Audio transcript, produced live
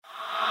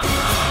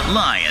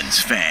Lions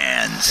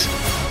fans,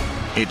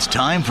 it's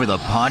time for the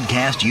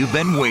podcast you've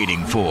been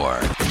waiting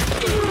for.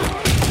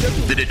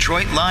 The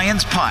Detroit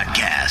Lions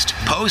Podcast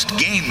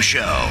Post-Game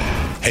Show.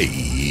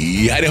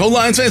 Hey, howdy-ho,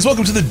 Lions fans.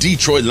 Welcome to the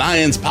Detroit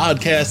Lions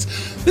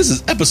Podcast. This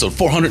is episode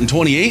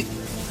 428,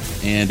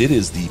 and it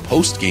is the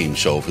post-game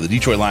show for the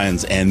Detroit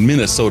Lions and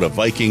Minnesota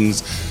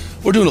Vikings.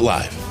 We're doing it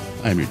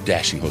live. I'm your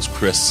dashing host,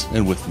 Chris,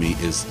 and with me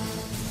is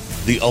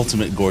the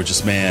ultimate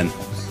gorgeous man.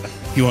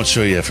 He won't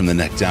show you from the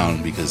neck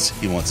down because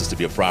he wants this to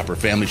be a proper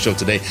family show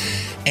today.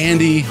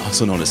 Andy,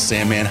 also known as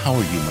Sandman. How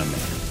are you, my man?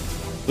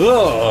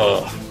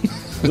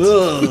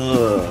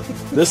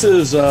 This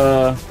is,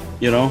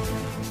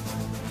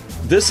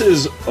 this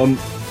is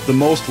the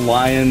most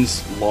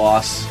Lions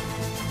loss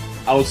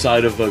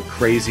outside of a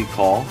crazy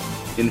call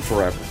in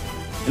forever.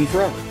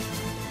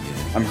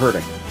 Yeah. I'm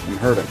hurting.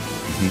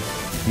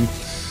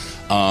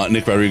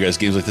 Nick Rodriguez,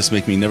 games like this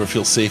make me never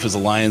feel safe as a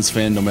Lions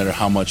fan, no matter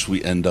how much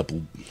we end up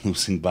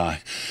losing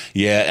by.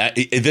 Yeah,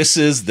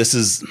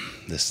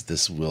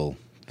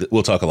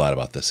 we'll talk a lot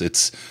about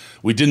this.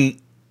 We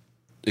didn't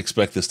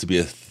expect this to be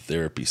a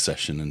therapy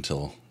session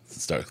until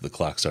the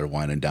clock started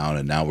winding down,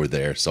 and now we're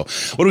there. So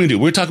what are we going to do?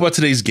 We're going to talk about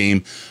today's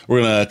game.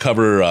 We're going to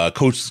cover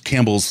Coach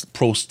Campbell's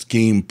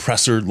post-game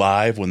presser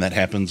live. When that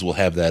happens, we'll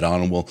have that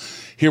on, and we'll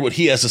hear what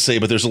he has to say,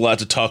 but there's a lot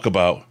to talk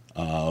about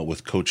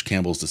with Coach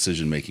Campbell's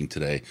decision-making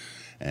today.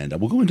 And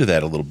we'll go into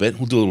that a little bit.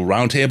 We'll do a little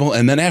roundtable.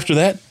 And then after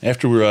that,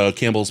 after we're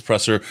Campbell's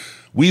presser,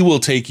 we will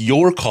take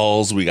your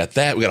calls. We got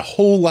that. We got a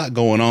whole lot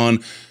going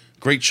on.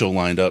 Great show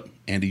lined up.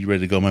 Andy, you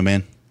ready to go, my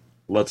man?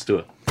 Let's do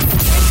it.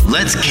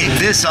 Let's kick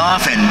this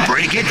off and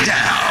break it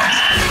down.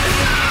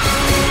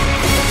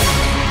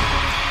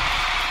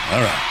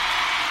 All right.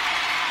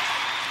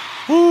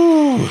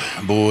 Woo.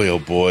 Boy, oh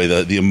boy.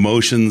 The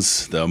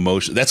emotions.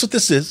 That's what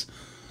this is.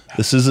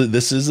 This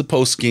is a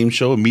post-game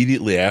show.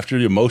 Immediately after,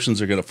 the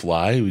emotions are going to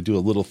fly. We do a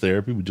little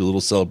therapy. We do a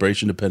little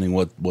celebration, depending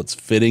what's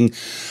fitting.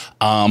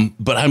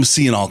 But I'm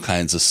seeing all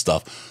kinds of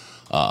stuff.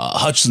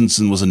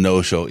 Hutchinson was a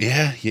no-show.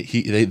 Yeah,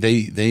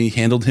 they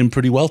handled him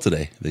pretty well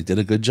today. They did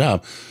a good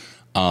job.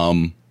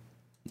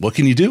 What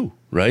can you do,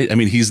 right? I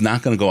mean, he's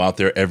not going to go out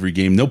there every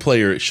game. No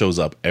player shows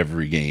up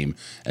every game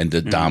and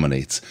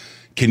dominates.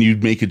 Can you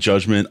make a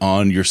judgment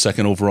on your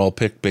second overall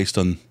pick based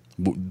on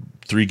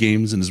 3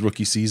 games in his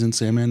rookie season,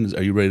 Sandman?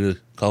 Are you ready to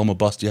call him a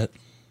bust yet?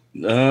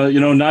 Not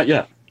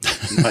yet.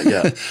 Not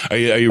yet. Are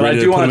you ready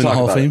to put him in the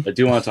Hall of Fame? I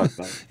do want to talk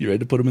about it. You ready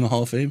to put him in the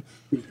Hall of Fame?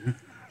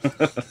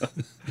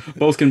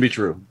 Both can be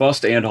true.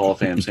 Bust and Hall of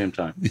Fame, same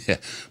time. Yeah,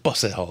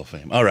 bust that Hall of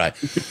Fame. All right.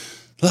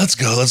 Let's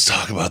go. Let's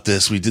talk about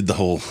this. We did the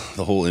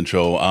whole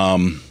intro.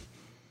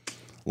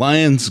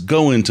 Lions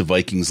go into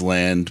Vikings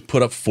land,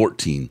 put up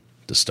 14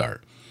 to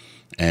start.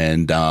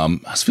 And I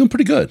was feeling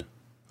pretty good.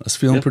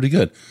 Pretty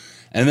good.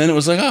 And then it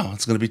was like, oh,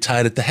 it's going to be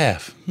tied at the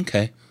half.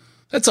 Okay.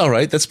 That's all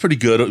right. That's pretty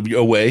good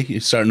away. You're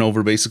starting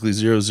over basically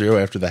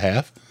 0-0 after the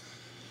half.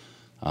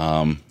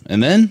 And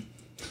then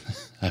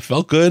I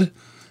felt good,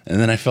 and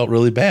then I felt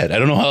really bad. I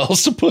don't know how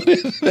else to put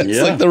it.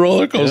 It's like the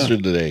roller coaster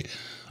today.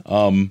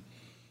 What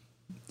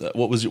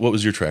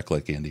was your track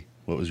like, Andy?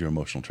 What was your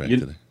emotional track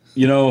today?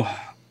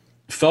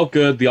 Felt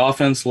good. The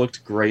offense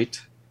looked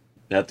great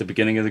at the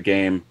beginning of the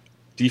game.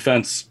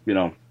 Defense,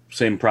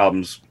 same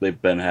problems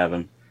they've been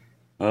having.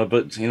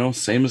 But,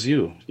 same as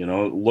you,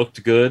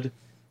 looked good.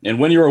 And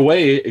when you're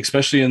away,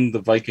 especially in the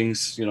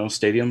Vikings,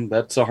 stadium,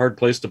 that's a hard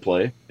place to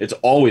play. It's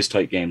always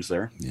tight games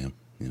there. Yeah.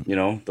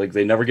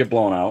 They never get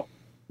blown out.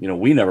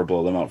 We never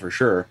blow them out for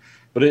sure.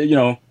 But,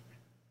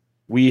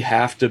 we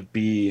have to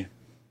be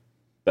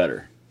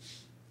better.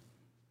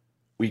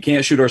 We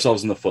can't shoot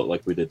ourselves in the foot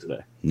like we did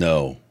today.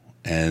 No.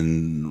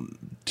 And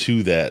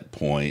to that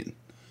point,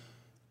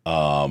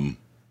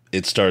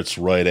 it starts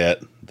right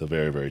at the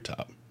very, very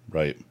top,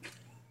 right?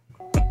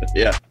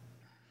 Yeah.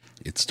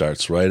 It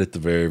starts right at the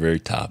very, very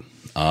top.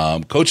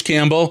 Coach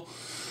Campbell,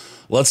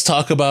 let's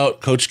talk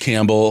about Coach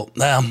Campbell.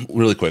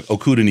 Really quick,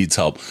 Okudah needs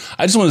help.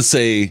 I just want to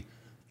say,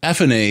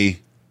 F&A,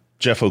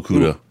 Jeff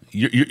Okudah,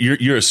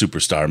 you're a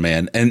superstar,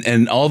 man.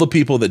 And all the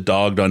people that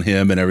dogged on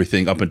him and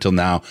everything up until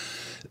now,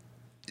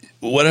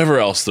 whatever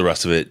else the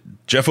rest of it,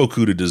 Jeff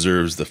Okudah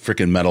deserves the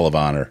freaking Medal of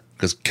Honor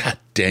because, god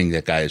dang,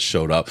 that guy has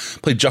showed up.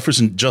 Played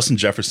Justin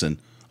Jefferson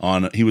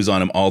he was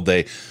on him all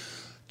day.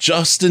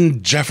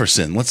 Justin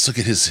Jefferson, let's look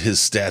at his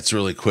stats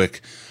really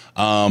quick.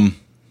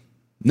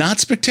 Not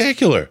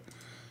spectacular.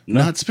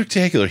 Not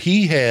spectacular.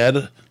 He had,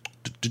 I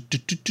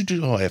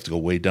have to go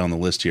way down the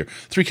list here.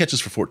 3 catches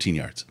for 14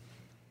 yards.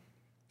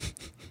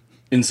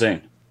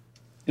 Insane.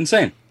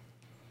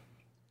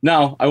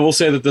 Now, I will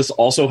say that this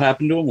also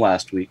happened to him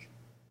last week,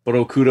 but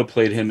Okudah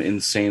played him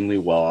insanely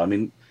well. I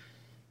mean,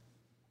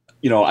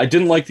 I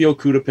didn't like the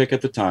Okudah pick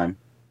at the time,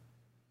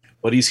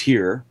 but he's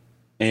here.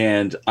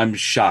 And I'm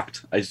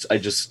shocked. I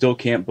just still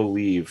can't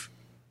believe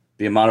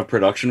the amount of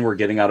production we're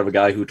getting out of a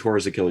guy who tore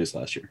his Achilles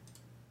last year.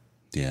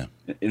 Yeah.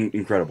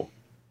 Incredible.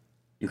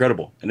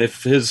 And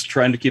if his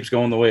trend keeps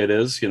going the way it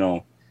is,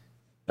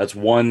 that's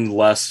one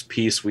less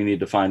piece we need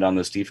to find on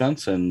this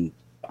defense. And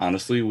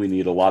honestly, we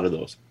need a lot of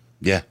those.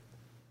 Yeah.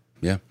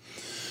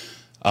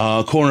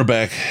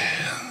 Cornerback,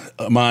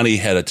 Amani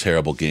had a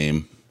terrible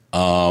game.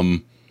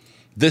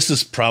 This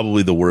is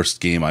probably the worst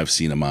game I've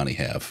seen Amani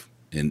have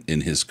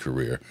in his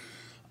career.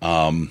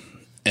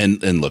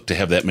 And look, to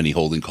have that many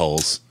holding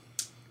calls,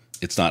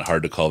 it's not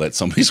hard to call that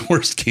somebody's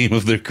worst game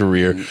of their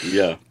career.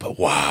 Yeah. But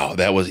wow,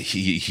 that was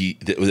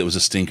that was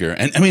a stinker.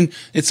 And I mean,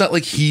 it's not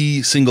like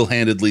he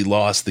single-handedly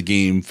lost the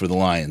game for the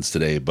Lions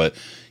today, but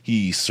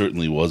he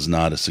certainly was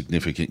not a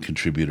significant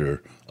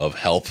contributor of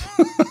help.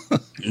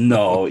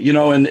 No,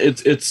 and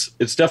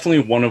it's definitely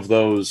one of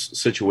those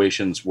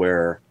situations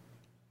where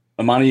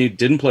Amani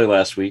didn't play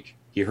last week.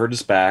 He hurt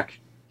his back.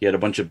 He had a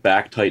bunch of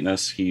back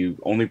tightness. He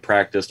only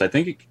practiced, I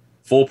think,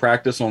 full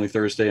practice only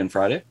Thursday and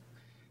Friday.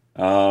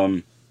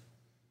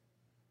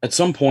 At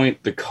some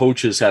point, the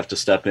coaches have to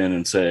step in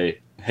and say,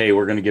 hey,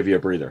 we're going to give you a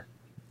breather.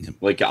 Yep.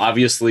 Like,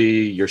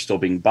 obviously, you're still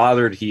being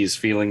bothered. He's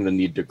feeling the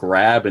need to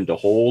grab and to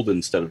hold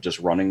instead of just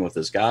running with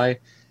his guy.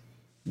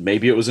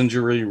 Maybe it was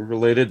injury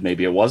related.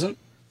 Maybe it wasn't.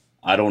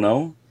 I don't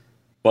know.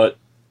 But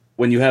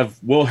when you have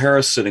Will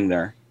Harris sitting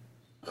there,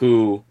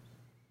 who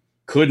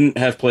couldn't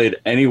have played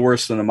any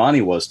worse than Amani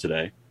was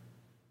today,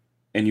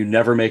 and you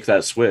never make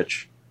that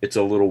switch, it's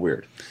a little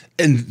weird.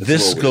 And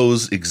this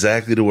goes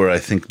exactly to where I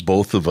think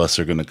both of us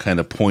are going to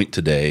kind of point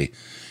today,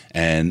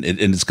 and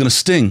it's going to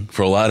sting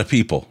for a lot of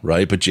people,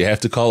 right? But you have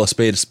to call a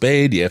spade a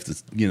spade. You have to,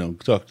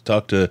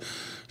 talk to,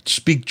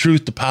 speak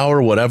truth to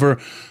power, whatever.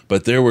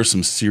 But there were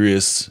some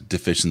serious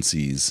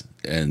deficiencies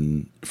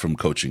from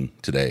coaching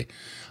today,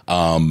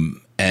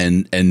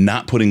 and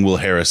not putting Will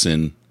Harris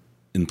in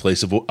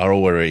place of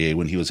RORA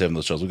when he was having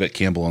those struggles. We've got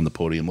Campbell on the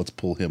podium. Let's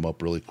pull him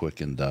up really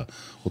quick, and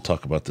we'll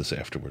talk about this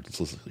afterwards.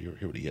 Let's listen,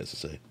 hear what he has to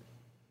say.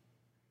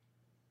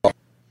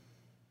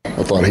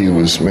 I thought he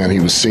was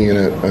seeing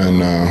it,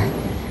 and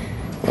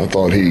I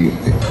thought he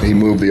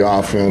moved the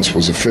offense,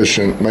 was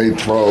efficient, made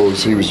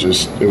throws. It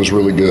was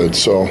really good.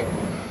 So,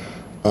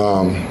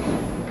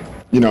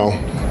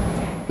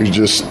 we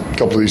just, a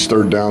couple of these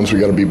third downs we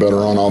got to be better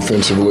on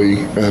offensively,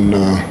 and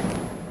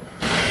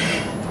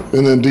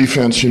then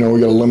defense, we got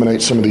to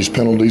eliminate some of these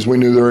penalties. We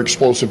knew they're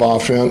explosive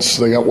offense.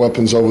 They got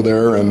weapons over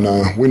there, and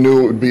we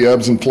knew it would be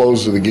ebbs and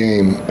flows of the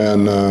game.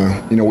 And,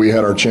 we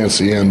had our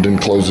chance at the end, didn't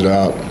close it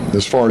out.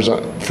 As far as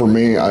for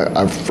me,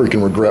 I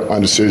freaking regret my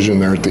decision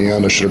there at the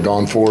end. I should have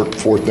gone for it,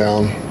 fourth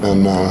down.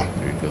 And, I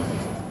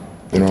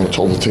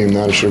told the team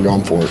that I should have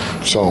gone for it.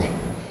 So,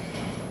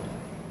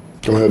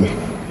 go ahead.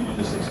 Can you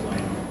just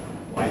explain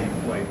why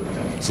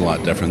it's a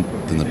lot different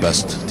than the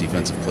best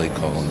defensive play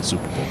call in the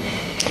Super Bowl.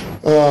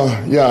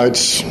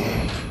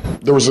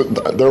 There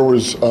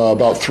was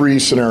about three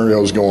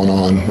scenarios going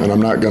on, and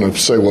I'm not going to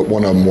say what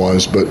one of them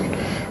was, but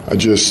I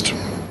just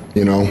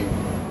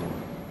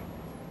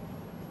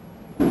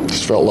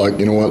felt like,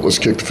 let's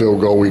kick the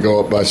field goal. We go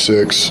up by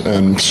 6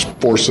 and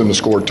force them to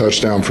score a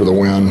touchdown for the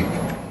win.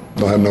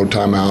 They'll have no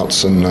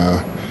timeouts, and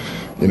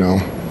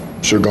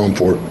should have gone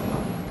for it.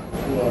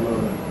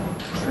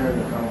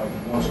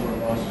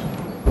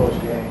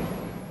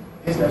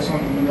 Is that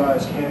something you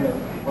guys can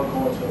work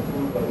on to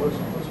improve? Like, what's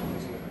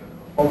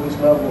focus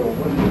level, or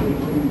how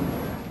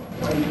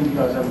do you think you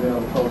guys have been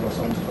able to close on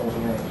some of those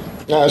games?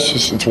 Yeah,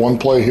 it's one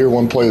play here,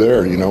 one play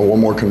there. One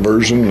more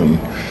conversion,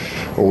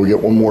 or we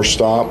get one more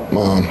stop.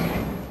 And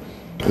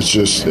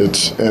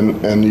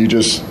you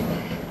just,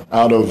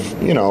 out of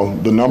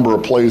the number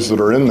of plays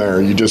that are in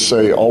there, you just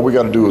say all we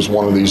got to do is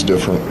one of these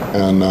different.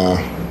 And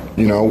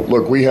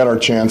look, we had our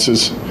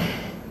chances.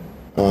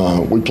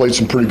 We played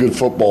some pretty good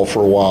football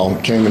for a while.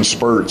 It came in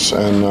spurts,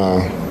 and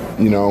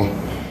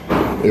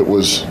it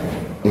was.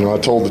 I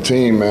told the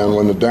team, man,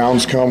 when the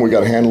downs come, we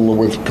got to handle it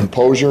with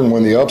composure, and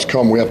when the ups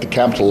come, we have to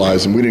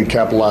capitalize. And we didn't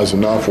capitalize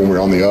enough when we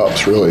were on the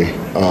ups. Really,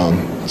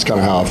 it's kind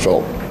of how I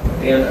felt.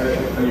 And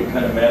are you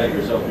kind of mad at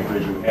yourself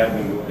because you have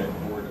been moving it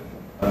forward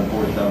on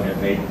fourth down,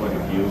 have made quite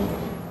a few,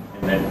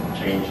 and then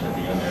changed at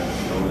the end there?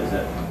 So is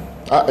that?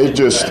 I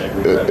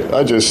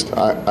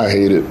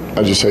hate it.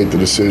 I just hate the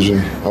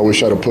decision. I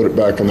wish I'd have put it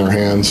back in their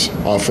hands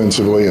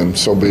offensively, and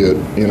so be it.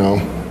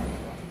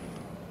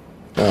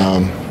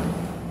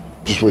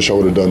 Just wish I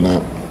would have done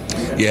that.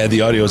 Yeah,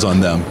 the audio's on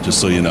them, just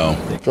so you know.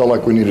 Felt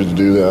like we needed to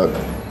do that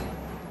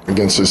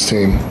against this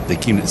team. They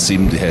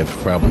seem to have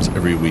problems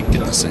every week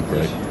getting the sync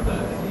right.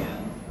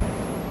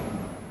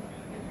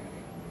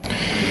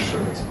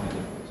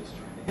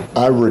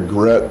 I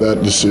regret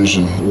that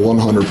decision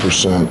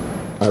 100%.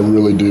 I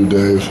really do,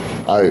 Dave.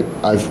 I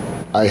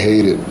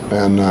hate it,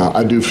 and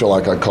I do feel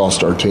like I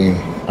cost our team.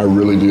 I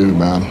really do,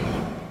 man.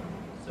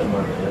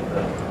 Similar to at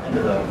the end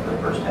of the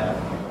first half,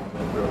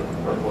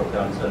 where fourth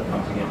down instead of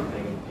punting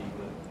anything,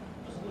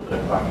 just a little bit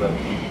of talk about,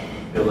 do you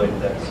feel like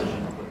that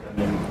decision put them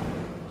in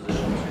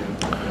position to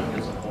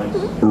get some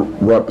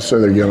points? Say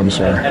that again, I'm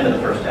sorry. At the end of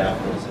the first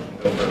half, the decision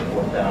to go for a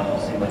fourth down,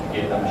 it seemed like it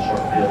gave them a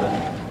short field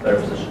and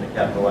better position to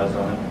capitalize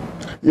on it.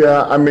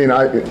 Yeah, I mean,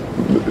 I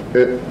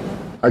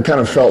kind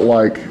of felt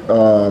like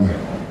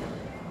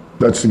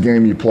that's the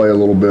game you play a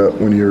little bit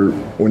when you're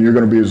going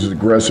to be as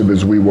aggressive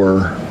as we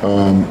were,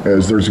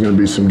 as there's going to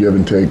be some give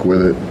and take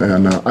with it,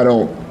 and I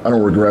don't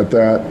regret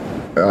that.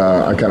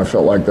 I kind of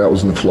felt like that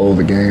was in the flow of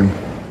the game.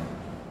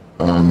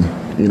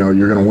 You know,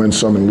 you're going to win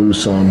some and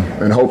lose some,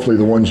 and hopefully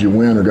the ones you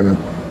win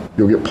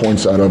you'll get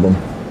points out of them.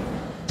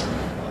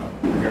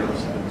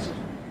 Regardless of the decision,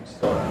 you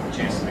still have a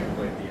chance to make a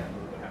play at the end.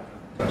 What happened?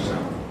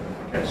 Touchdown.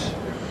 Catch.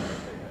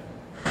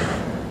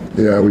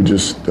 Yeah, we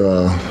just,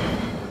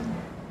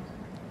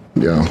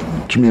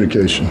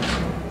 communication.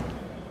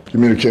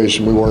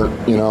 Communication, we weren't,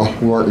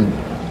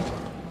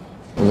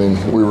 I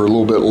mean, we were a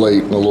little bit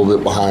late and a little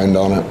bit behind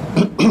on it.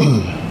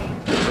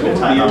 What would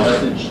be your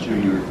message to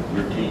your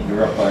team?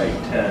 You're up by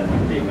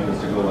 10, 8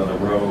 minutes to go on the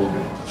road,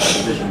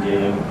 division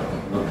game,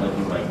 looked like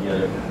you might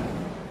get it.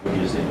 What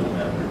do you say to them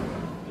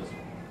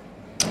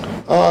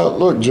after?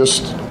 Look,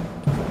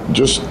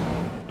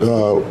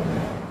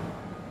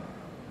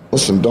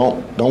 listen,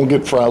 don't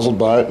get frazzled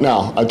by it.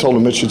 Now, I told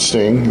him it should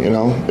sting,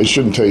 it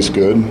shouldn't taste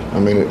good. I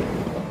mean,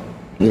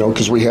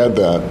 because we had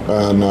that.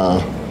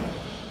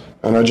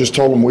 And I just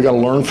told him we got to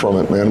learn from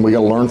it, man. We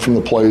got to learn from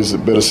the plays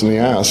that bit us in the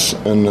ass.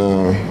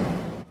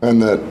 And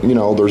that,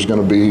 there's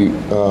going to be,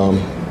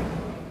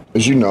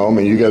 as you know, I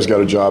mean, you guys got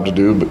a job to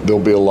do, but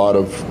there'll be a lot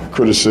of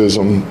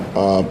criticism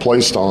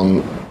placed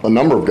on a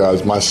number of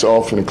guys,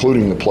 myself and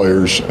including the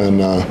players,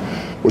 and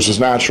which is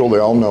natural. They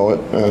all know it.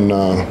 And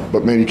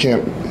but man, you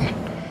can't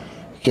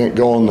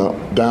go on the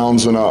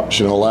downs and ups.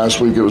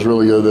 Last week it was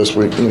really good. This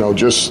week,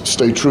 just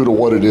stay true to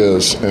what it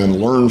is and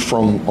learn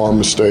from our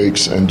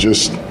mistakes. And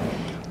just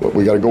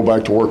we got to go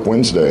back to work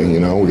Wednesday. We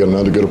got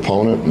another good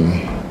opponent,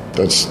 and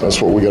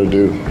that's what we got to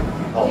do.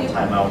 Call the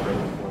timeout right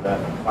before that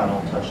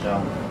final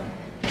touchdown.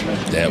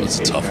 That was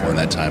a tough one,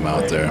 that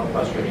timeout there. How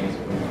frustrating is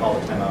it when you call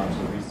the timeout to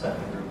reset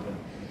the group and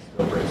it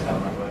still breaks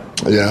down that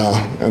way? Yeah,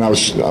 and I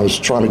was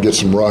trying to get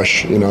some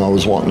rush. I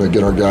was wanting to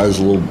get our guys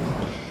a little,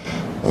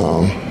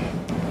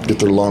 get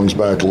their lungs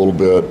back a little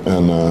bit,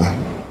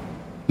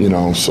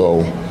 and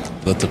so.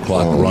 Let the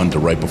clock run to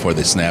right before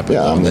they snap it.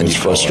 Yeah, I mean, it's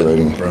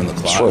frustrating. Burn the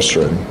clock. It's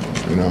frustrating.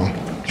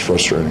 It's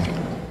frustrating.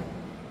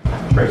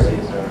 Tracy,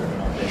 is there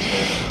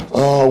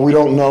we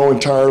don't know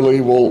entirely.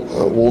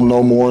 We'll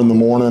know more in the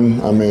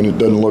morning. I mean, it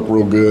doesn't look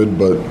real good,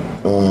 but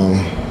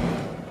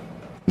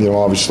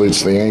obviously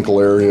it's the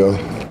ankle area.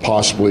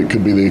 Possibly it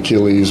could be the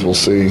Achilles. We'll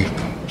see.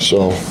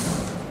 So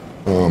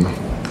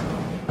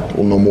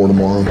we'll know more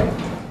tomorrow.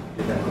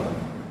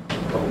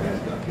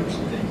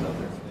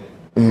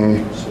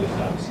 Mm-hmm.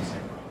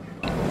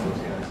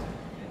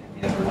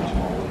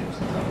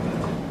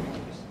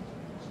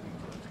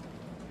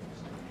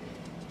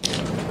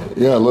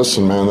 Yeah,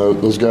 listen, man,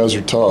 those guys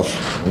are tough.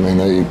 I mean,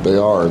 they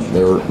are.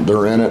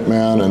 They're in it,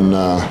 man, and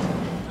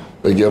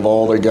they give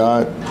all they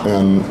got.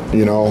 And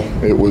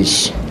it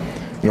was,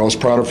 I was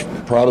proud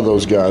of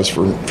those guys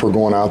for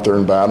going out there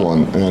and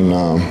battling. And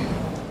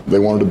they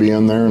wanted to be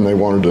in there, and they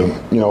wanted to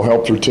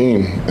help their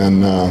team.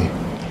 And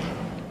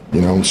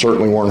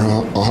certainly weren't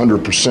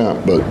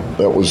 100%, but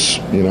that was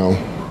it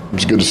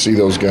was good to see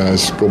those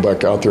guys go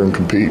back out there and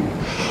compete.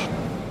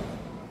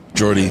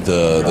 Jordy,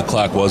 the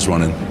clock was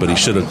running, but he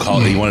should have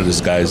called. He wanted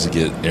his guys to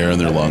get air in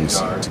their lungs,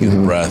 to get a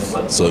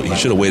breath. So he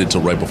should have waited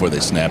till right before they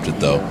snapped it,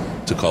 though,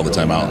 to call the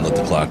timeout and let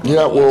the clock run.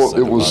 Yeah, well,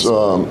 it was,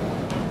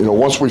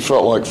 once we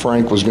felt like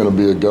Frank was going to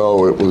be a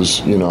go, it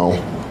was,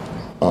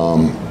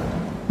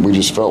 we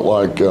just felt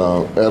like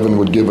Evan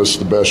would give us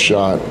the best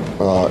shot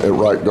at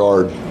right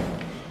guard,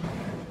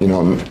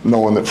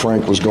 knowing that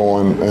Frank was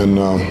going. And,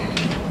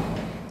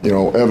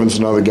 Evan's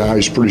another guy.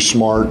 He's pretty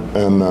smart,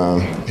 and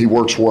he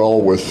works well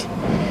with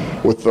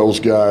those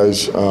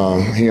guys.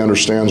 He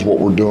understands what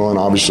we're doing,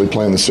 obviously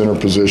playing the center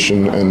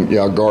position. And,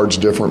 guard's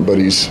different, but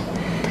he's,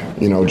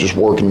 just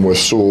working with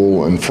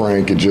Sewell and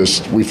Frank.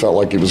 We felt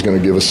like it was going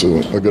to give us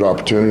a good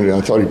opportunity.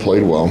 I thought he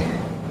played well.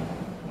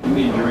 Two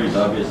injuries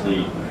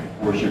obviously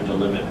force you to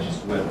limit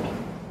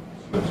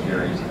Swift's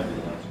carries and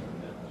everything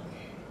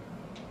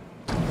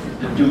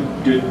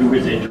else. Do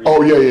his injuries?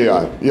 Oh,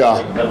 yeah.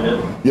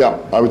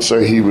 I would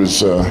say he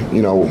was,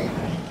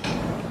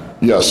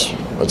 yes,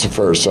 that's a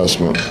fair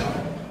assessment.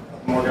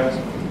 More guys?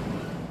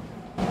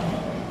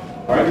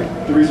 All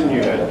right, the reason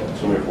you had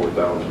so many fourth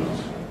downs was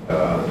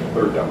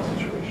third down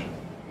situation.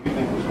 What do you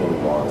think was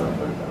going wrong on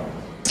third down?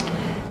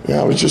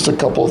 Yeah, it was just a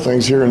couple of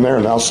things here and there.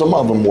 Now, some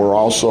of them were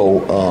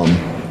also,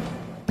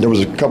 there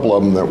was a couple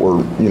of them that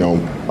were,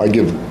 I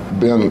give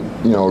Ben,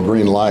 a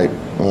green light.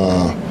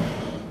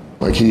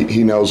 Like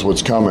he knows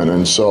what's coming.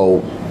 And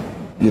so,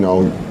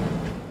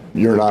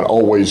 you're not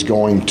always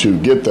going to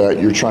get that.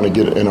 You're trying to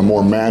get it in a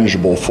more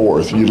manageable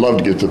fourth. You'd love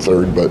to get to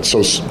third, but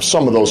so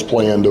some of those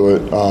play into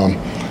it.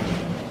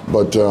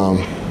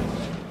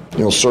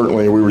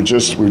 Certainly we were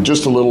just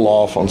a little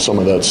off on some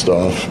of that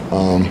stuff.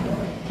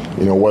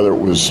 Whether it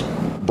was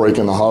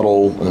breaking the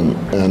huddle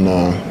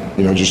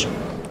and just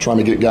trying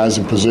to get guys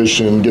in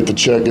position, get the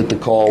check, get the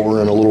call.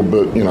 We're in a little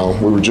bit, we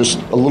were just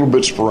a little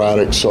bit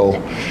sporadic. So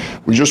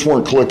we just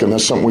weren't clicking.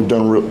 That's something we've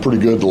done pretty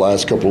good the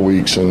last couple of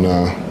weeks, and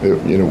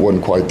it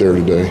wasn't quite there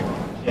today.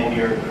 And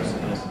your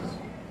aggressiveness is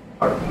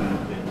part of the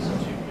been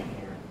since you've been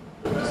here.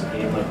 Does a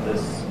game like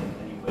this in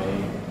any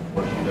way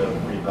force you to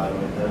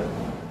reevaluate that?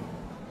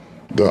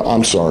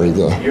 I'm sorry.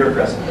 Your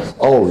aggressiveness.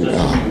 Oh, Just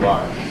yeah. who you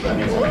are. So, I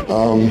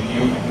mean, do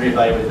you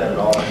reevaluate that at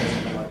all?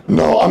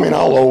 No, I mean,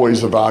 I'll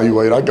always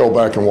evaluate. I go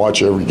back and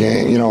watch every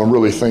game, and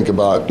really think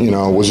about,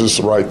 was this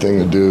the right thing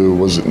to do?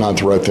 Was it not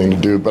the right thing to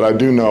do? But I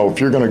do know if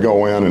you're going to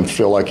go in and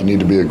feel like you need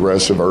to be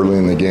aggressive early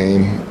in the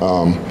game,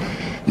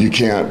 you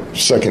can't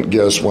second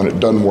guess when it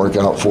doesn't work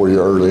out for you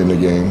early in the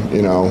game,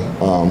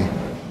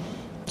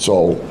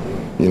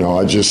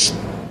 I just,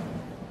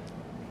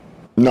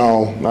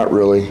 no, not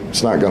really.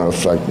 It's not going to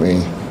affect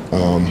me.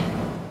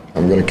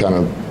 I'm going to kind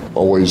of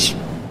always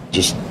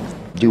just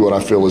do what I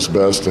feel is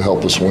best to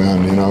help us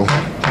win,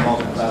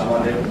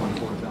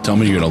 Tell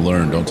me you're going to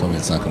learn. Don't tell me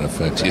it's not going to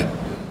affect you.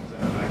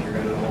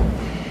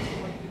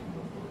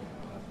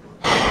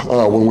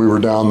 When we were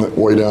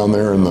way down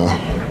there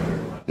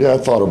I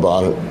thought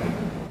about it.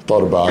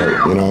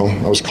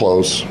 I was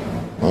close.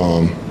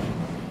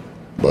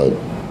 But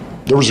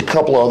there was a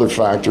couple of other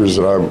factors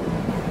that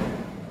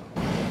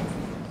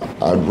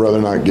I'd rather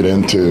not get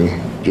into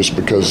just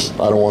because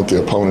I don't want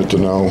the opponent to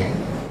know.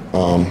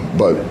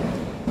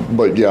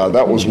 But yeah,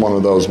 that was one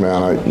of those,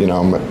 man. I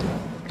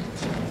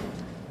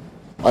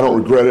don't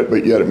regret it,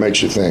 but yet it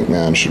makes you think,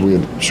 man, should we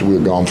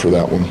have gone for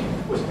that one?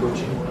 Was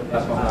coaching one of the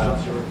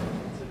options you were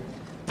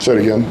considering? Say it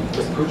again.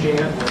 Was coaching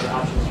one of the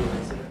options you were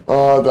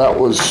considering?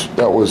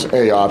 That was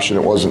a option.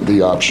 It wasn't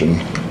the option.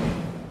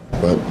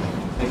 But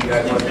Thank you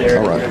guys.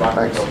 all right,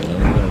 thanks.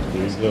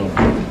 There you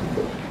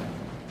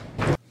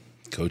go.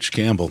 Coach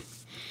Campbell.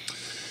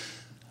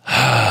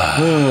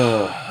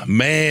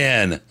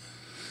 Man.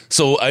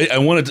 So I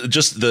wanted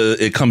to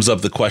it comes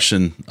up the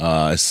question.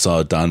 I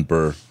saw Don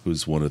Burr,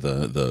 who's one of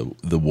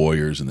the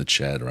warriors in the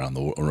chat around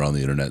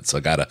the internet. So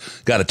I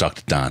gotta talk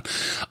to Don.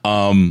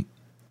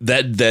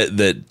 That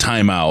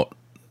timeout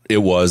it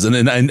was, and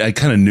then I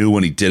kind of knew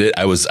when he did it.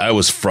 I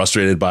was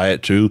frustrated by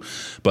it too.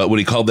 But when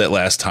he called that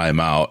last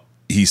timeout,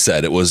 he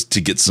said it was to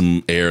get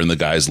some air in the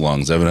guys'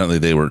 lungs. Evidently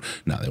they weren't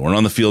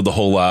on the field a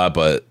whole lot,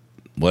 but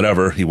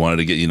whatever. He wanted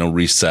to get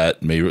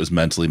reset. Maybe it was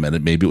mentally,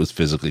 maybe it was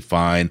physically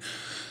fine.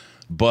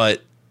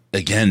 But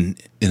again,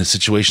 in a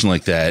situation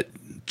like that,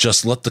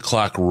 just let the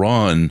clock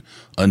run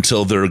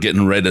until they're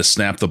getting ready to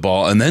snap the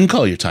ball and then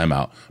call your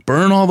timeout.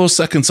 Burn all those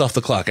seconds off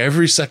the clock.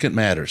 Every second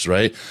matters,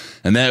 right?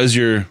 And that was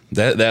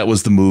that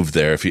was the move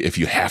there if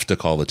you have to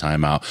call the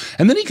timeout.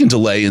 And then you can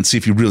delay and see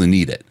if you really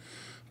need it.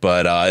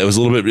 But it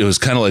was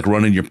kind of like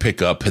running your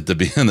pickup at the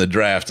beginning of the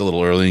draft a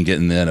little early and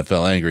getting the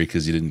NFL angry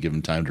because you didn't give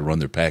them time to run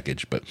their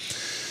package. But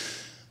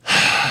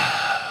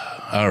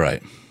all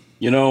right.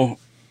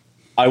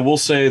 I will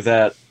say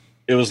that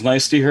it was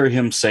nice to hear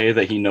him say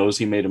that he knows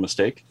he made a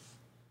mistake.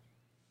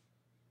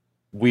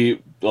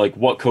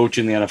 What coach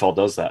in the NFL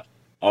does that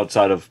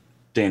outside of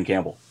Dan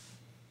Campbell?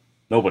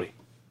 Nobody.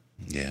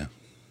 Yeah.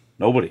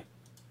 Nobody.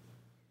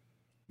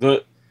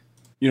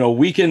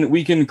 We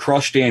can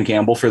crush Dan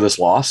Campbell for this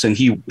loss, and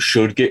he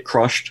should get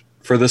crushed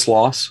for this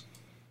loss.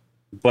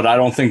 But I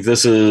don't think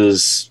this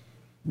is,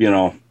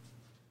 a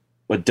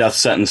death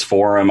sentence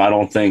for him. I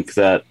don't think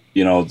that,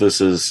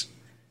 this is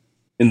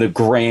in the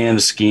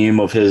grand scheme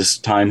of his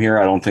time here.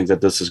 I don't think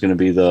that this is going to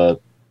be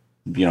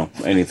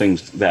anything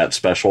that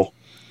special.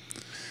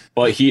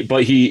 But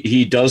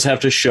he does have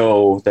to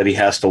show that he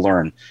has to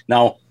learn.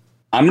 Now,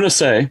 I'm going to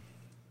say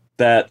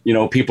that,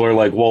 people are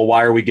like, well,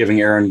 why are we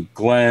giving Aaron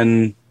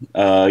Glenn,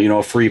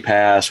 a free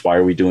pass? Why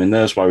are we doing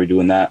this? Why are we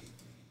doing that?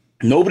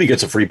 Nobody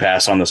gets a free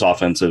pass on this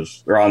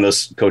on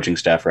this coaching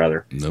staff,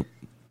 rather. Nope.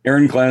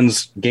 Aaron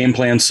Glenn's game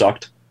plan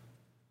sucked.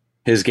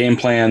 His game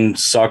plan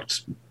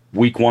sucked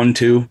week 1,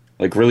 2,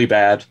 really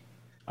bad.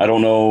 I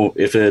don't know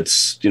if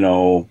it's,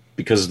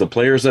 because of the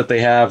players that they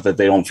have, that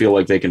they don't feel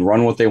like they can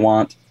run what they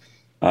want.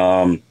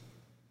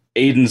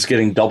 Aiden's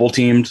getting double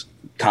teamed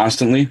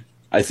constantly.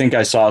 I think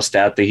I saw a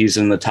stat that he's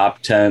in the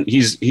top 10.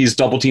 He's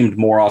double teamed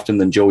more often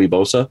than Joey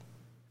Bosa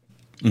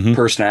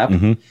per snap,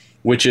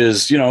 which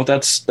is,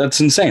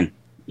 that's insane.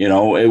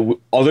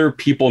 Other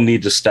people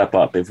need to step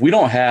up. If we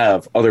don't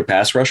have other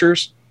pass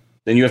rushers,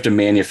 then you have to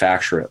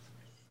manufacture it.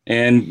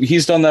 And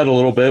he's done that a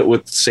little bit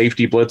with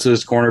safety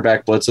blitzes,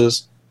 cornerback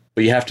blitzes,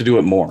 but you have to do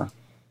it more.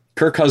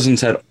 Kirk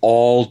Cousins had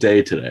all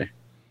day today.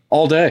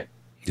 All day.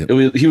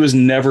 Yep. He was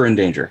never in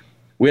danger.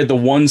 We had the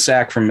one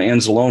sack from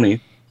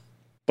Anzalone,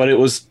 but it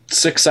was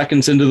 6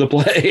 seconds into the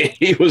play.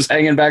 He was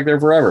hanging back there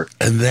forever.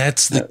 And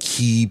that's the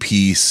key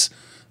piece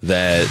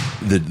that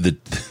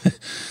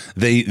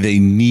they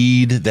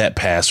need that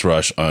pass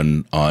rush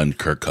on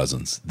Kirk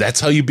Cousins. That's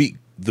how you beat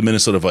the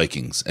Minnesota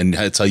Vikings, and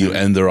that's how you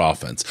end their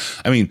offense.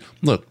 I mean,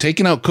 look,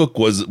 taking out Cook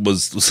was,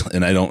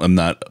 and I'm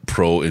not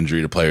pro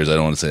injury to players. I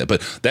don't want to say that,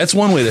 but that's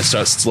one way to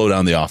slow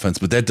down the offense.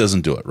 But that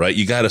doesn't do it, right?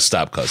 You got to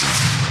stop Cousins,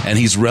 and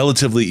he's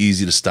relatively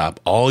easy to stop.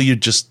 You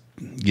just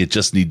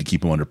need to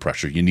keep him under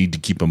pressure. You need to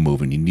keep him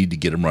moving. You need to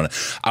get him running.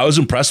 I was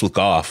impressed with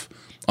Goff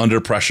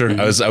under pressure.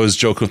 Mm-hmm. I was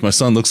joking with my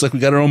son. Looks like we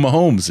got our own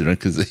Mahomes,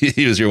 because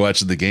he was here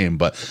watching the game,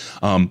 but.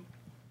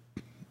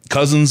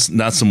 Cousins,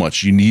 not so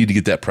much. You need to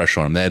get that pressure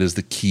on him. That is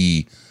the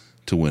key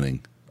to winning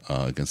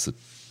against the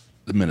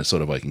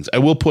Minnesota Vikings. I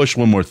will push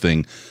one more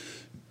thing,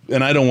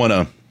 and I don't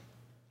want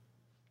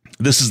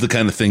this is the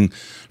kind of thing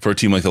for a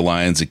team like the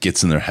Lions, it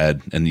gets in their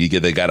head, and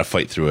they got to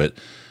fight through it.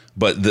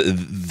 But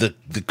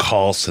the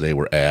calls today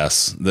were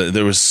ass.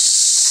 There was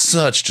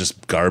such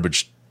just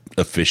garbage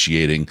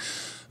officiating.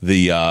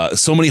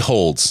 So many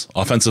holds,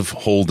 offensive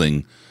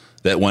holding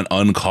that went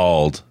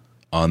uncalled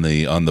on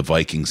the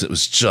Vikings. It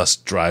was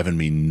just driving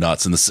me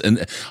nuts.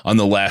 And on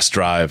the last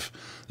drive,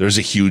 there's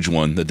a huge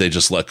one that they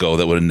just let go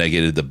that would have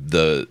negated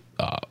the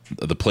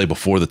play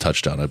before the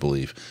touchdown, I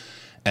believe.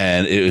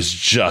 And it was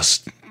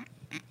just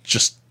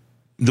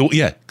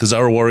because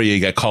our Warrior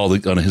got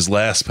called on his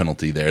last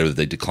penalty there that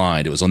they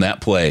declined. It was on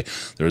that play.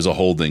 There was a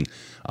holding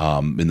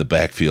in the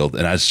backfield,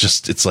 and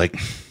it's like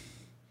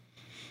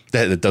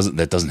that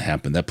doesn't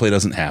happen. That play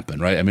doesn't happen,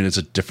 right? I mean, it's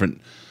a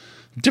different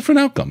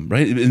outcome,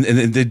 right?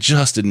 And they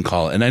just didn't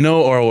call it. And I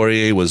know our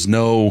Warrior was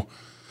no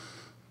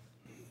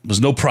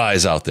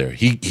prize out there.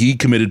 He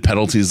committed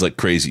penalties like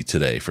crazy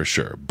today for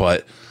sure,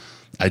 but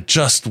I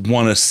just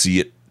want to see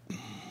it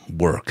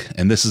work.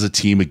 And this is a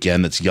team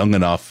again that's young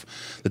enough.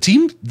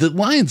 The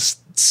Lions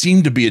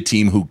seem to be a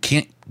team who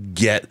can't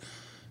get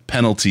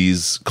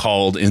penalties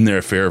called in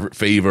their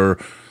favor.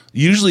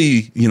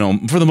 Usually,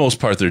 for the most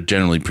part, they're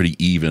generally pretty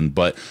even,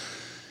 but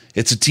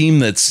it's a team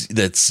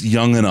that's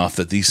young enough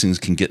that these things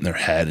can get in their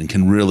head and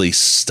can really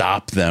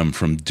stop them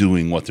from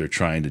doing what they're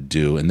trying to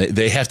do. And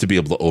they have to be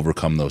able to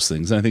overcome those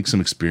things. And I think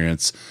some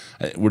experience,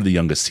 we're the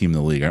youngest team in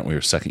the league, aren't we?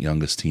 We're second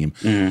youngest team.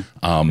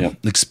 Mm-hmm.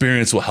 Yep.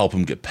 Experience will help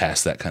them get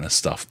past that kind of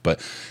stuff. But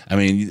I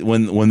mean,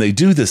 when they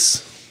do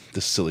this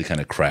silly kind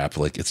of crap,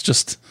 like it's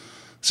just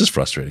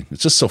frustrating.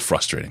 It's just so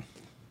frustrating.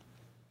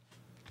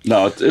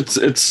 No,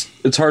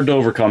 it's hard to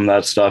overcome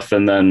that stuff.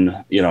 And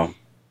then,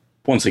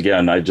 once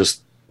again, I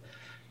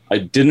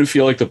didn't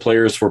feel like the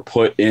players were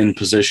put in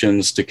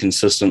positions to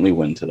consistently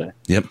win today.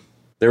 Yep.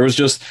 There was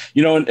just,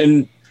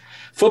 and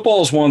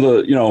football is one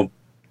of the,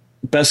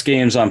 best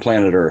games on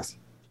planet Earth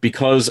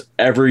because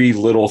every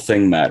little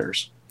thing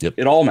matters. Yep.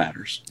 It all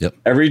matters. Yep.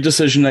 Every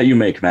decision that you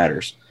make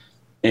matters.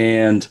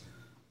 And,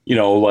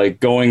 like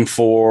going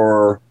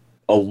for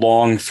a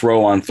long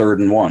throw on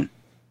 3rd and 1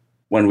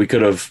 when we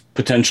could have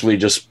potentially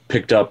just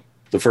picked up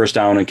the first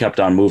down and kept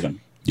on moving.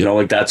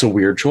 Yep. That's a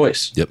weird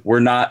choice. Yep. We're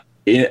not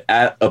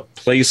at a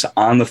place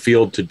on the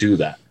field to do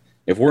that.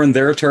 If we're in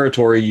their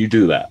territory, you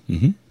do that.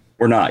 Mm-hmm.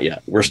 We're not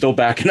yet. We're still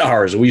back in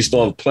ours. We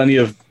still have plenty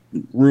of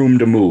room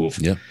to move.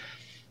 Yeah.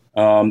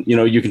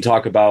 You can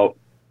talk about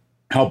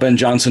how Ben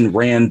Johnson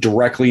ran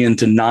directly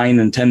into 9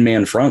 and 10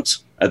 man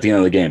fronts at the end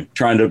of the game,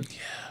 trying to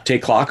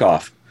take clock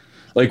off.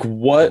 Like,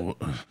 what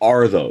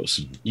are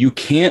those? You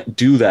can't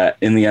do that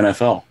in the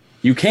NFL.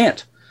 You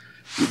can't.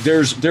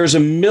 There's a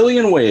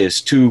million ways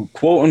to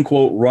quote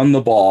unquote run the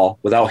ball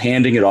without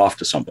handing it off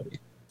to somebody.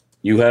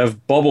 You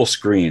have bubble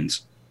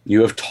screens,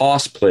 you have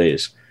toss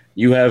plays,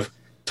 you have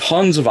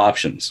tons of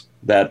options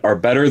that are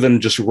better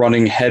than just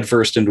running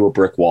headfirst into a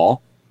brick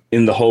wall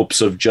in the hopes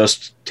of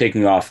just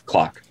taking off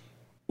clock,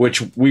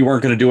 which we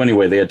weren't going to do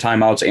anyway. They had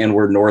timeouts and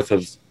were north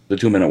of the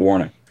 2-minute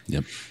warning.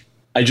 Yep.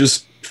 I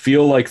just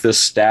feel like this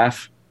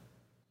staff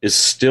is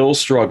still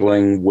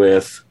struggling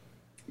with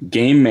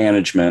game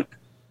management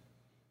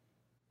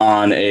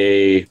on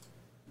a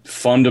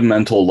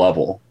fundamental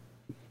level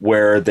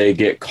where they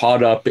get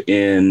caught up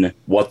in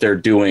what they're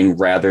doing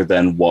rather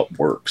than what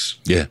works.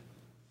 Yeah.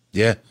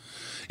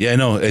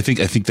 No, I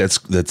think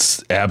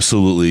that's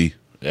absolutely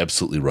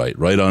right.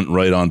 Right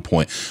on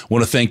point. I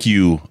want to thank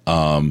you,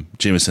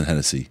 Jameson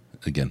Hennessy.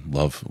 Again,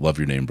 love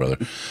your name, brother,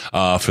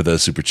 for the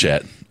super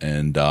chat.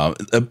 And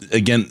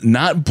again,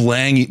 not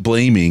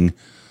blaming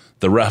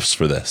the refs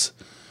for this.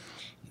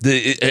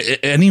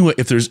 Anyway,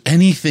 if there's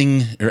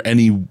anything or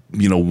any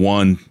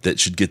one that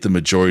should get the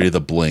majority of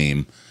the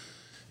blame,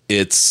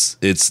 it's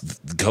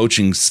the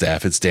coaching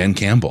staff. It's Dan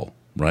Campbell,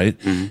 right?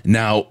 Mm-hmm.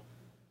 Now,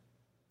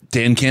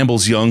 Dan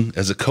Campbell's young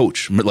as a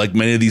coach. Like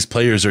many of these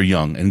players are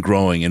young and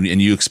growing, and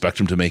you expect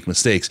him to make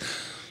mistakes.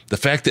 The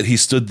fact that he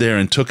stood there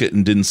and took it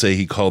and didn't say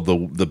he called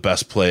the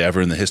best play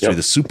ever in the history of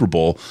the Super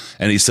Bowl,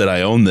 and he said,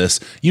 I own this,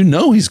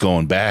 he's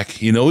going back.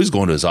 He's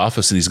going to his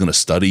office and he's going to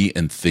study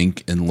and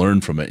think and learn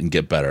from it and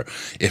get better.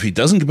 If he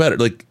doesn't get better,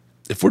 like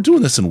if we're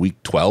doing this in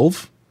week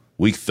 12,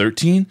 week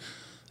 13,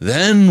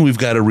 then we've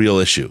got a real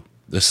issue.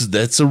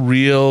 That's a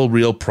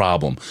real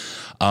problem.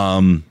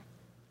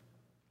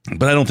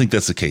 But I don't think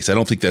that's the case. I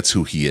don't think that's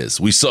who he is.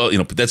 We saw,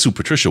 that's who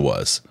Patricia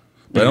was.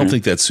 But I don't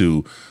think that's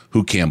who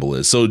Campbell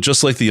is. So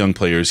just like the young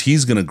players,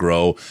 he's going to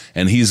grow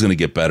and he's going to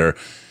get better.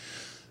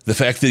 The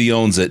fact that he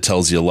owns it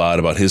tells you a lot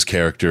about his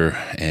character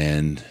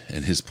and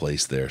his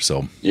place there.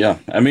 So yeah,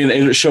 I mean,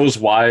 it shows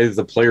why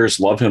the players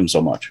love him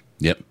so much.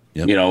 Yep.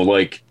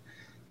 Like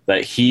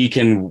that he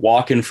can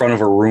walk in front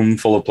of a room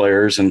full of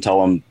players and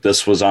tell them,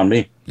 this was on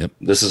me. Yep.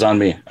 This is on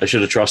me. I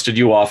should have trusted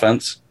you,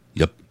 offense.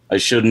 Yep. I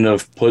shouldn't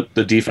have put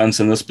the defense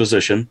in this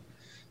position.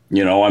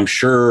 I'm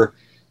sure,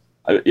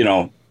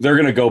 they're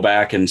going to go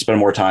back and spend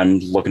more time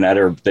looking at it,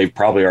 or they've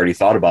probably already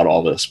thought about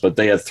all this, but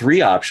they had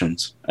 3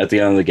 options at the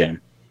end of the game.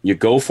 You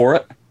go for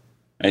it,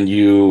 and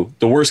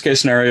the worst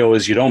case scenario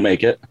is you don't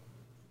make it,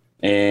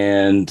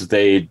 and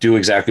they do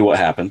exactly what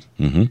happened.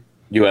 Mm-hmm.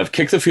 You have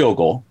kick the field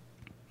goal,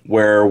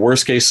 where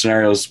worst case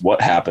scenario is what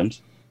happened.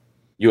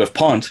 You have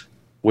punt,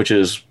 which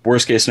is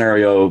worst case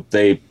scenario,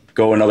 they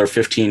go another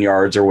 15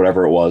 yards or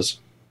whatever it was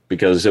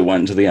because it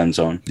went into the end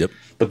zone. Yep.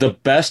 But the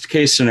best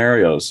case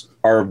scenarios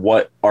are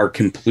what are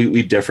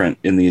completely different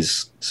in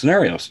these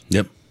scenarios.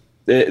 Yep.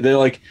 They're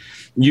like,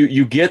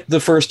 you get the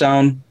first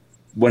down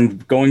when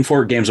going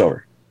for it, game's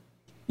over.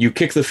 You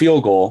kick the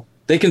field goal,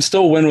 they can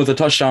still win with a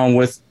touchdown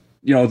with,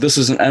 this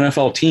is an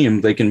NFL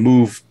team. They can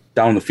move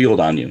down the field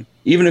on you,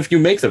 even if you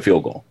make the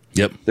field goal.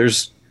 Yep.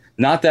 There's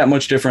not that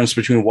much difference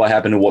between what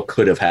happened and what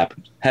could have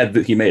happened had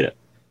he made it.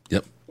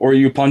 Yep. Or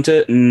you punt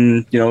it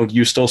and,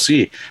 you still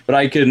see. But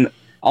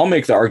I'll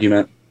make the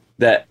argument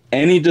that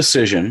any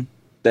decision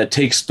that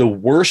takes the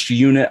worst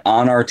unit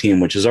on our team,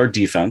 which is our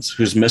defense,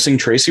 who's missing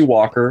Tracy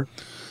Walker,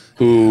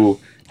 who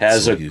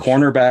has a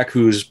cornerback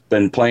who's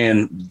been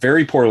playing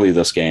very poorly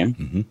this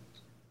game.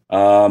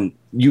 Mm-hmm.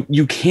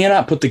 You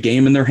cannot put the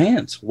game in their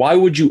hands. Why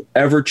would you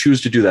ever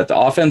choose to do that? The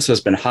offense has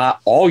been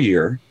hot all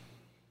year.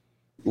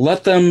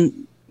 Let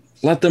them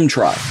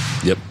try.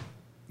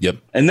 Yep.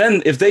 And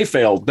then if they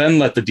fail, then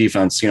let the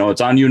defense,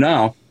 it's on you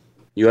now.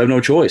 You have no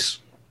choice.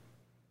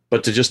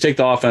 But to just take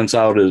the offense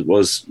out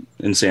was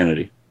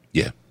insanity.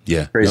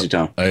 Yeah. Crazy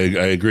town. I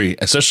agree.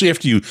 Especially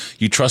after you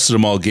trusted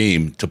them all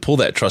game, to pull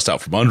that trust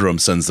out from under them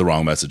sends the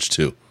wrong message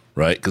too,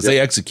 right? Because they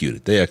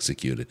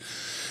executed.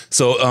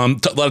 So a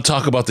lot of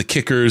talk about the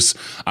kickers.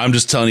 I'm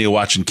just telling you,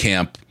 watching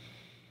camp,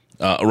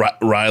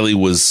 Riley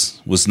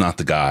was not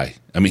the guy.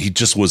 I mean, he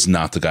just was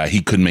not the guy.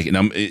 He couldn't make it.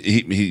 Now,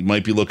 he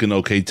might be looking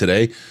okay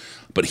today,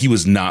 but he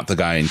was not the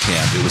guy in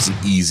camp. It was an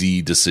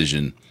easy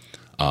decision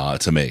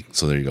to make.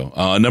 So there you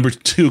go. Number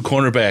 2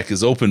 cornerback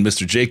is open,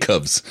 Mr.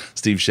 Jacobs.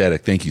 Steve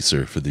Shattuck, thank you,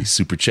 sir, for the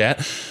super chat.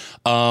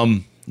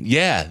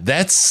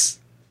 That's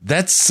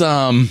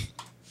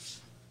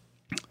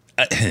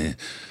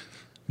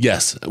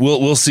yes,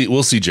 we'll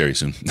see Jerry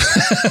soon.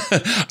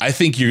 I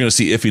think you're going to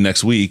see Iffy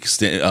next week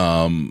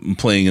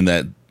playing in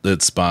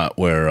that spot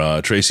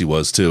where Tracy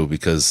was too,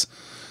 because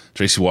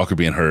Tracy Walker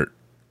being hurt,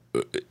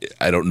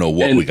 I don't know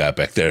what we got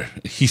back there.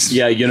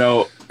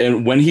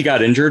 And when he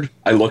got injured,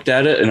 I looked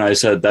at it and I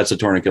said, that's a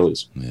torn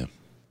Achilles. Yeah.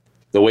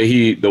 The way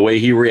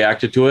he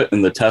reacted to it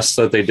and the tests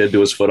that they did to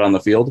his foot on the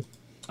field,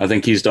 I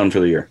think he's done for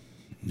the year.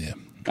 Yeah.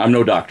 I'm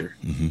no doctor,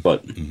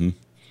 but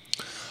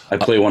I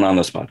play one on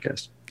this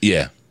podcast.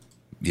 Yeah.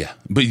 Yeah.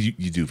 But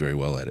you do very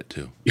well at it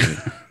too.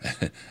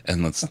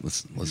 And let's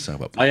talk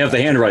about, I have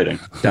the handwriting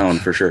down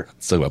for sure.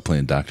 Let's talk about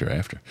playing doctor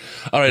after.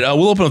 All right.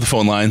 We'll open up the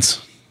phone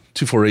lines.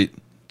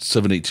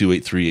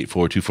 248-782-8384,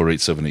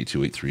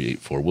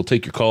 248-782-8384. We'll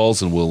take your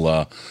calls and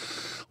we'll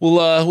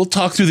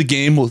talk through the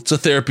game. It's a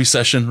therapy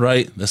session,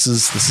 right? This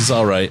is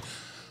all right.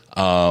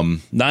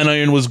 9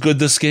 Iron was good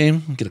this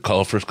game. Get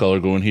a first caller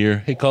going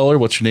here. Hey caller,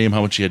 what's your name?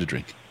 How much you had to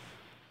drink?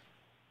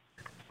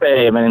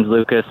 Hey, my name's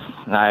Lucas.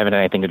 I haven't had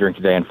anything to drink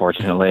today,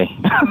 unfortunately.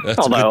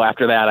 Although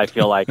after that, I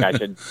feel like I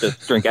should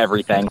just drink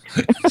everything.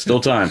 Still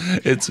time.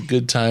 It's a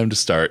good time to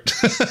start.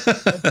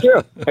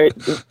 True.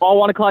 All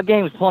 1 o'clock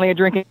games, plenty of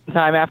drinking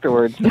time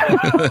afterwards.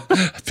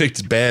 I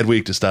picked a bad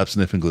week to stop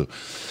sniffing glue.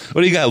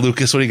 What do you got,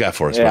 Lucas? What do you got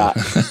for us, bro?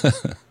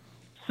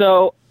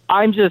 So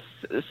I'm just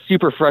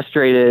super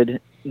frustrated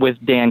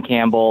with Dan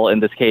Campbell in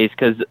this case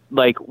because,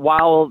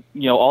 while,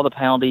 all the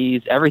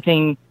penalties,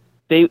 everything,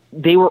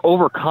 they were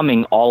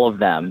overcoming all of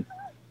them.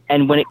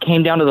 And when it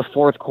came down to the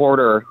fourth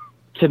quarter,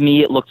 to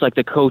me, it looked like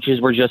the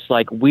coaches were just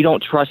like, we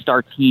don't trust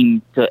our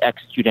team to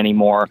execute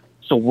anymore,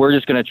 so we're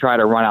just going to try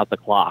to run out the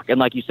clock. And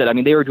like you said,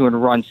 they were doing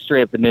runs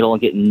straight up the middle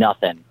and getting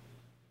nothing.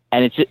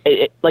 And it's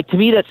to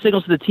me, that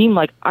signals to the team,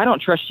 I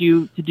don't trust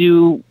you to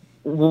do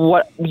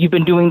what you've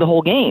been doing the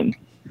whole game.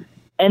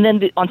 And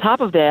then on top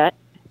of that,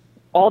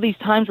 all these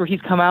times where he's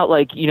come out,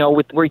 where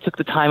he took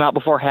the timeout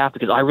before half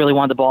because I really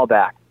wanted the ball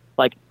back.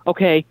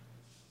 Okay,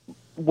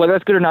 whether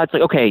that's good or not,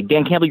 it's okay,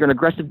 Dan Campbell, you're an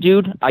aggressive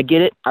dude. I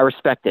get it. I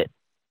respect it.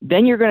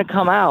 Then you're going to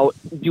come out,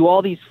 do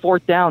all these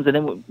fourth downs, and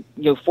then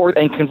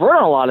and convert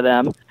on a lot of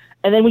them.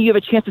 And then when you have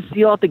a chance to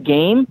seal out the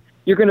game,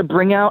 you're going to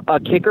bring out a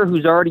kicker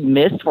who's already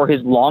missed for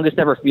his longest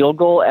ever field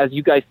goal, as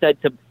you guys said,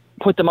 to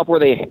put them up where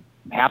they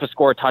have to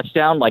score a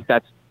touchdown.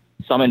 That's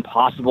some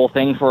impossible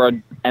thing for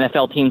an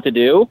NFL team to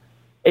do.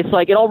 It's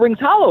it all rings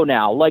hollow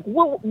now.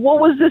 What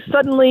was this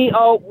suddenly?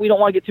 Oh, we don't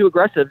want to get too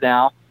aggressive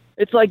now.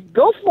 It's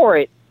go for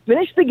it.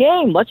 Finish the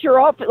game. Let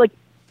your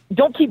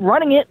don't keep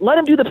running it. Let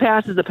him do the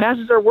passes. The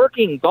passes are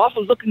working. Goff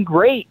was looking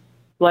great.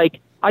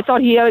 I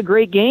thought he had a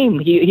great game.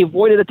 He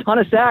avoided a ton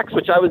of sacks,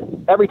 which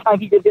every time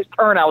he did his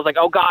turn, I was like,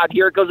 oh God,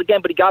 here it goes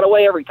again. But he got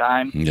away every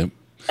time. Yep.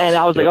 And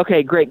I was like,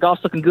 okay, great.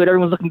 Goff's looking good.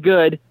 Everyone's looking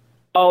good.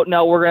 Oh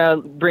no, we're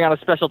gonna bring out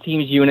a special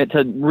teams unit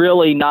to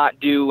really not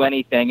do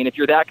anything. And if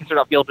you're that concerned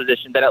about field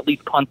position, then at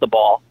least punt the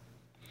ball.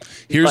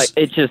 Here's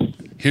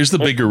the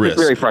bigger risk.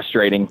 It's very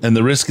frustrating. And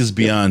the risk is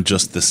beyond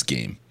just this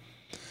game.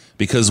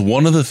 Because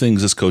one of the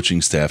things this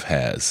coaching staff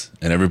has,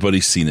 and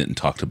everybody's seen it and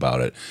talked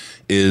about it,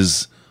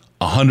 is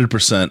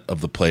 100% of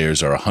the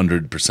players are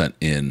 100%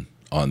 in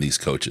on these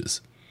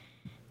coaches.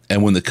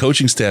 And when the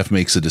coaching staff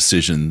makes a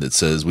decision that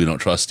says, we don't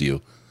trust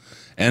you,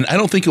 And I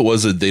don't think it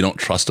was a they don't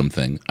trust him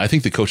thing. I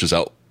think the coaches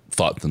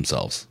out-thought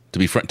themselves. To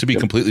be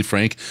completely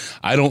frank,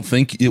 I don't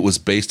think it was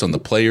based on the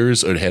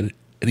players or it had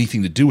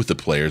anything to do with the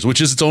players,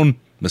 which is its own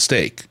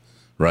mistake,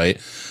 right?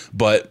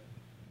 But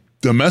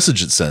the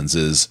message it sends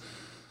is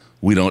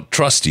we don't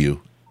trust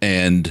you,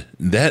 and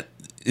that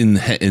in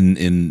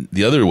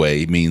the other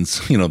way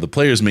means the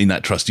players may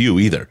not trust you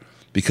either,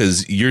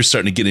 because you're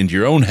starting to get into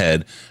your own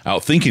head,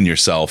 outthinking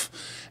yourself,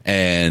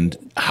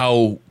 and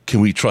how can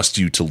we trust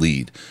you to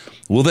lead?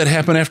 Will that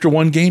happen after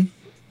one game?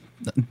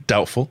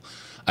 Doubtful.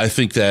 I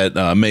think that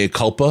mea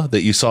culpa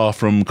that you saw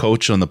from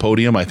Coach on the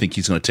podium, I think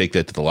he's going to take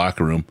that to the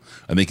locker room.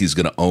 I think he's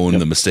going to own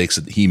the mistakes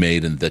that he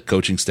made and the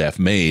coaching staff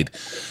made.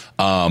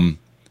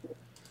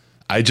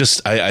 This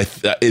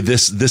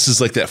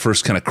is like that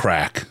first kind of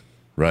crack,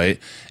 right?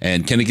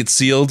 And can it get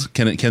sealed?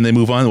 Can they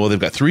move on? Well, they've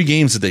got 3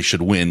 games that they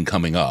should win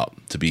coming up,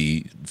 to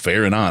be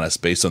fair and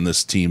honest, based on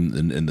this team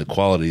and the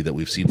quality that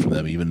we've seen from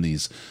them, even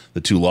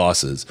the 2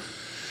 losses.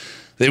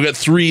 They've got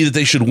 3 that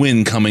they should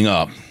win coming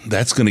up.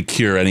 That's going to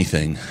cure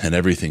anything and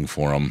everything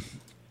for them,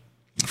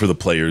 for the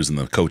players and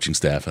the coaching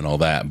staff and all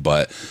that.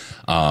 But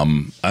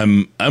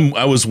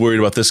I was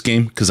worried about this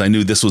game because I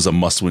knew this was a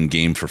must-win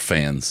game for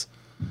fans.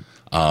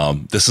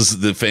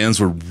 The fans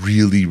were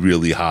really,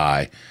 really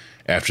high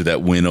after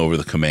that win over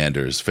the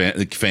Commanders.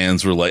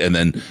 Fans were like, and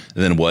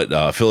then what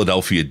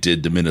Philadelphia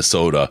did to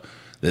Minnesota,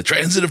 the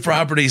transitive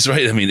properties,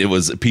 right? I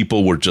mean,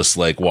 people were just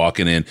like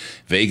walking in.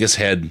 Vegas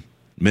had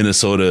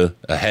Minnesota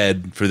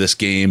ahead for this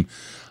game.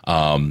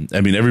 I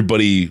mean,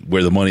 everybody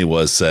where the money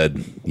was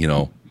said,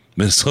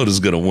 Minnesota's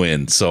going to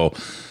win. So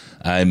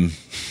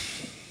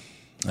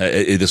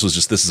this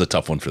is a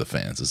tough one for the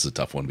fans. This is a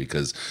tough one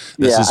because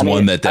this is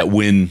one that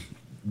win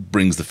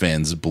brings the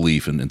fans'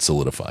 belief and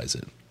solidifies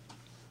it.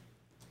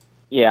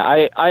 Yeah,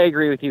 I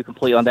agree with you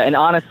completely on that. And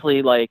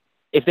honestly, like,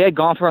 if they had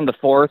gone for on the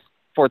fourth,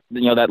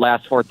 that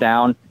last 4th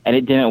down, and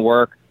it didn't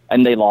work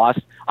and they lost,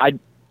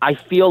 I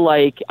feel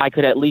like I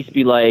could at least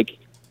be like,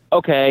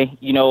 okay,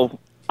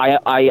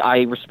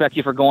 I respect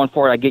you for going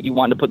for it. I get you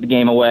wanting to put the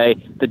game away.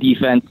 The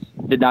defense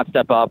did not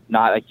step up.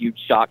 Not a huge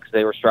shock because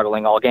they were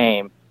struggling all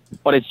game.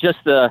 But it's just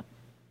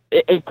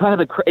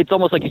it's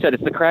almost like you said,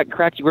 it's the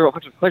cracks you were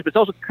about, but it's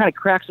also kind of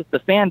cracks with the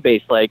fan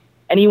base. Like,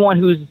 anyone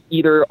who's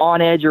either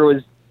on edge or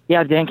was,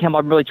 Dan Campbell,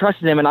 I really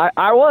trusted him, and I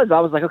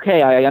was like,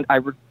 okay,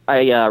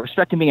 I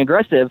respect him being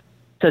aggressive.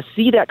 To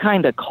see that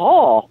kind of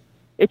call,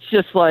 it's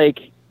just like,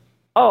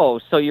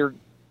 oh, so you're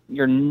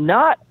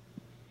not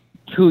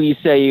who you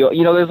say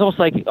there's almost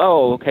like,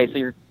 oh, okay,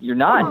 so you're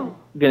not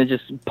gonna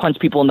just punch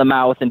people in the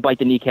mouth and bite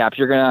the kneecaps.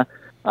 You're gonna,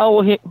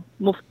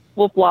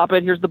 we'll flop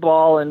it. Here's the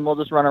ball, and we'll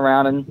just run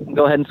around and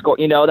go ahead and score.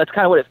 That's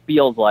kind of what it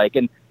feels like.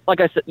 And like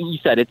you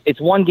said,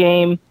 it's one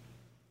game.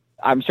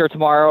 I'm sure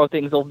tomorrow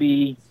things will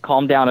be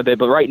calmed down a bit,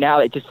 but right now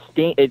it just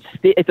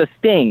it's a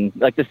sting,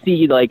 like to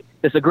see like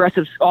this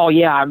aggressive. Oh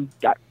yeah, I'm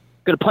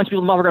gonna punch people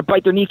in the mouth. We're gonna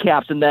bite their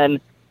kneecaps, and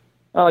then,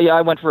 oh yeah,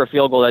 I went for a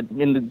field goal that,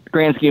 in the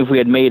grand scheme, if we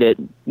had made it,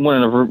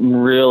 wouldn't have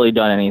really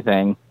done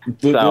anything.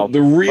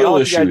 The real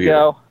issue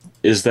here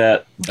is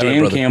that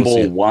Dan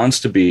Campbell wants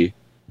to be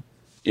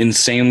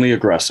insanely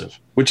aggressive,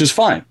 which is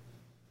fine.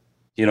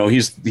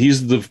 He's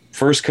the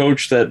first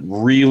coach that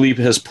really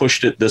has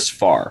pushed it this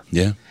far.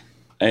 Yeah.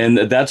 And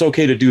that's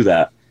okay to do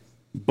that.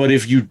 But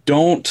if you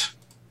don't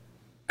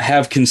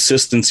have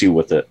consistency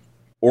with it,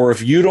 or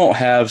if you don't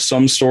have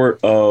some sort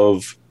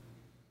of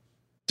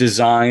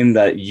design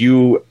that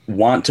you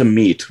want to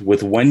meet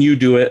with when you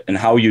do it and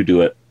how you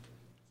do it,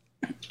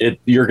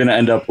 you're going to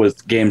end up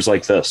with games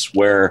like this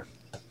where,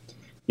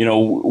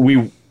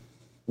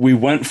 we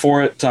went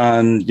for it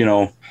on,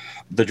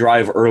 the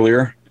drive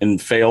earlier and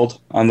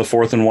failed on the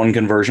 4th and 1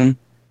 conversion.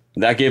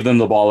 That gave them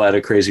the ball at a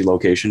crazy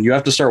location. You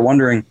have to start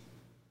wondering,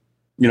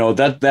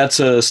 that's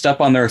a step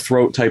on their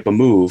throat type of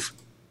move.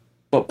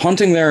 But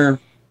punting there,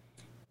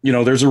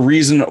 there's a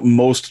reason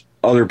most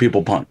other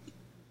people punt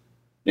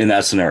in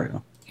that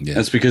scenario. Yeah.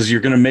 That's because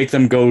you're going to make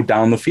them go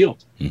down the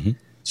field. Mm-hmm.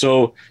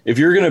 So if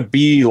you're going to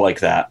be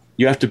like that,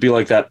 you have to be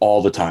like that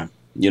all the time.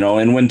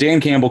 And when Dan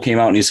Campbell came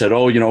out and he said,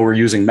 oh, we're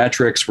using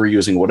metrics, we're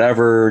using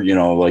whatever,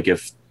 like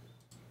if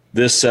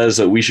this says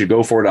that we should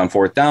go for it on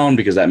 4th down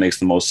because that makes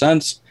the most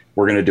sense,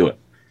 we're going to do it.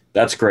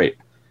 That's great.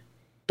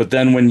 But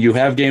then when you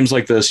have games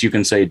like this, you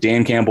can say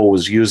Dan Campbell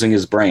was using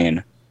his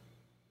brain,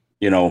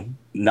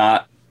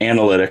 not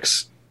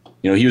analytics.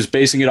 He was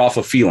basing it off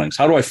of feelings.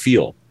 How do I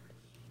feel?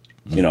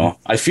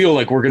 Mm-hmm. I feel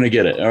like we're going to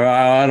get it. Or,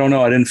 I don't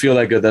know. I didn't feel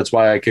that good. That's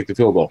why I kicked the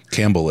field goal.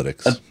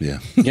 Campbellytics. Yeah.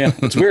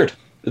 It's weird.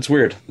 It's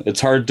weird.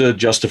 It's hard to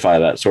justify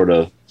that sort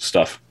of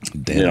stuff.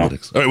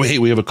 Analytics. All right. Hey,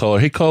 we have a caller.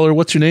 Hey, caller,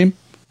 what's your name?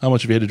 How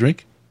much have you had to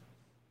drink?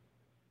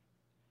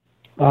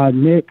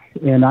 Nick,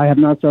 and I have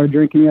not started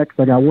drinking yet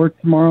because I got work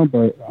tomorrow,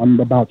 but I'm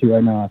about to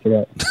right now after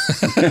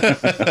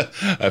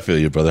that. I feel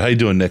you, brother. How you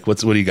doing, Nick? What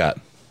do you got?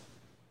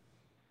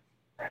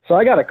 So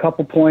I got a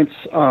couple points.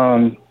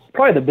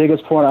 Probably the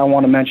biggest point I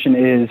want to mention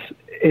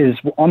is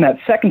on that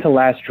second to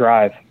last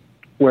drive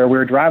where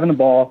we're driving the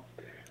ball.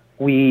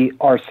 We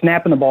are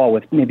snapping the ball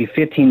with maybe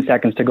 15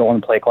 seconds to go on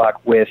the play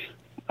clock with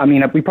I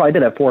mean, we probably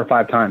did that 4 or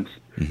 5 times.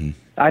 Mm-hmm.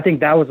 I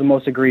think that was the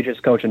most egregious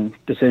coaching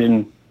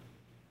decision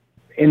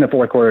in the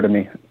fourth quarter to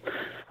me.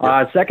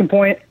 Second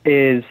point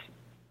is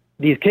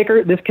this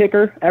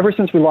kicker, ever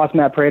since we lost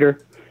Matt Prater,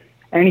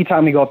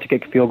 anytime we go up to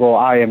kick a field goal,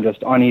 I am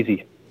just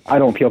uneasy. I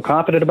don't feel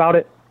confident about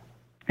it.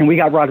 And we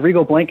got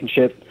Rodrigo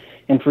Blankenship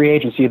in free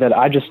agency that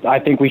I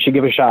think we should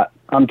give a shot.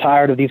 I'm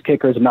tired of these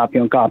kickers and not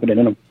feeling confident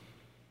in them.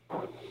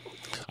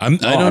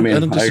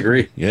 I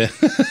agree. Yeah.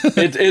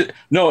 It's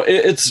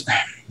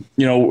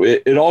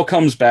it all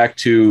comes back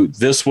to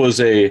this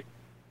was a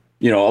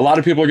lot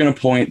of people are going to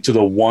point to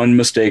the one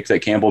mistake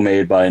that Campbell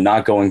made by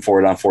not going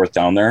for it on fourth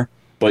down there.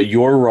 But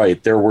you're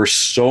right. There were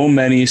so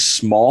many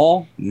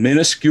small,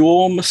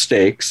 minuscule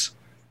mistakes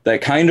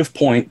that kind of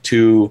point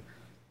to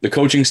the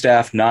coaching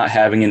staff not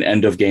having an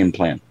end of game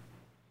plan.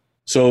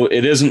 So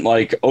it isn't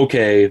like,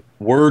 okay,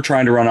 we're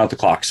trying to run out the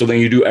clock, so then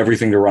you do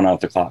everything to run out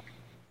the clock.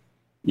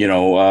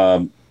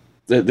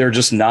 They're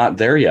just not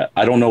there yet.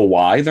 I don't know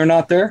why they're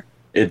not there.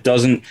 It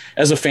doesn't,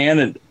 as a fan,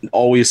 it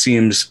always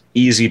seems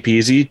easy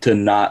peasy to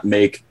not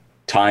make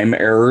time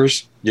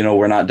errors.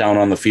 We're not down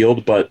on the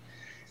field, but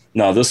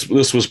no, this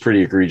was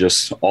pretty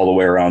egregious all the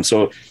way around.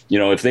 So,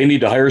 if they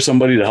need to hire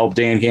somebody to help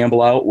Dan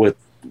Campbell out with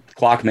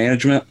clock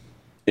management,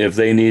 if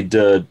they need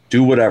to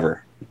do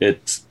whatever,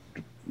 it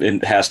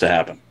has to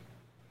happen.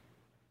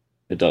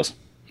 It does.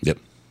 Yep.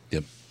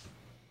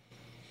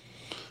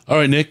 All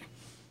right, Nick.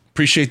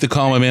 Appreciate the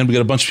call, my man. We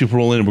got a bunch of people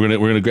rolling in. We're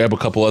gonna grab a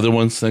couple other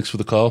ones. Thanks for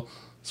the call.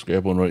 Let's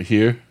grab one right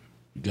here.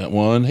 We got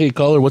one. Hey,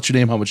 caller, what's your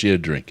name? How much you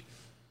had to drink?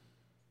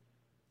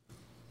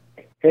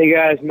 Hey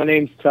guys, my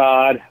name's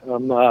Todd.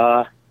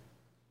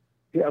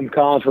 I'm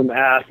calling from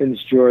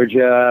Athens,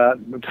 Georgia.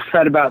 I've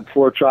had about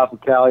 4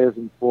 Tropicalias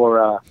and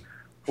 4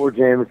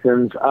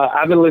 Jamesons.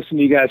 I've been listening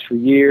to you guys for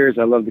years.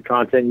 I love the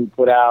content you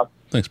put out.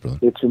 Thanks, brother.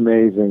 It's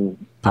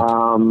amazing.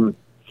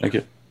 Thank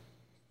you.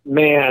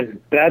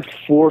 Man, that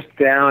fourth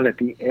down at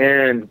the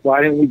end,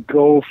 why didn't we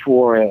go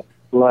for it?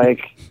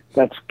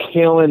 That's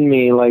killing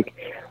me.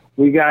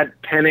 We got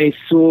Penei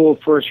Sewell,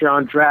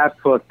 first-round draft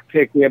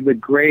pick. We have the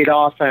great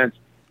offense,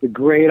 the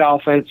great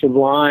offensive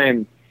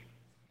line,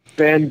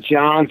 Ben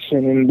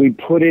Johnson, and we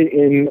put it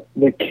in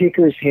the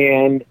kicker's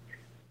hand,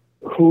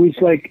 who's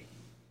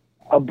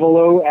a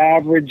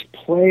below-average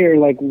player.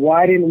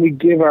 Why didn't we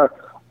give our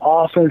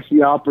offense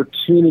the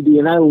opportunity?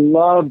 And I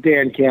love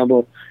Dan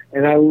Campbell,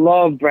 and I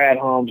love Brad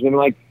Holmes, and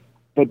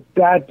but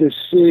that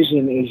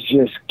decision is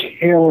just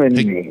killing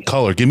me.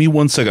 Caller, give me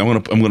 1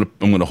 second. I'm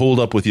gonna hold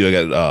up with you.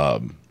 I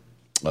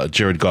got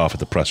Jared Goff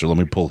at the presser. Let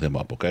me pull him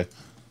up, okay?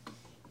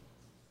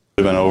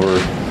 We've been over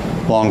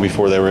long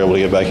before they were able to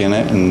get back in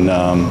it, and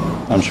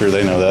I'm sure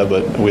they know that.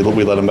 But we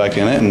let them back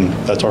in it, and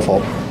that's our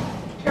fault.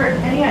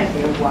 Jared, any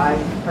idea why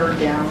third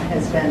down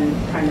has been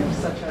kind of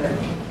such an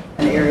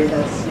area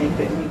that's snake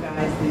bitten you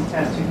guys these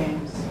past 2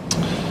 games?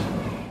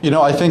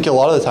 I think a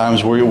lot of the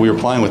times we were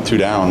playing with 2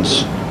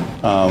 downs.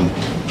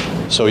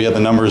 So, the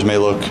numbers may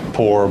look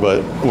poor,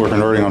 but we're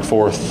converting on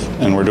fourth,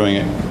 and we're doing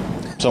it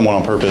somewhat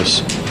on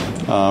purpose.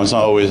 It's not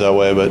always that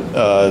way, but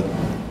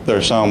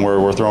there's some where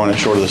we're throwing it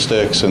short of the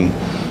sticks and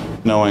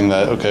knowing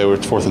that, okay, we're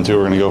 4th and 2,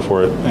 we're going to go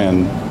for it.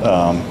 And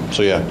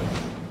yeah.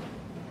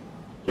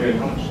 Jared,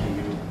 how much do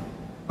you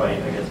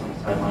fight, I guess, on the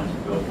sidelines to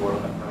go for it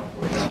on that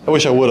fourth down? I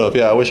wish I would have.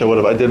 Yeah, I wish I would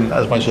have. I didn't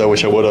as much as I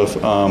wish I would have.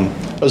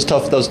 That was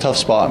tough. That was a tough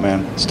spot,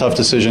 man. It's a tough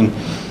decision.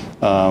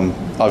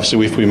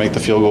 Obviously, if we make the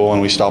field goal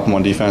and we stop them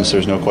on defense,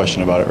 there's no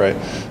question about it, right?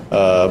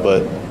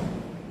 But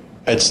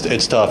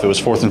it's tough. It was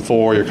 4th and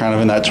 4. You're kind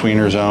of in that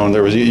tweener zone.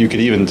 You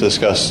could even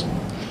discuss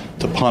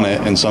to punt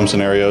it in some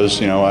scenarios,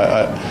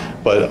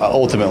 but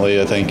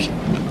ultimately, I think,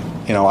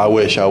 I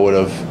wish I would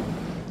have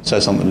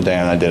said something to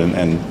Dan. I didn't,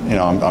 and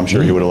I'm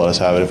sure he would have let us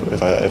have it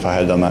if I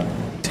had done that.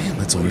 Damn,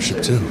 that's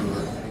ownership too.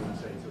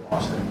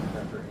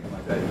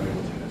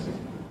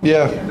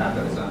 Yeah.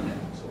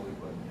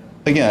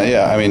 Again,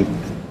 yeah. I mean,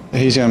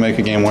 he's going to make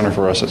a game winner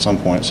for us at some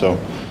point, so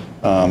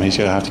he's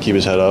going to have to keep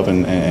his head up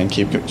and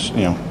keep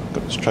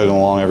chugging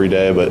along every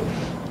day. But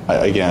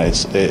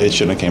it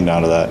shouldn't have came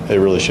down to that. It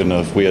really shouldn't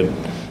have. We had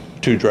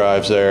 2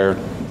 drives there,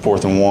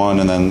 4th and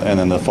 1, and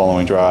then the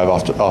following drive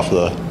off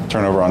the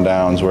turnover on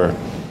downs where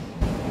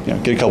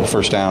get a couple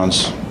first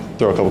downs,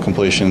 throw a couple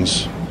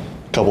completions,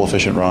 a couple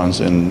efficient runs,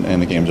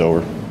 and the game's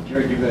over.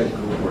 Jared, you guys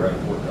go for it on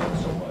 4th down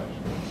so much.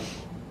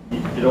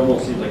 It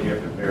almost seems like you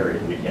have to vary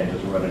it. We can't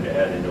just run it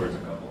ahead, and there was a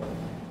couple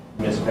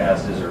missed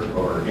passes or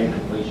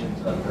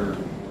incompletions on 3rd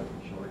and 4th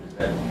and short. Is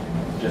that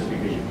just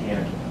because you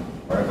can't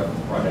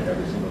run it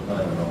every single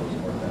time on all those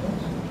 4th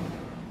downs?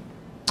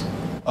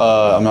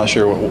 I'm not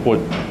sure what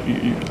the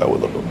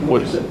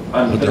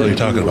hell are you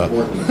talking about?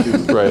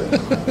 Right.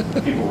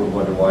 People would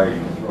wonder why are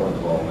you throwing the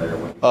ball there.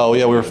 Oh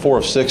yeah, we were 4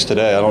 of 6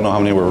 today. I don't know how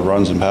many were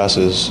runs and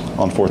passes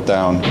on 4th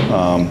down.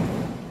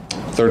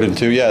 3rd and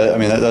 2. Yeah, I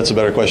mean that's a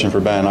better question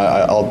for Ben.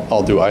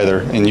 I'll do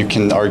either, and you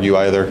can argue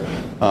either.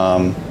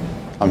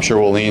 I'm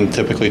sure we'll lean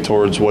typically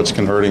towards what's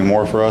converting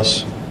more for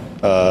us,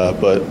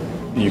 but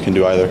you can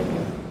do either.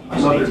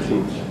 On other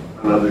teams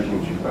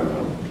you found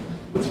out,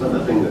 what's been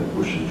the thing that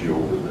pushes you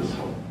over this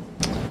hump?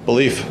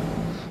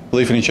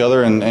 belief in each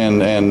other,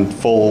 and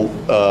full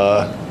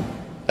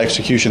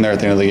execution there at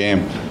the end of the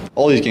game.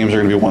 All these games are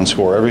going to be one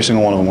score. Every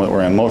single one of them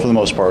we're in. For the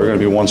most part, are going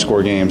to be one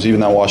score games. Even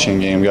that Washington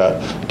game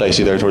got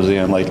dicey there towards the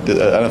end. Like, the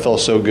NFL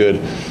is so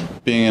good,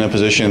 being in a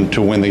position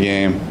to win the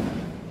game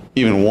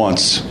even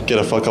once, get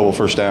a couple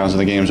first downs and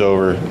the game's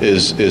over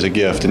is a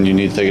gift, and you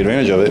need to take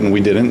advantage of it, and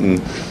we didn't.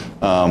 And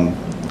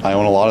I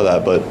own a lot of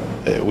that, but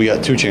we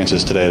got 2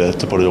 chances today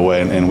to put it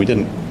away, and we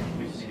didn't.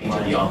 We've seen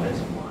the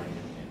offensive line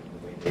and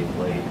the way they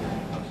played.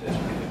 Obviously, that's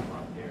a pretty good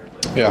front there.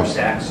 But Yeah. 4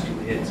 sacks, 2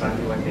 hits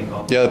on you, I think.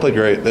 Yeah, they played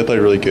great. They played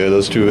really good.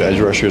 Those 2 edge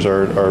rushers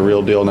are a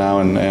real deal now,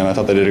 and I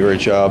thought they did a great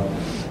job.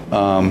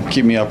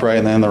 Keep me upright,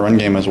 and then the run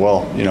game as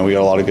well. We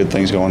got a lot of good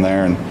things going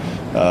there, and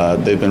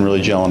they've been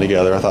really gelling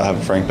together. I thought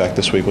having Frank back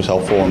this week was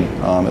helpful,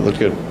 and it looked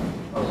good.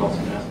 I was also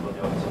going to ask about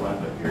the offensive line,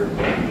 but you're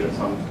good at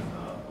some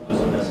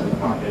elusiveness in the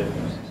pocket.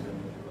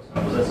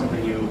 Was that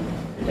something you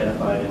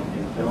identified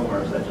in film,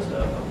 or is that just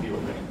a field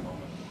thing at the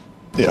moment?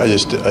 Yeah, I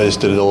just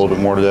did it a little bit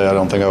more today. I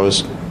don't think I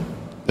was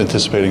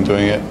anticipating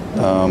doing it.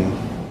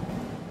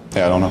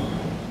 I don't know.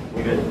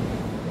 You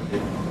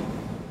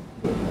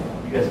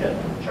guys got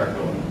Chark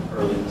going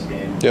early in this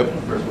game. Yep.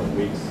 The first 1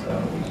 weeks.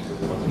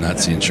 Not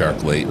seeing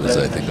Chark late was,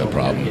 I think, a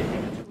problem.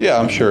 Yeah,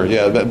 I'm sure.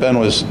 Yeah, Ben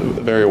was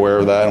very aware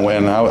of that,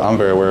 and I'm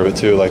very aware of it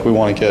too. Like, we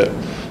want to get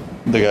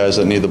the guys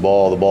that need the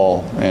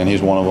ball, and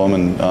he's one of them.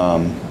 And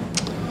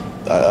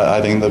I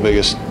think the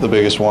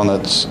biggest one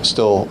that's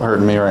still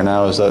hurting me right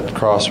now is that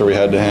crosser we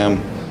had to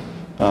him,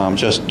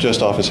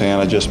 just off his hand.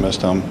 I just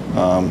missed him.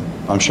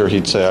 I'm sure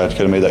he'd say I could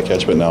have made that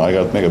catch, but no, I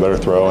got to make a better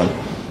throw, and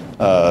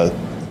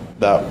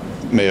that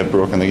may have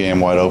broken the game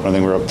wide open. I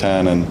think we're up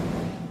 10, and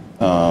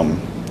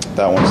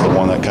that one's the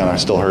one that kind of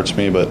still hurts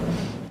me, but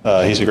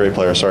he's a great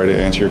player. Sorry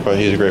to answer your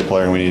question. He's a great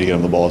player, and we need to get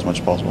him the ball as much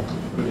as possible.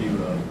 What do you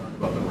learn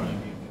about the running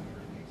game?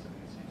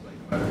 It seems like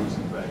no matter who's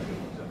in the back,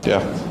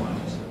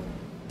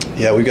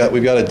 Yeah,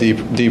 we've got a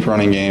deep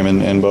running game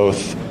in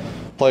both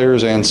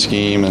players and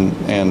scheme,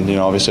 and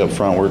obviously up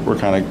front we're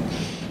kind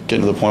of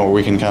getting to the point where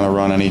we can kind of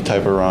run any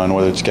type of run,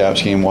 whether it's gap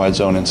scheme, wide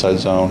zone, inside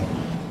zone,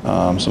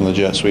 some of the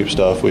jet sweep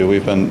stuff.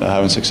 We've been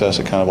having success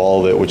at kind of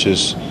all of it, which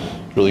is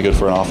really good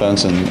for an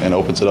offense and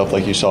opens it up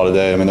like you saw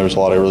today. I mean, there was a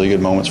lot of really good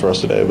moments for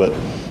us today, but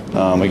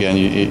again,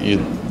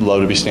 you'd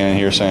love to be standing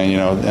here saying,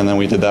 and then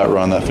we did that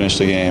run that finished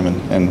the game,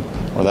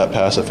 or that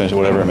pass that finished,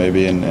 whatever it may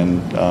be,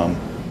 and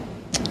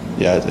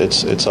yeah, it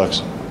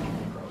sucks.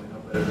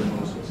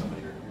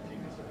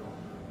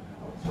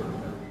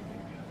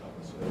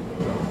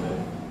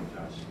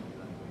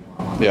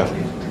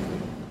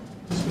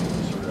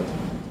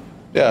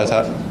 Yeah,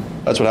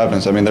 that's what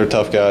happens. I mean, they're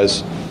tough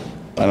guys.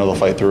 I know they'll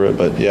fight through it,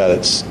 but yeah,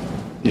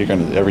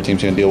 every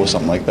team's gonna deal with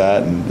something like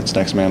that, and it's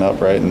next man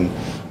up, right?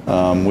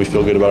 And we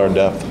feel good about our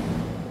depth.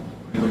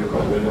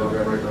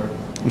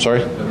 I'm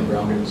sorry?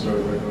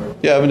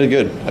 Yeah, Evan did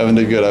good.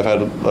 I've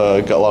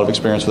got a lot of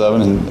experience with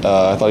Evan, and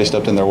I thought he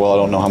stepped in there well. I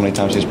don't know how many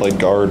times he's played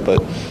guard,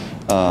 but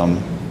I'd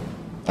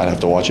have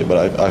to watch it.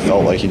 But I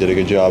felt like he did a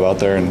good job out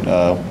there, and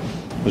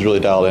was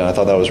really dialed in. I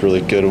thought that was really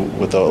good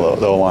with the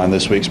O-line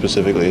this week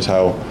specifically, is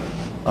how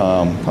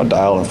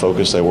dialed and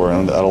focused they were.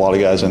 And I had a lot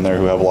of guys in there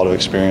who have a lot of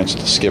experience.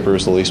 The skipper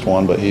is the least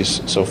one, but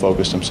he's so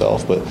focused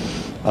himself. But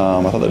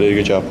I thought they did a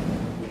good job.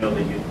 We know that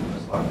you in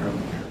this locker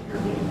room, you're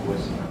a leading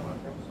voice in that locker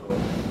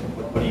room.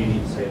 So what do you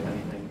need to say, if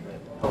anything, that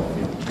helps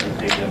you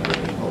take them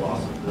with the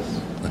loss of this?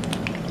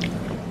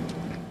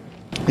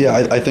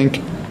 Yeah, I think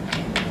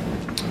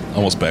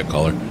almost back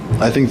caller.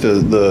 I think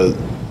the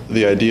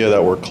idea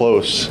that we're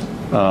close,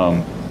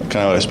 kind of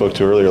what I spoke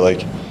to earlier,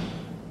 like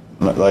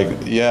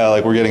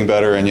we're getting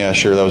better, and yeah,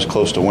 sure, that was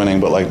close to winning,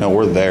 but no,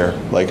 we're there.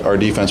 Like, our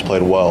defense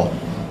played well,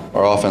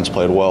 our offense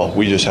played well.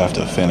 We just have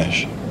to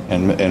finish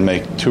and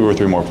make 2 or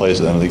 3 more plays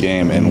at the end of the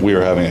game, and we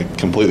are having a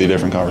completely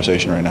different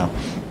conversation right now.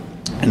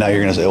 And now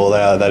you're going to say, well,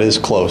 that is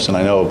close, and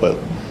I know, but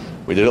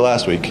we did it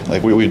last week.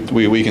 Like,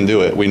 we can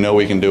do it. We know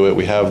we can do it.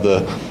 We have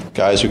the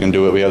guys who can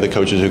do it. We have the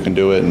coaches who can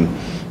do it, and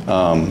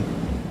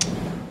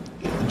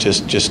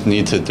just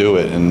need to do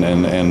it.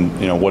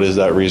 And what is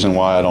that reason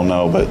why? I don't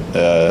know, but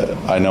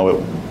I know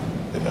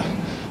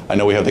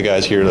we have the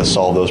guys here to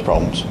solve those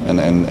problems,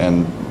 and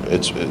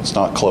it's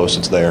not close.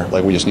 It's there.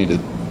 Like, we just need to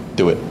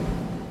do it.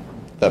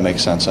 That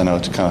makes sense. I know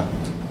it's kind of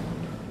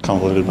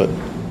convoluted, but you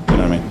know what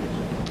I mean.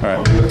 All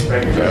right.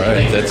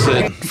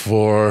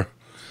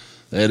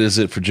 That is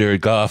it for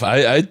Jared Goff.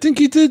 I think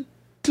he did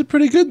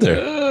pretty good there.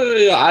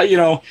 I'm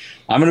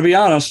going to be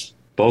honest.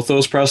 Both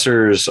those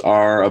pressers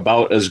are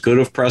about as good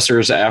of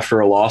pressers after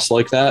a loss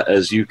like that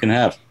as you can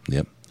have.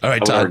 Yep. All right, I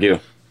would Todd. argue.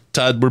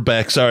 Todd, we're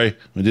back. Sorry,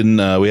 we didn't.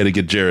 We had to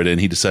get Jared in.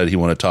 He decided he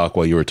wanted to talk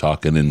while you were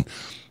talking, and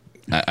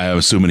I'm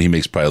assuming he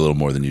makes probably a little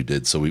more than you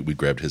did, so we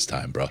grabbed his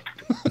time, bro.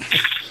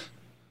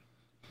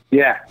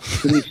 Yeah.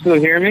 Can you still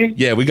hear me?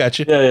 Yeah, we got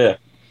you. Yeah.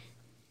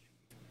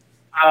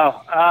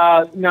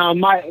 Oh, no,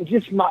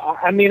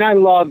 I mean, I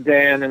love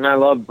Dan and I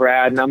love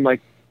Brad, and I'm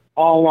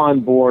all on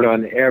board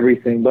on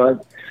everything,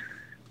 but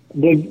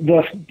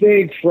the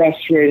big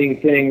frustrating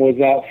thing was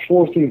that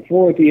 4th and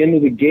 4 at the end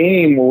of the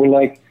game where we're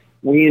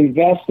We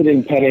invested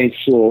in Penei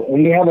Sewell,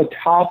 and we have a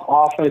top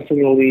offense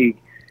in the league.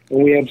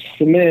 And we have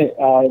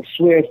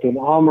Swift and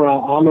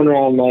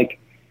Amon-Ra. Like,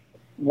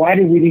 why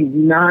did we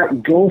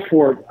not go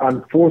for it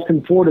on 4th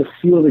and 4 to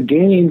seal the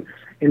game?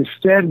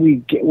 Instead,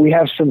 we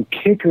have some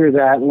kicker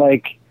that,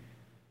 like,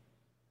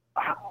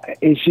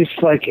 it's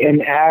just like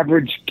an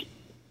average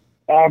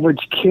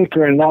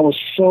kicker, and that was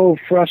so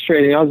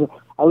frustrating.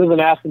 I live in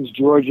Athens,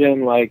 Georgia,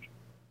 and, like,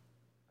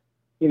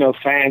 you know,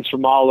 fans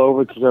from all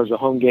over, because there was a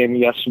home game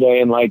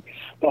yesterday, and, like,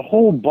 the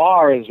whole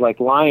bar is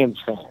like Lions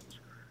fans.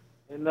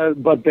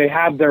 But they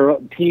have their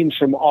teams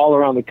from all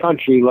around the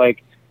country.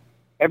 Like,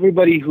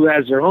 everybody who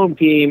has their home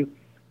team,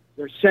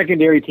 their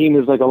secondary team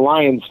is like a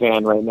Lions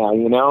fan right now,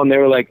 you know? And they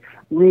were, like,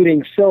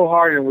 rooting so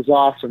hard, and it was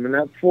awesome. And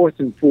that 4th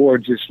and 4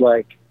 just,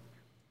 like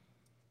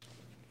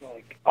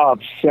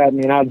upset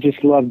me. And I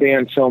just love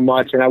Dan so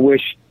much. And I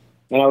wish,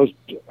 and I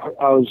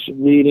was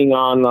reading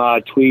on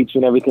tweets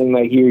and everything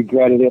that he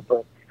regretted it.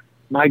 But,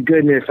 my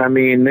goodness, I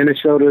mean,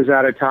 Minnesota's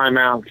out of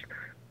timeouts.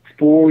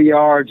 4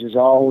 yards is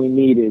all we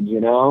needed, you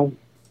know?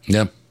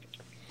 Yep.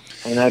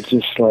 And that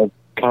just, like,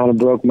 kind of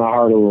broke my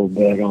heart a little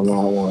bit on that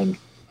one.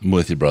 I'm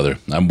with you, brother.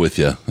 I'm with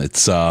you.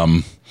 It's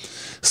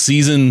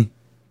season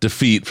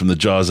defeat from the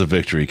jaws of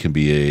victory can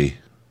be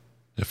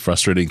a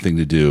frustrating thing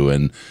to do,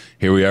 and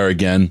here we are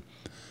again.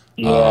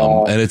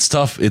 Yeah. And it's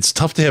tough. It's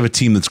tough to have a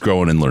team that's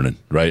growing and learning,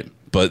 right?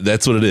 But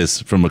that's what it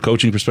is from a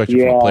coaching perspective,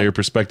 from a player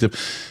perspective.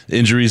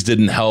 Injuries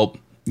didn't help.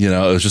 You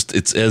know,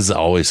 it's as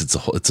always.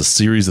 It's a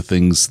series of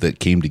things that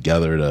came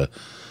together to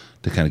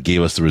kind of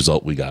gave us the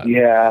result we got.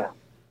 Yeah.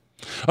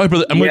 All right,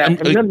 brother. And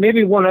then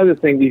maybe one other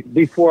thing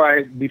before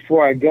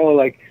I go,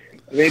 like,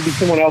 maybe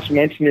someone else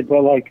mentioned it,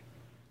 but, like,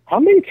 how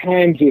many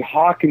times did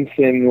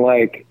Hawkinson,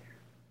 like,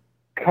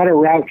 cut a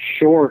route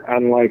short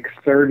on, like,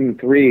 3rd and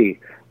 3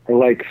 or,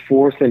 like,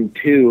 4th and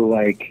 2?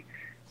 Like,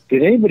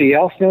 did anybody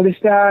else notice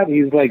that?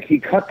 He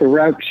cut the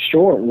route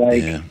short,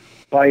 like,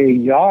 by a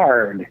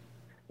yard.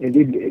 I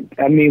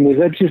mean, was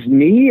that just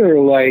me or,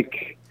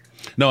 like?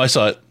 No, I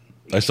saw it.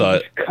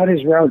 Cut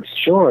his route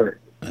short.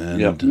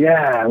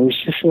 Yeah, it was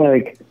just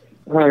like,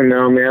 I don't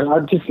know, man. I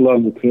just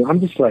love the team.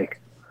 I'm just like,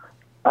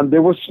 they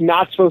were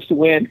not supposed to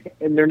win,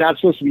 and they're not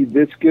supposed to be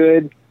this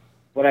good,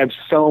 but I have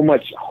so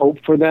much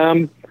hope for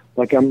them.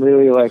 Like, I'm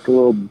really, like, a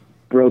little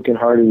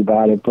brokenhearted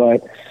about it.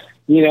 But,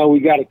 you know, we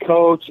got a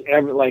coach.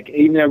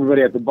 Even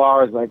everybody at the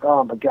bar is like,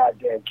 oh, my God,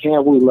 Dan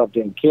Campbell. We love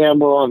Dan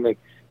Campbell. And, like,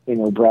 you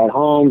know, Brad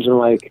Holmes. And,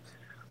 like,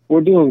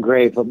 we're doing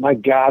great, but, my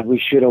God, we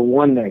should have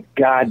won that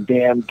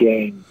goddamn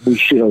game. We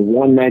should have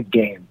won that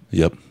game.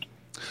 Yep.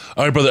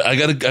 All right, brother. I'm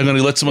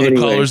gonna let some other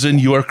callers in.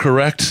 You are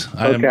correct.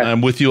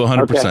 I'm with you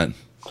 100%. Okay.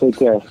 Take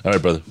care. All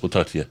right, brother. We'll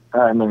talk to you.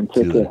 All right, man.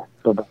 Take care.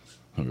 Bye-bye.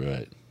 All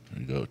right. There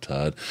you go,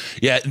 Todd.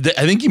 Yeah,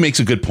 I think he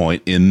makes a good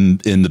point in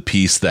the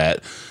piece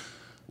that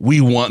we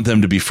want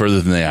them to be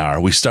further than they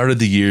are. We started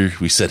the year,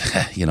 we said,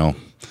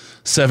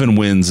 7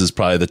 wins is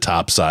probably the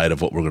top side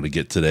of what we're going to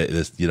get today,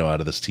 out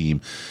of this team.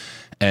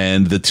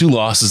 And the 2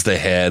 losses they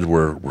had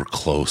were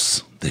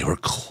close. They were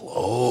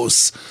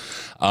close.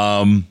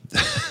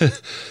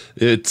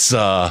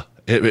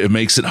 It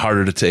makes it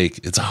harder to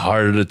take. It's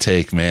harder to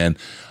take, man.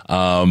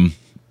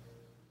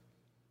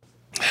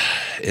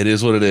 It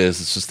is what it is.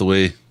 It's just the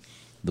way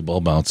the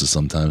ball bounces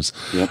sometimes.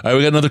 Yep. All right,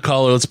 we got another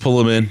caller. Let's pull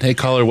him in. Hey,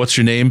 caller, what's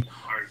your name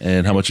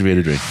and how much have you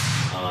had to drink?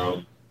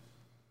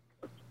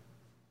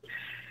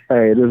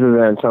 Hey, this is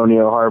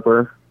Antonio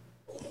Harper.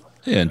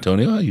 Hey,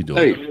 Antonio, how you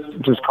doing? Hey,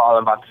 just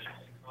calling about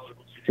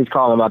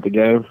the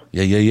game.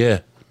 Yeah.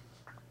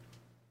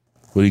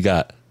 What do you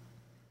got?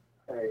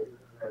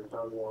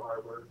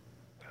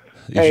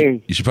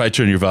 You should probably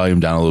turn your volume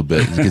down a little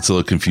bit. It gets a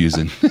little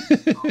confusing.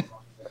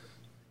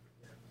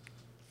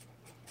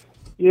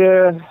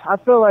 Yeah, I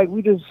feel like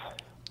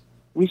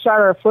we shot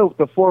our foot with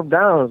the 4th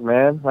downs,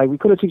 man. Like, we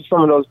could have took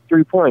some of those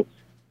 3 points.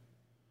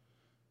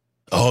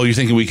 Oh, you're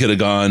thinking we could have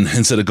gone,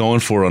 instead of going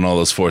for on all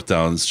those 4th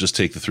downs, just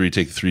take the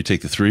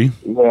 3.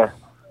 Yeah.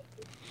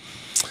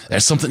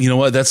 That's something, you know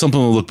what? That's something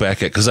we'll look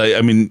back at. Because,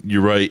 I mean,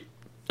 you're right.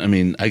 I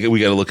mean, we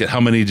got to look at how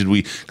many did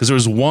we, because there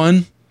was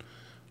one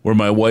where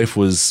my wife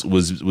was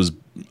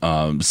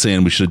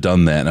saying we should have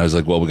done that, and I was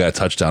like, well, we got a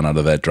touchdown out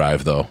of that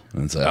drive, though.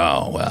 And it's like,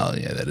 oh, well,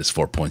 yeah, that is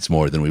 4 points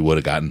more than we would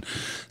have gotten.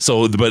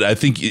 So, but I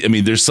think, I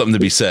mean, there's something to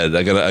be said.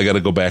 I gotta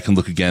go back and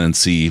look again and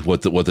see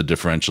what the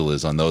differential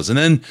is on those, and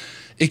then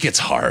it gets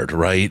hard,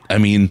 right? I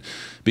mean,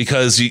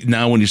 because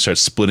now when you start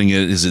splitting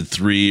it, is it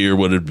 3 or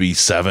would it be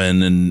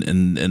 7,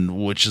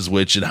 and which is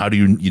which, and how do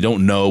you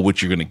don't know what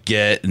you're gonna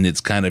get, and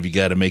it's kind of, you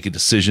got to make a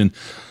decision.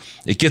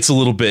 It gets a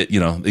little bit,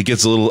 it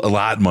gets a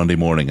lot Monday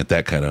morning at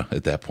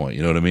that point.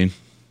 You know what I mean?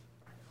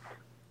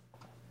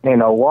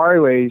 And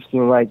Warrior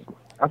seemed like,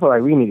 I feel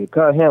like we need to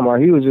cut him, or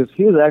he was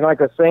acting like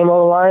the same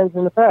old Lions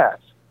in the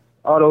past.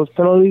 All those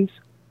penalties,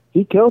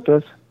 he killed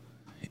us.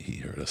 He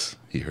hurt us.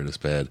 He hurt us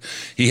bad.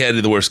 He had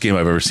the worst game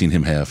I've ever seen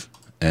him have,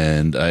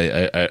 and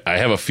I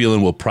have a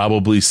feeling we'll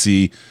probably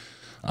see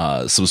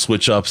some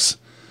switch ups.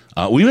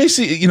 We may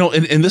see,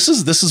 and this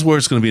is where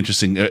it's going to be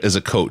interesting as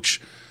a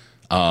coach.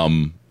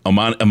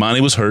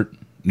 Amani was hurt.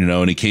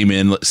 and he came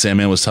in.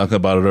 Sandman was talking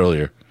about it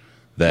earlier,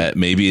 that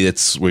maybe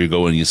it's where you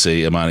go and you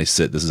say, Amani,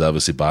 sit. This is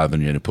obviously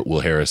bothering you, and you put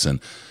Will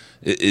Harrison.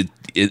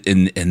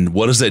 And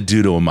what does that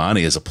do to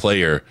Amani as a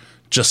player?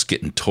 Just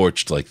getting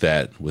torched like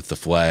that with the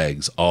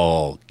flags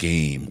all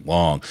game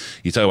long.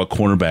 You talk about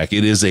cornerback.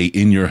 It is a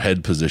in your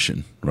head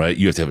position, right?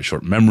 You have to have a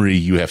short memory.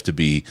 You have to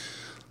be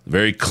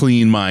very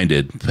clean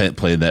minded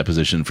playing that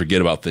position.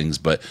 Forget about things,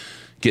 but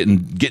getting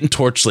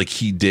torched like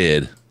he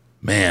did,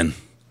 man,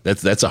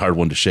 that's a hard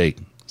one to shake.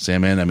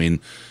 Sandman, I mean,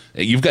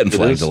 you've gotten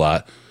flagged a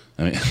lot.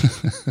 I mean,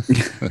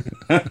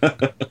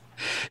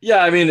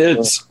 yeah, I mean,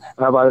 it's.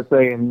 How about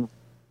saying?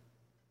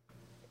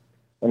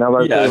 And how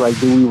about say, like,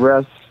 do we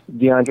rest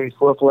DeAndre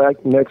Swift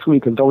next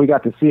week until we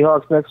got the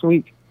Seahawks next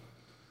week?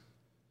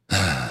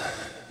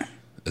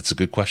 That's a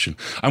good question.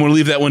 I'm going to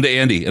leave that one to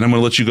Andy, and I'm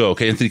going to let you go,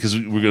 okay, Anthony? Because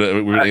we're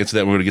going to answer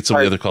that. We're going to get some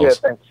of the other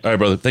calls. Yeah, all right,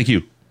 brother. Thank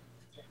you.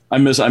 I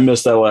missed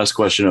that last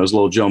question. It was a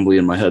little jumbly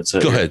in my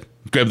headset. Go ahead.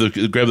 Grab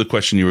the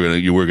question you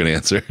were going to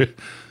answer.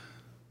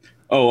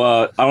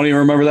 I don't even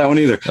remember that one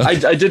either.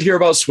 I did hear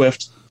about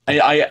Swift.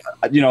 And I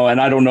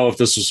don't know if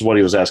this was what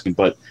he was asking,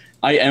 but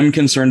I am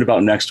concerned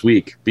about next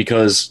week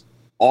because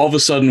all of a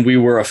sudden we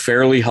were a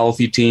fairly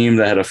healthy team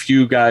that had a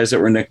few guys that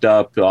were nicked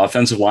up. The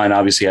offensive line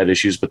obviously had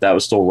issues, but that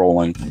was still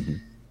rolling. Mm-hmm.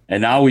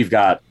 And now we've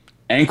got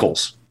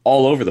ankles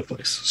all over the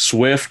place.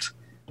 Swift,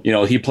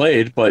 he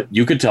played, but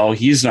you could tell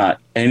he's not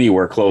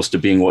anywhere close to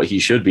being what he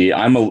should be.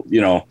 I'm a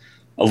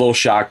little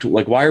shocked.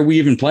 Like, why are we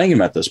even playing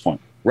him at this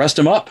point? Rest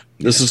him up.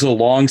 This is a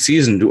long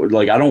season.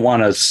 Like, I don't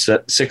want a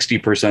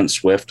 60%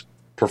 Swift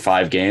for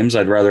 5 games.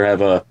 I'd rather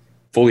have a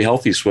fully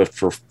healthy Swift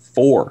for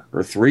 4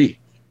 or 3.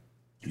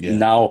 Yeah.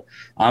 Now,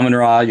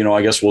 Amon-Ra,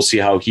 I guess we'll see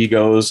how he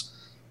goes.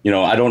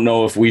 I don't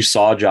know if we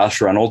saw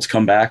Josh Reynolds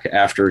come back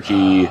after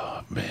he,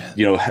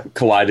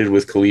 collided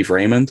with Khalif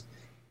Raymond.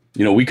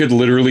 We could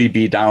literally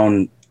be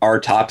down our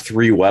top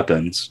 3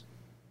 weapons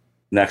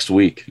next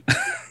week.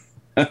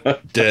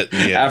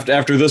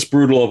 After this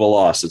brutal of a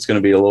loss, it's going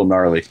to be a little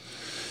gnarly.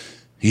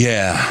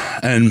 Yeah,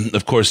 and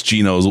of course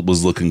Gino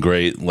was looking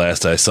great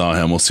last I saw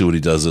him. We'll see what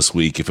he does this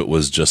week. If it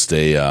was just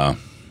a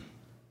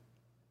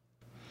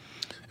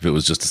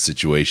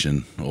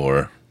situation,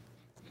 or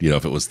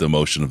if it was the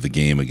emotion of the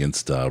game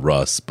against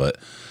Russ. But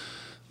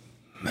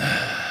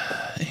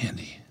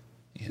Andy.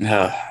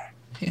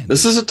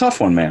 This is a tough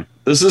one, man.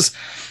 This is,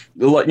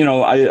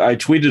 I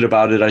tweeted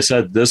about it. I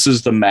said this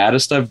is the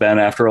maddest I've been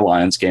after a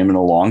Lions game in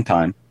a long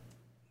time,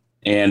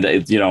 and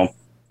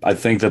I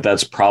think that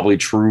that's probably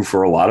true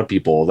for a lot of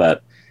people,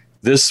 that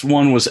this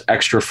one was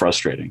extra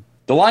frustrating.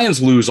 The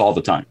Lions lose all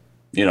the time.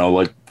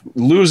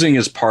 Losing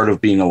is part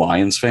of being a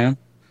Lions fan.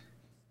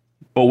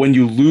 But when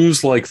you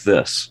lose like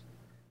this,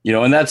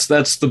 and that's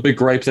the big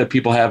gripe that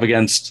people have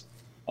against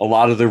a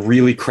lot of the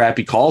really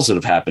crappy calls that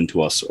have happened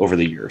to us over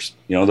the years.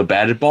 The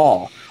batted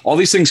ball. All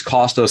these things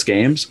cost us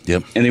games.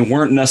 Yep. And they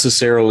weren't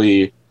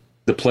necessarily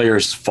the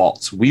players'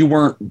 faults. We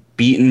weren't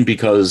beaten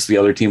because the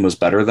other team was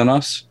better than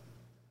us.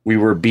 We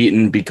were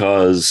beaten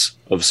because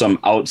of some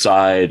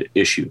outside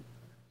issue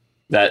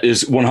that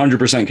is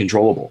 100%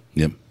 controllable.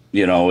 Yep.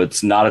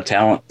 It's not a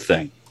talent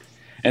thing.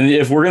 And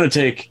if we're going to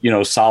take,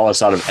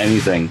 solace out of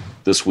anything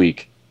this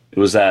week, it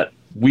was that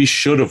we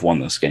should have won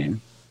this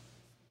game.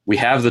 We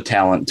have the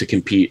talent to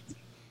compete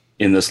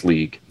in this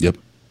league. Yep.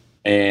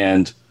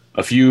 And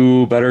a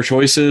few better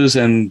choices.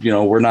 And,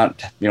 we're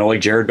not,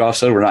 like Jared Goff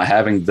said, we're not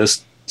having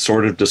this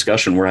sort of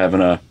discussion. We're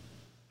having a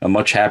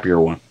much happier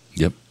one.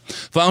 Yep.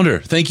 Flounder,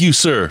 thank you,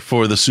 sir,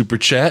 for the super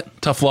chat.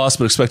 Tough loss,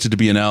 but expected to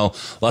be an L.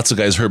 Lots of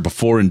guys hurt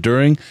before and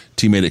during.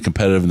 Team made it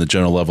competitive, and the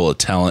general level of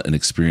talent and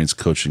experience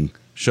coaching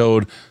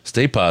showed.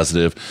 Stay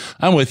positive.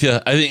 I'm with you.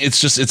 I think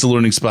it's a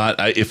learning spot.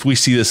 If we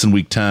see this in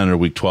week 10 or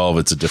week 12,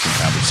 it's a different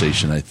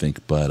conversation, I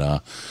think.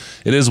 But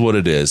it is what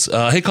it is.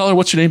 Hey, caller,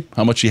 what's your name?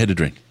 How much you had to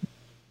drink?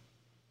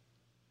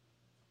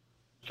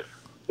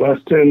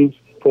 Weston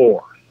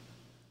 4.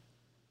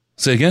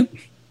 Say again?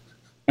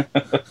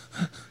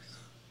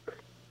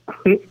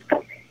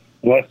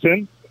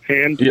 Weston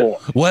and 4.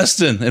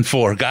 Weston and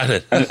 4. Got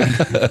it.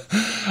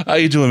 How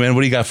you doing, man?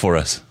 What do you got for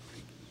us?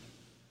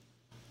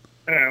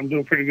 I'm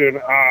doing pretty good.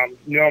 I'm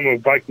a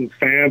Vikings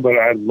fan, but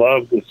I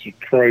love this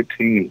Detroit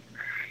team.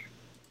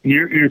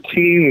 Your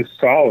team is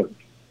solid.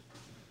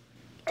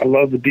 I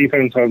love the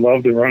defense. I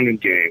love the running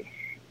game.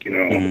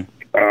 This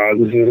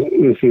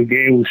is a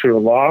game we should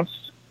have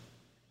lost.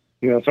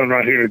 So I'm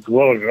not here to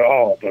gloat at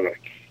all, but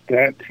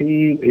that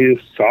team is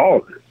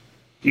solid.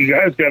 You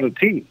guys got a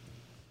team.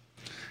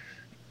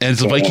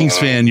 As a Vikings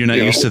fan, you're not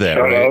used to that,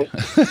 right?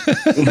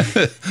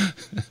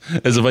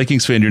 As a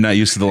Vikings fan, you're not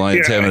used to the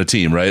Lions having a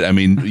team, right? I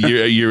mean,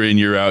 year in,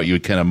 year out, you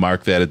would kind of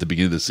mark that at the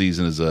beginning of the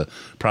season as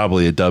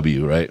probably a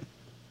W, right?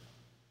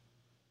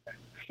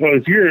 Well,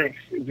 if you're a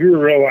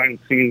real Lions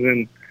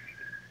season,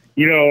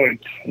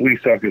 we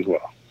suck as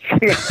well.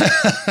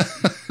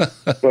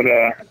 But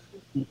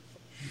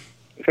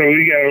so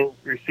we got a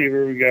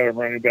receiver, we got a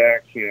running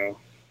back, a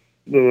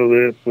little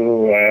this, a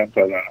little that,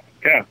 but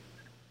yeah.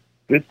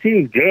 This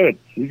team's good.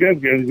 You guys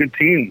got a good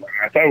team.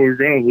 I thought we were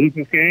going to lose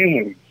this game,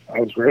 and I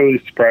was really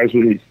surprised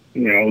we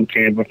we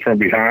came up from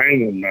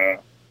behind and,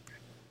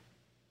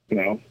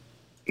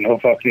 no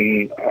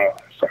fucking,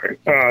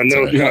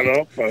 no shut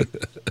up. But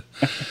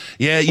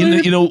Yeah,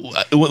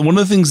 one of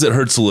the things that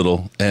hurts a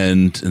little,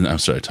 and I'm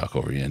sorry to talk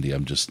over you, Andy.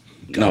 I'm just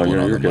gobbling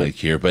on the mic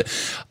here, but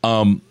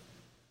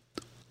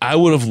I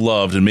would have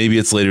loved, and maybe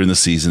it's later in the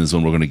season is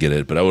when we're going to get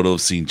it, but I would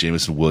have seen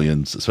Jameson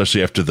Williams,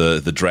 especially after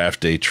the draft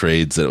day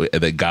trades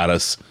that got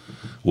us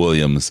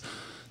Williams,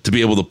 to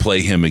be able to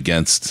play him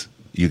against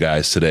you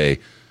guys today.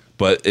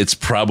 But it's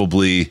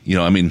probably,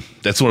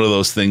 that's one of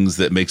those things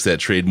that makes that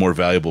trade more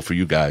valuable for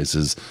you guys,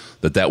 is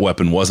that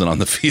weapon wasn't on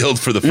the field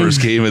for the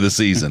first game of the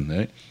season,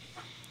 right?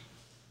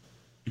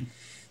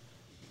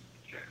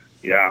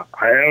 Yeah,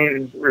 I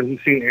haven't really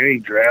seen any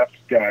draft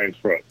guys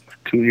for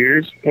 2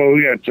 years. Well,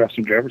 we got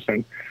Justin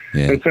Jefferson.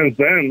 Yeah. And since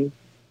then,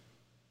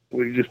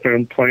 we've just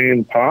been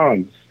playing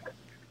pawns.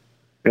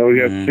 We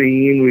got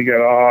Scene, we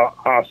got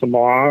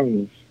Asamoah,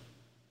 and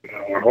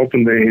we're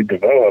hoping they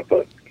develop,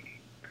 but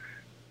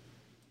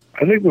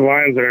I think the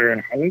Lions are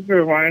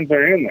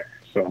in there.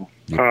 So,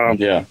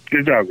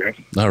 good job, guys.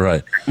 All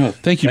right.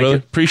 Thank you, brother.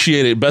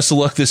 Appreciate it. Best of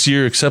luck this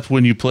year, except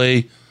when you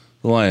play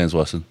the Lions,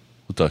 Weston.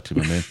 We'll talk to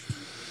you, my man.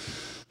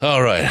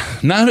 All right.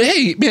 Now,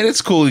 hey, man,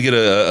 it's cool to get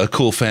a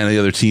cool fan of the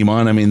other team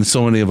on. I mean,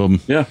 so many of them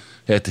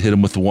had to hit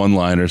them with the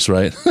one-liners,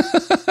 right?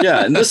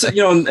 Yeah, and this,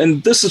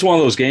 and this is one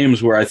of those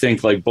games where I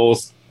think we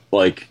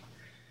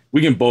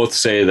can both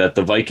say that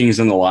the Vikings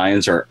and the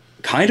Lions are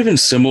kind of in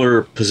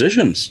similar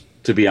positions,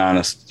 to be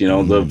honest.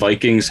 The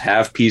Vikings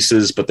have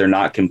pieces, but they're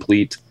not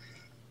complete.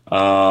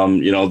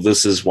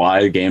 This is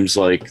why games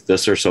like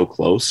this are so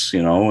close,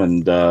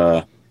 and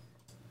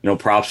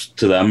props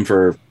to them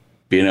for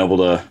being able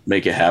to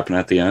make it happen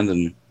at the end,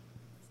 and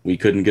we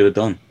couldn't get it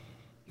done.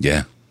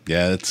 Yeah,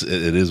 it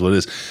is what it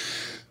is.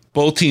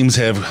 Both teams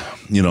have,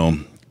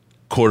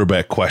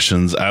 quarterback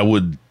questions. I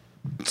would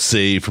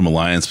say from a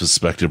Lions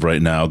perspective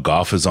right now,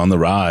 Goff is on the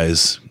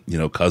rise.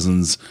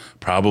 Cousins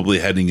probably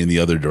heading in the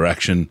other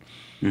direction.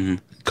 Mm-hmm.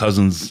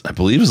 Cousins, I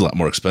believe, is a lot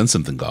more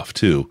expensive than Goff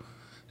too.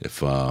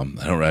 If I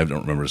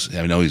don't remember.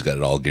 I know he's got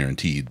it all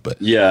guaranteed,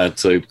 but yeah,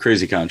 it's a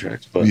crazy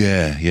contract. But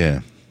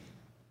yeah.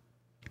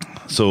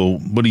 So,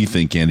 what do you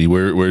think, Andy?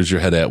 Where's your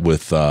head at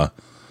with the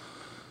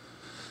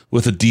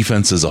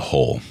defense as a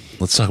whole?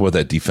 Let's talk about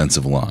that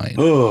defensive line.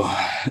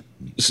 Oh,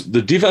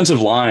 the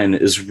defensive line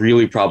is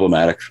really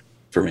problematic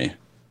for me.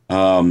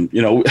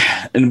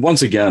 And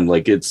once again,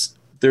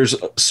 there's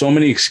so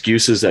many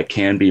excuses that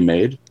can be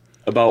made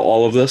about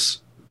all of this,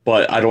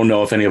 but I don't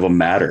know if any of them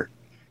matter.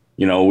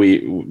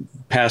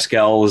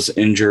 Pascal is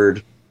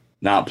injured,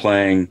 not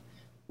playing.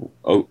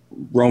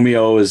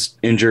 Romeo is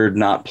injured,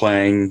 not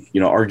playing.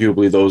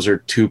 Arguably those are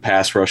two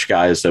pass rush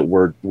guys that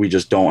we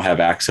just don't have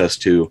access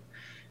to.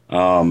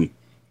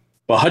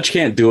 But Hutch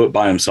can't do it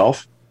by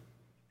himself,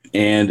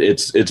 and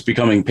it's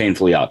becoming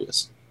painfully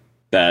obvious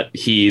that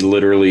he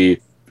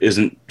literally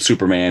isn't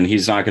Superman.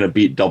 He's not going to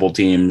beat double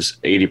teams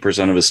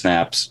 80% of his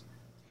snaps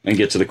and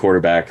get to the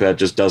quarterback. That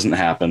just doesn't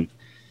happen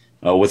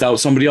without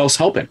somebody else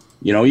helping.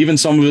 Even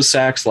some of his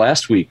sacks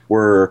last week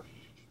were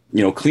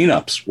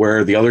cleanups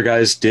where the other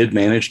guys did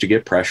manage to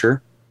get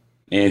pressure,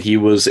 and he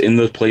was in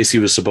the place he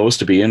was supposed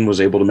to be in,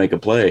 was able to make a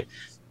play.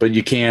 But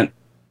you can't,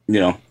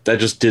 that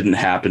just didn't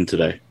happen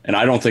today. And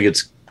I don't think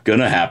it's going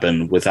to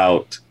happen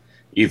without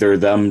either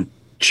them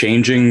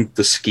changing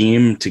the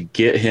scheme to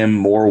get him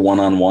more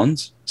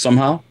one-on-ones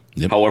somehow,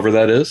 however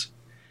that is,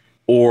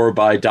 or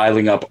by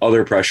dialing up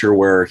other pressure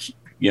where,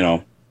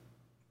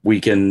 we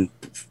can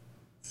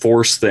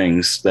force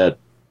things that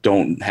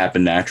don't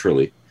happen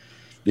naturally.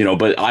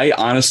 But I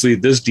honestly,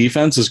 this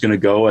defense is going to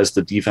go as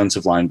the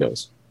defensive line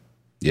goes.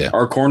 Yeah.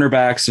 Our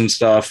cornerbacks and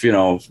stuff,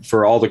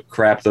 for all the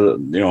crap that,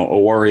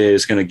 Owarie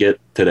is going to get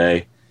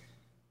today,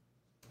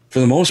 for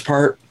the most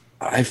part,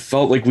 I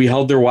felt like we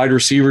held their wide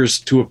receivers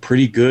to a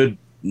pretty good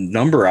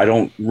number. I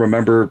don't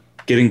remember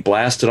getting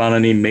blasted on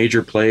any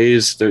major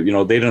plays. I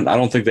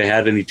don't think they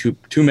had any too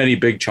many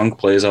big chunk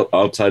plays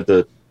outside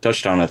the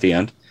touchdown at the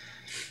end.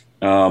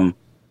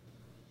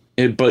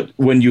 But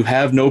when you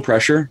have no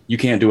pressure, you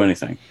can't do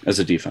anything as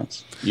a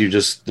defense.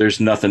 There's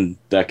nothing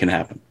that can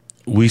happen.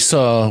 We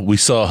saw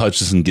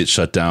Hutchinson get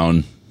shut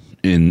down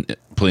in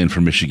playing for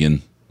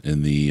Michigan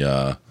in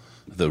the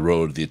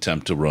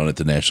attempt to run at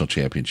the national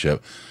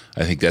championship.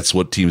 I think that's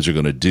what teams are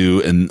going to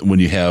do. And when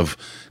you have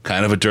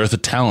kind of a dearth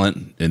of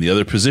talent in the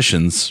other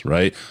positions,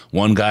 right?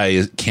 One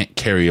guy can't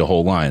carry a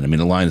whole line. I mean,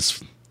 a line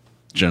is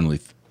generally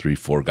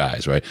 3-4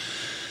 guys, right?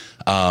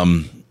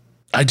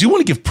 I do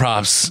want to give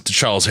props to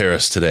Charles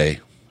Harris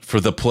today for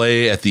the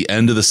play at the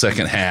end of the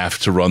second half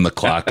to run the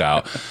clock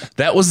out.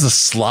 That was the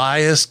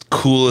slyest,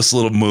 coolest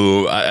little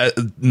move.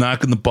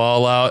 Knocking the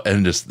ball out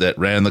and that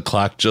ran the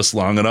clock just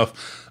long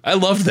enough. I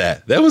loved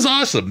that. That was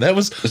awesome.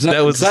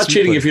 It's not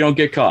cheating if you don't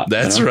get caught.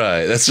 That's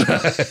right. That's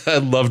right. I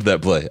loved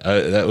that play.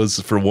 That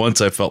was, for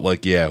once, I felt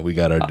like, we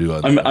got our due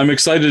on that. I'm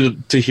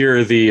excited to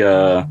hear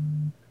the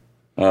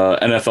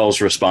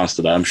NFL's response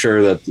to that. I'm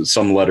sure that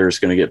some letter is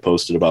going to get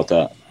posted about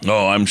that.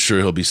 Oh, I'm sure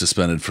he'll be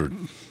suspended for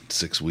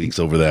 6 weeks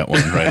over that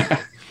one, right?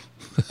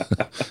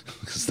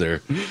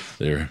 because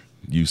their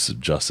use of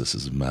justice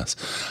is a mess.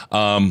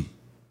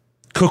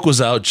 Cook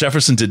was out.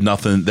 Jefferson did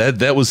nothing.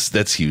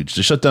 That's huge.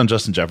 To shut down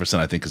Justin Jefferson,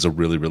 I think, is a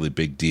really, really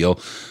big deal.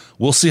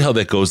 We'll see how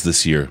that goes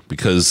this year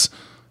because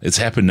it's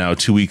happened now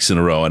 2 weeks in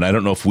a row, and I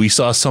don't know if we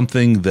saw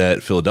something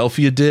that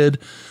Philadelphia did.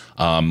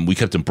 We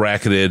kept him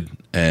bracketed,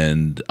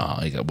 and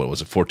he got,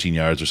 14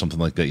 yards or something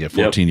like that? Yeah,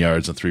 14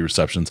 yards and 3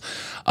 receptions.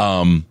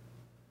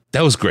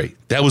 That was great.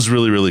 That was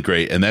really, really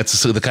great, and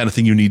that's the kind of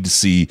thing you need to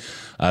see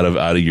out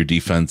of your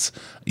defense.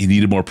 You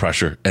needed more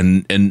pressure,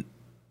 and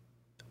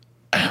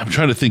I'm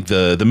trying to think.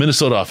 The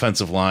Minnesota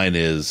offensive line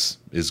is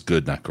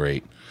good, not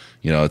great.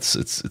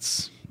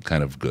 It's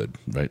kind of good,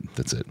 right?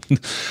 That's it.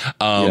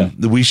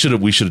 We should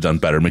have done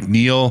better.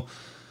 McNeil,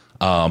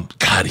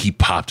 God, he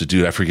popped a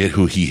dude. I forget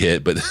who he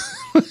hit, but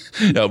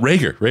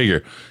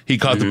Rager. He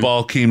caught the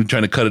ball, came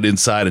trying to cut it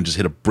inside, and just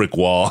hit a brick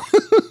wall.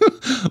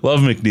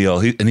 Love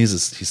McNeil.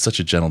 He's such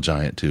a gentle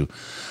giant too.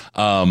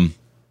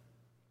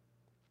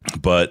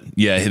 But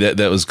yeah,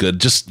 that was good.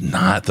 Just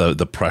not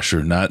the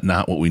pressure,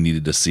 not what we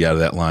needed to see out of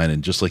that line.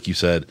 And just like you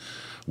said,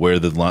 where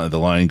the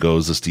line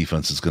goes, this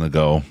defense is going to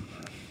go.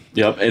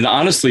 Yep, and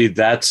honestly,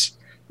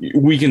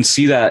 we can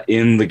see that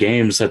in the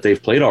games that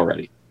they've played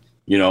already.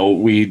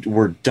 We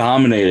were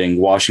dominating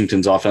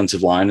Washington's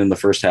offensive line in the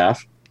first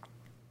half,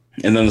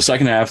 and then the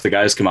second half, the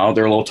guys come out,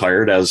 they're a little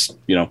tired, as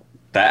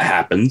that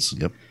happens.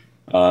 Yep.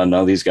 None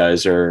of these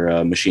guys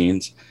are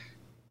machines.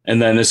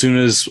 And then as soon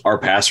as our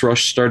pass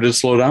rush started to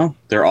slow down,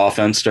 their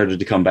offense started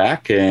to come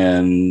back,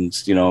 and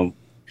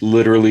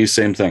literally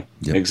same thing,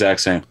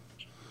 exact same.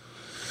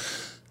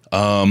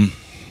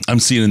 I'm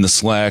seeing in the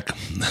Slack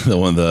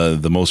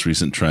the most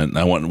recent trend.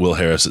 I want Will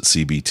Harris at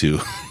CB2.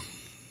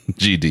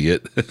 GD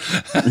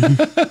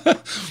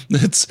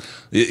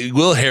it.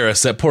 Will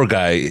Harris, that poor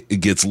guy,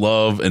 gets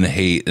love and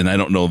hate, and I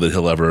don't know that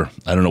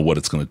I don't know what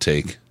it's going to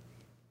take.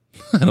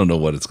 I don't know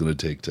what it's going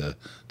to take to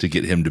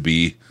get him to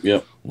be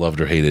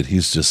loved or hated.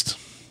 He's just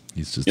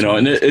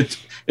and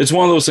it's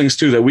one of those things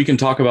too that we can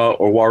talk about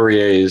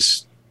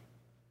Owarie's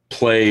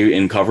play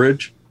in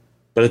coverage,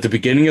 but at the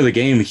beginning of the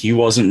game, he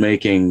wasn't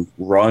making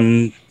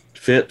run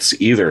fits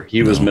either.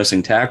 He was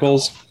missing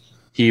tackles.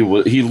 He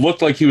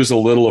looked like he was a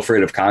little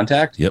afraid of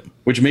contact. Yep.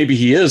 Which maybe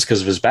he is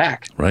because of his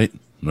back. Right.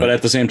 But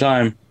at the same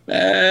time,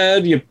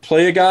 do you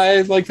play a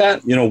guy like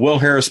that? Will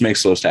Harris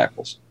makes those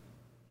tackles.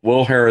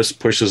 Will Harris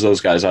pushes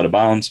those guys out of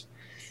bounds.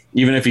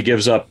 Even if he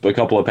gives up a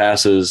couple of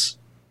passes,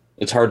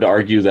 it's hard to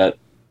argue that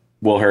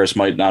Will Harris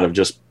might not have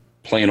just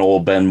plain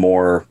old been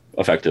more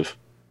effective.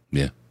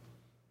 Yeah.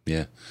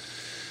 Yeah.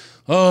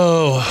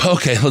 Oh,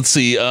 okay. Let's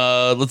see.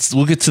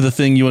 We'll get to the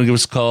thing. You want to give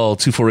us a call?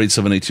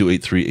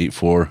 248-782-8384.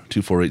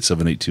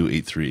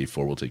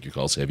 248-782-8384. We'll take your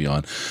calls. Have you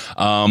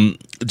on.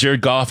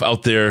 Jared Goff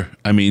out there.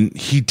 I mean,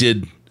 he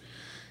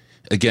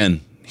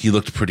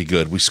looked pretty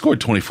good. We scored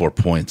 24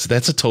 points.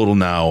 That's a total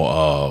now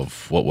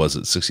of, what was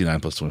it? 69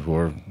 plus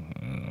 24,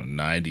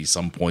 90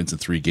 some points in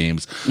 3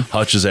 games.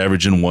 Hutch is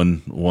averaging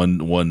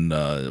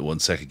one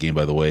second game,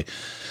 by the way.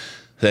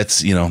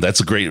 That's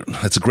a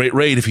great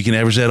rate if you can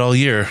average that all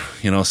year,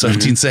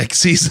 17 sack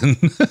season.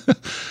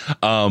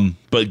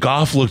 But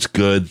Goff looked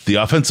good. The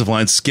offensive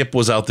line, Skip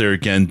was out there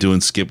again doing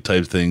Skip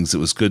type things. It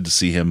was good to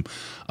see him.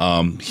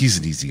 He's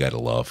an easy guy to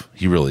love.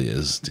 He really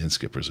is. Dan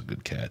Skipper's a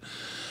good cat.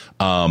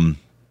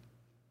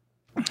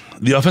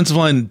 The offensive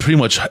line pretty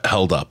much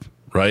held up,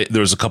 right?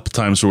 There was a couple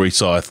times where we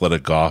saw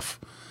athletic Goff.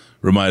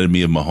 Reminded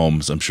me of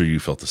Mahomes. I'm sure you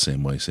felt the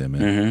same way,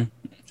 Sam.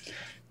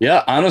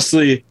 Yeah,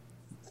 honestly,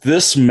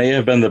 this may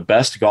have been the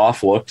best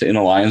Goff looked in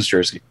a Lions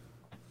jersey,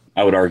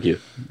 I would argue.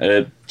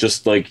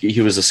 Just like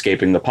he was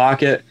escaping the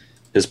pocket.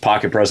 His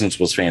pocket presence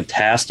was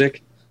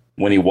fantastic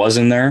when he was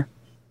in there.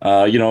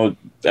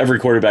 Every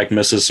quarterback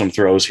misses some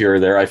throws here or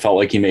there. I felt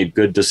like he made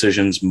good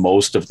decisions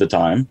most of the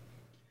time.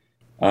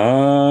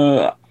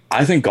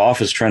 I think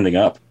Goff is trending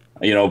up.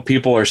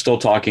 People are still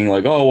talking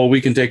like, oh, well,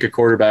 we can take a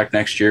quarterback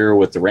next year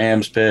with the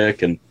Rams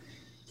pick. And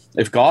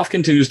if Goff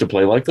continues to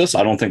play like this,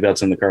 I don't think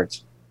that's in the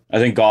cards. I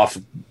think Goff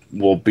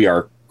will be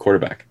our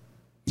quarterback.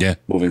 Yeah.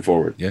 Moving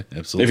forward. Yeah,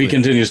 absolutely. If he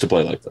continues to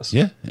play like this.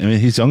 Yeah. I mean,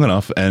 he's young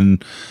enough.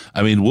 And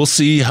I mean, we'll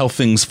see how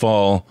things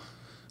fall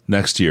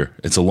next year.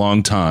 It's a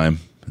long time.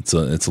 It's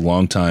a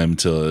long time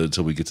till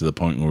we get to the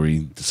point where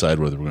we decide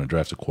whether we're going to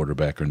draft a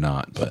quarterback or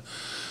not. But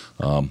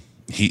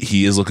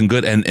he is looking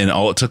good. And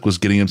all it took was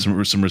getting him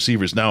some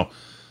receivers. Now,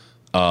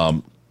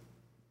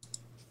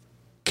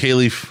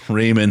 Caleb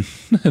Raymond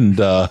and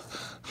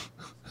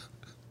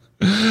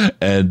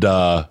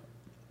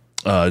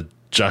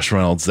Josh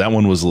Reynolds, that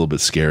one was a little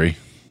bit scary.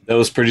 That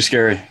was pretty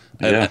scary.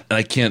 Yeah.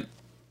 And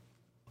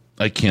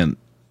I can't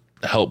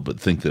help but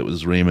think that it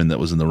was Raymond that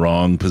was in the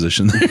wrong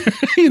position there.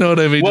 You know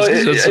what I mean? Well,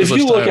 if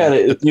you look at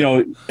it,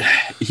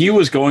 he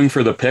was going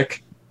for the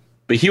pick,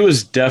 but he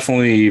was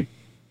definitely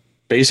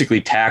basically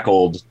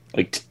tackled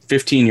like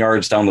 15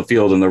 yards down the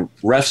field, and the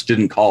refs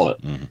didn't call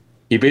it. Mm-hmm.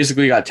 He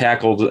basically got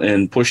tackled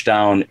and pushed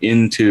down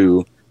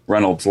into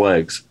Reynolds'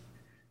 legs.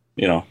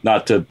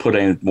 Not to put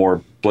any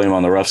more blame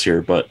on the refs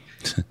here, but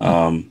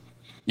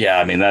yeah,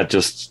 I mean, that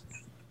just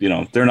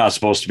they're not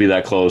supposed to be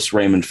that close.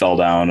 Raymond fell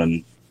down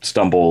and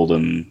stumbled,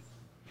 and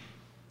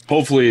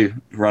hopefully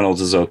Reynolds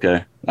is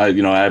okay. I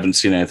haven't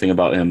seen anything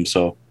about him,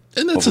 so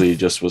hopefully he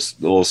just was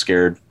a little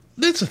scared.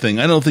 That's the thing.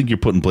 I don't think you're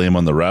putting blame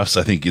on the refs.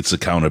 I think it's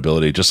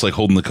accountability, just like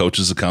holding the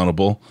coaches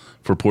accountable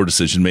for poor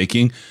decision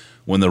making.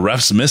 When the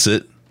refs miss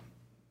it,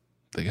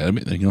 they got to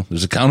be.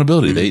 There's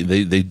accountability.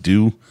 Mm-hmm. They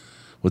do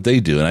what they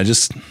do, and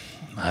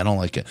I don't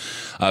like it.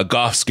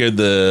 Goff scared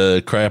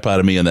the crap out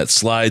of me on that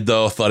slide,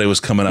 though. Thought he was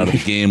coming out of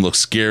the game. Looked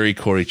scary.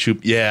 Corey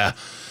Troop, yeah,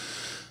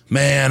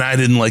 man, I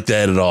didn't like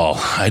that at all.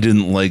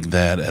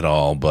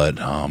 But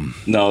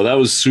no, that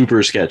was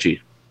super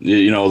sketchy.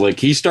 Like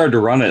he started to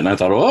run it, and I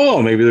thought,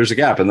 oh, maybe there's a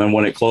gap. And then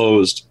when it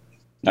closed,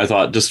 I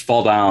thought, just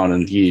fall down.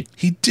 And he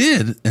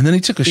did. And then he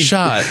took a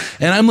shot.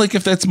 And I'm like,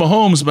 if that's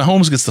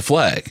Mahomes gets the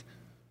flag.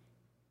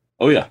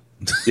 Oh, yeah.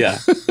 Yeah.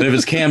 And if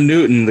it's Cam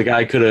Newton, the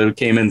guy could have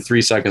came in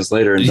 3 seconds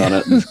later and done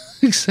it.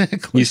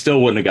 Exactly. He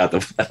still wouldn't have got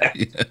the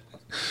flag.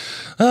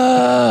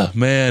 Yeah.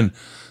 Man,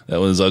 that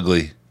was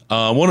ugly.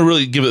 I want to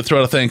really throw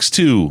out a thanks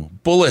to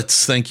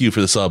Bullets. Thank you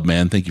for the sub,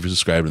 man. Thank you for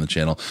subscribing to the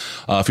channel.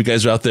 If you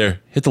guys are out there,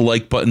 hit the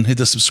like button, hit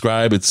the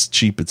subscribe. It's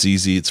cheap, it's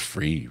easy, it's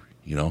free.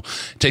 It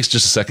takes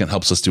just a second,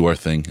 helps us do our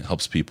thing,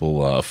 helps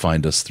people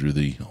find us through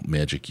the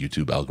magic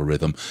YouTube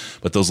algorithm.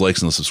 But those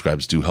likes and those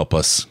subscribes do help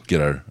us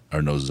get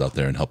our noses out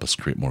there and help us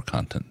create more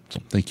content. So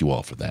thank you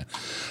all for that.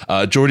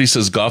 Jordy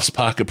says Goff's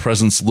pocket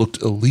presence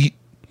looked elite.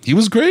 He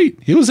was great.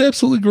 He was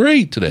absolutely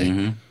great today.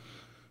 Mm-hmm.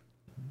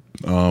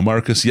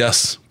 Marcus,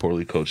 yes,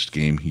 poorly coached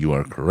game. You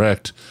are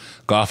correct.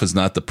 Goff is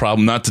not the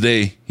problem. Not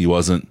today. He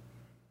wasn't.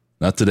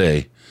 Not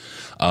today.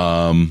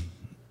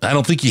 I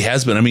don't think he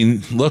has been. I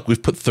mean, look,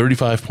 we've put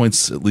 35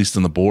 points at least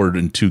on the board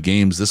in 2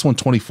 games. This one,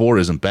 24,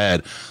 isn't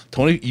bad.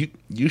 20.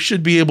 You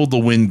should be able to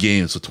win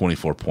games with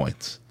 24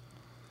 points.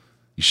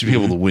 You should be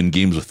able to win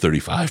games with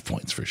 35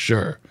 points for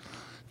sure.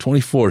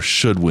 24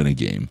 should win a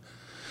game.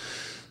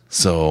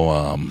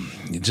 So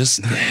you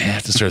just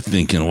have to start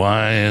thinking,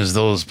 why is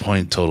those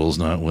point totals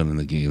not winning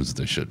the games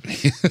that they should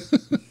be?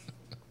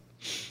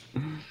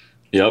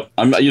 Yep.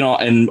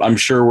 And I'm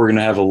sure we're going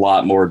to have a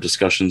lot more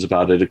discussions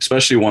about it,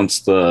 especially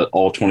once the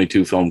all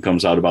 22 film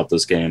comes out about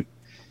this game.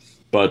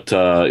 But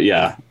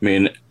yeah, I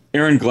mean,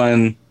 Aaron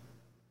Glenn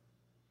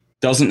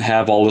doesn't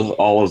have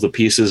all of the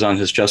pieces on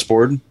his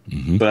chessboard,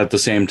 but at the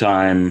same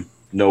time,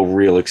 no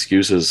real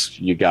excuses.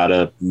 You got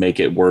to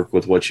make it work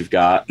with what you've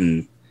got.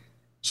 And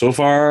so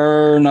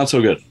far, not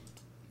so good.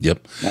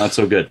 Yep. Not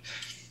so good.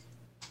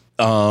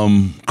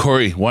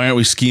 Corey, why aren't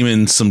we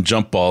scheming some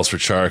jump balls for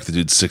Chark? The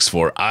dude's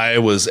 6'4". I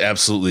was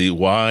absolutely,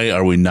 why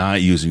are we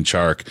not using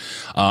Chark?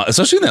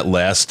 Especially in that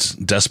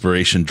last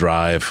desperation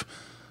drive.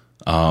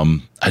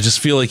 I just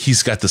feel like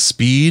he's got the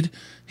speed.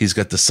 He's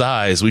got the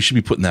size. We should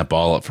be putting that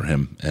ball up for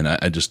him. And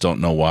I just don't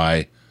know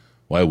why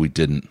we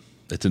didn't.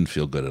 It didn't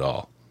feel good at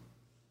all.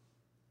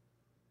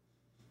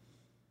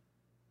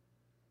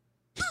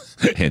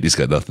 Andy's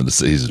got nothing to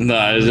say. He's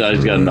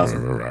got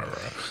nothing.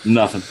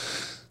 Nothing.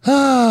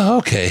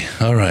 Okay.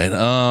 All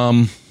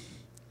right.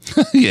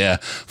 Yeah.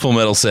 Full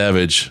Metal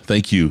Savage.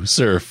 Thank you,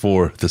 sir,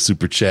 for the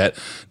super chat.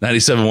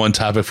 97.1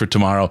 topic for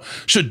tomorrow.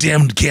 Should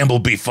Dan Campbell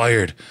be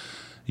fired?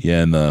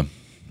 Yeah, and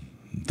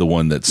the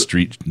one that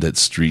street the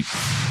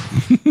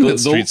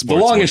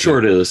long and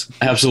short is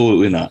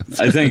absolutely not.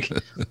 I think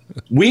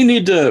we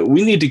need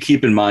to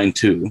keep in mind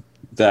too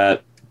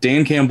that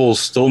Dan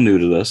Campbell's still new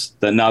to this.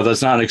 That now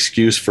that's not an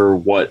excuse for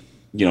what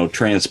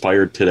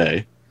transpired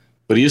today,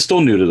 but he is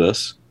still new to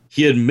this.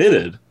 He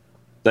admitted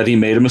that he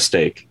made a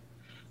mistake.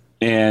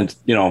 And,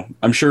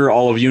 I'm sure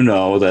all of you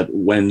know that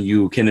when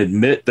you can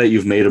admit that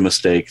you've made a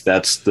mistake,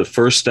 that's the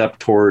first step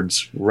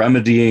towards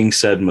remedying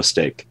said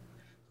mistake.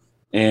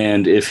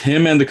 And if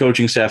him and the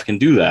coaching staff can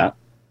do that,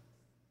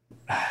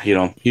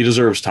 he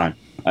deserves time.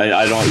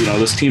 I don't,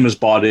 this team is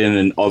bought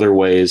in other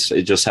ways.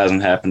 It just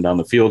hasn't happened on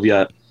the field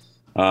yet.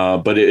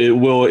 But it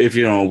will, if,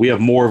 we have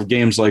more of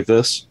games like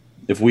this,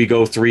 if we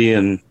go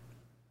 3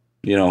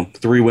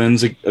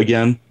 wins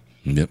again,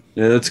 yep,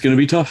 it's going to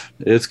be tough.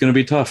 It's going to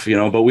be tough,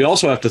 but we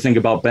also have to think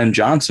about Ben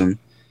Johnson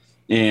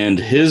and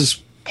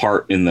his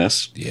part in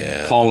this.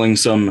 Yeah. Calling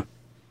some,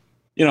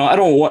 I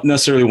don't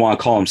necessarily want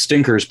to call them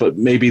stinkers, but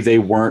maybe they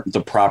weren't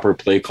the proper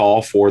play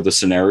call for the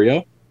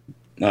scenario.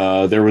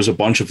 There was a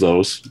bunch of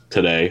those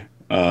today.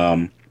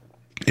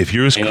 If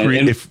you're as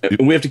creative,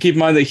 we have to keep in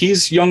mind that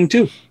he's young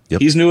too.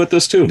 Yep. He's new at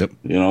this too. Yep.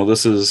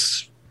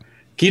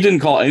 He didn't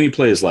call any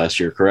plays last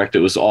year, correct? It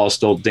was all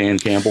still Dan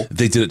Campbell.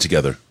 They did it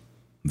together.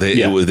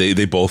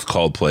 They both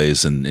called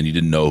plays, and you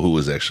didn't know who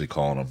was actually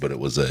calling them, but it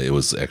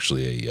was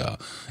actually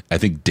I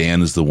think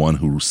Dan is the one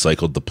who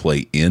cycled the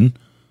play in,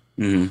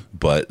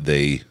 but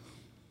they.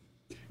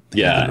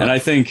 Yeah, and I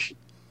think,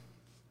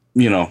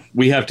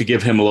 we have to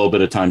give him a little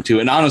bit of time too.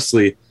 And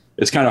honestly,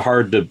 it's kind of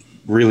hard to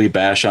really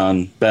bash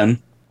on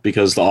Ben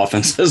because the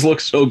offense has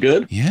looked so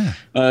good. Yeah,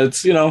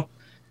 it's 4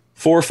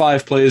 or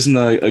 5 plays in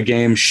a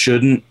game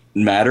shouldn't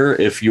matter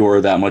if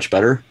you're that much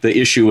better. The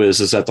issue is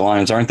that the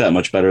Lions aren't that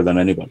much better than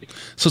anybody.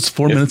 So it's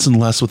 4 minutes and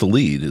less with a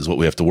lead is what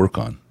we have to work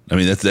on. I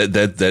mean,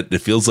 that it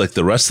feels like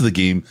the rest of the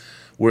game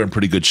we're in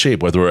pretty good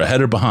shape. Whether we're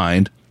ahead or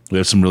behind, we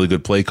have some really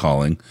good play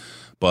calling.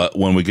 But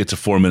when we get to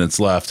 4 minutes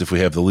left, if we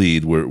have the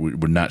lead,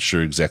 we're not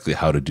sure exactly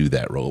how to do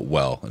that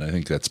well. And I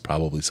think that's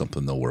probably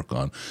something they'll work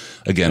on.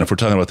 Again, if we're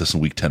talking about this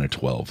in week 10 or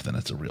 12, then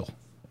it's a real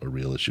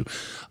issue.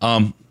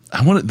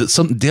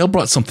 Dale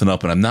brought something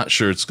up, and I'm not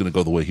sure it's going to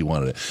go the way he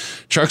wanted it.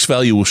 Chark's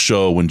value will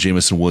show when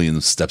Jamison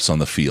Williams steps on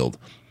the field.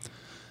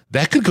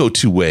 That could go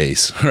two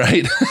ways,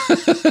 right?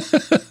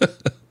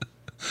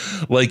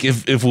 Like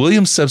if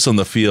Williams steps on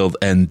the field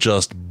and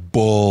just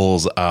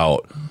bulls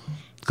out,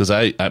 because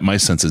my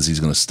sense is he's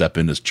going to step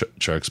into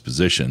Chark's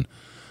position.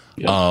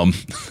 Yeah.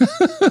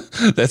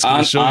 That's going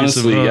to show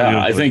honestly, you some,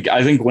 yeah.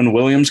 I think when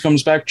Williams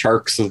comes back,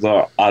 Chark's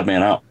the odd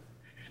man out.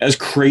 As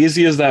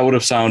crazy as that would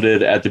have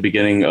sounded at the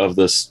beginning of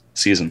this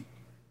season,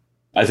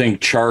 I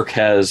think Chark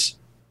has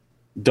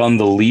done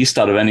the least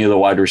out of any of the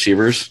wide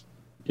receivers.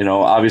 You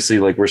know, obviously,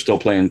 like we're still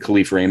playing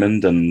Khalif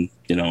Raymond, and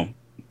you know,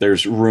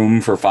 there's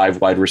room for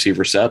 5 wide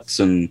receiver sets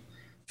and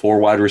 4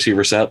 wide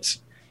receiver sets.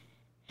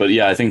 But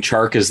yeah, I think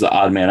Chark is the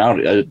odd man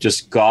out.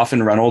 Just Goff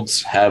and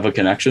Reynolds have a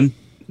connection,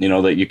 you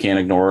know, that you can't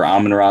ignore.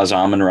 Amon-Ra is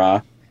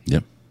Amon-Ra.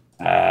 Yep.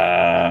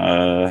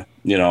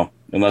 You know,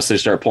 unless they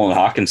start pulling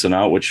Hawkinson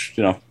out, which,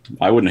 you know,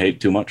 I wouldn't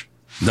hate too much.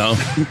 No.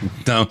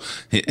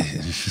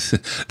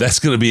 That's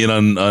going to be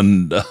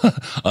an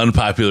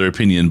unpopular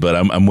opinion, but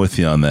I'm with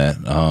you on that.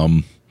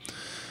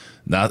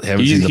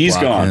 He's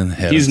gone.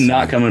 He's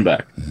not coming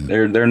back.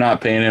 They're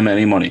not paying him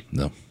any money.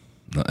 No,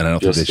 and I don't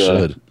think they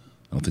should.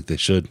 I don't think they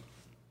should.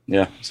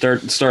 Yeah,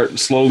 start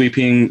slowly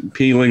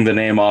peeling the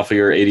name off of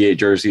your 88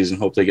 jerseys and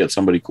hope they get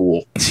somebody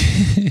cool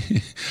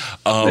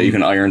that you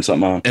can iron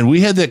something on. And we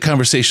had that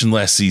conversation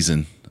last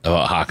season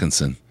about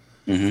Hawkinson,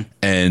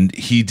 and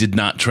he did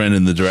not trend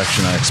in the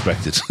direction I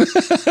expected.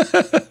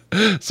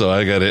 So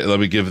I got it. Let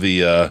me give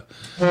there's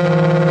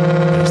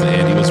the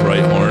Andy was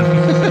right horn.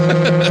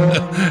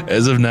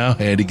 As of now,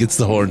 Andy gets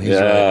the horn. He's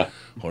right.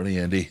 Horny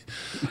Andy.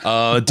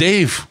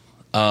 Dave.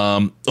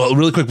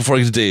 Really quick before I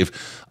get to Dave,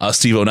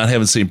 Steve-O, not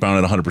having St.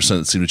 Brown at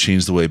 100% seemed to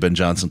change the way Ben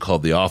Johnson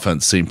called the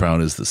offense. St.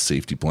 Brown is the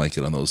safety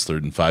blanket on those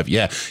 3rd and 5.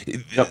 Yeah,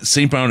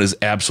 St. Brown is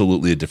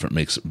absolutely a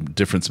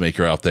difference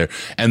maker out there.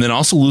 And then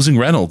also losing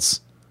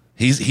Reynolds.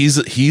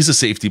 He's a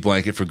safety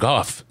blanket for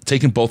Goff.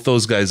 Taking both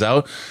those guys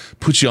out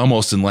puts you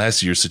almost in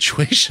last year's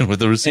situation with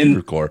the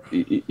receiver core.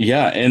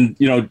 Yeah, and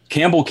you know,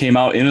 Campbell came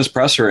out in his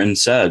presser and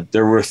said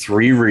there were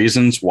 3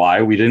 reasons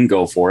why we didn't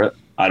go for it.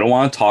 I don't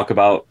want to talk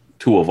about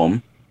 2 of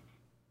them,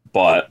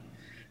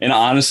 and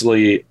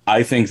honestly,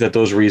 I think that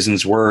those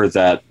reasons were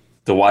that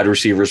the wide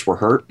receivers were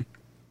hurt.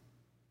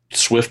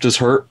 Swift is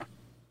hurt.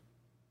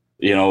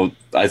 You know,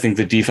 I think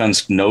the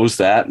defense knows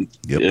that,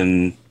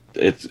 and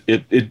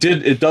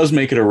it does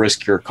make it a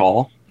riskier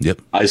call.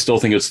 Yep. I still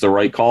think it's the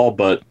right call,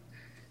 but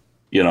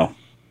you know,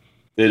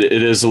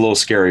 it is a little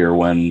scarier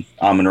when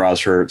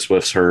Amon-Ra's hurt,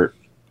 Swift's hurt,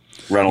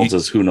 Reynolds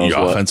is who knows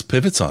your what. Offense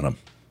pivots on him,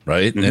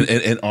 right?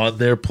 And on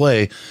their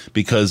play,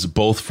 because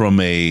both from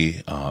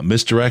a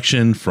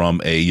misdirection,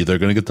 from a they're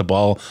going to get the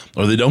ball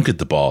or they don't get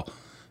the ball,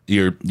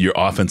 your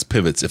offense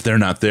pivots. If they're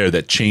not there,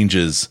 that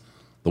changes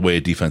the way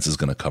a defense is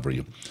going to cover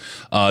you.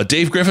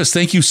 Dave Griffiths,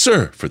 thank you,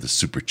 sir, for the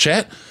super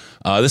chat.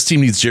 This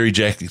team needs Jerry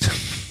Jacobs.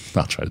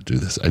 I'll try to do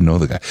this. I know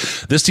the guy.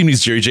 This team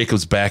needs Jerry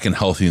Jacobs back and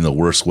healthy in the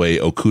worst way.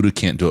 Okudah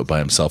can't do it by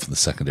himself in the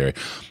secondary.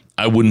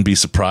 I wouldn't be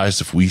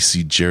surprised if we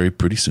see Jerry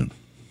pretty soon.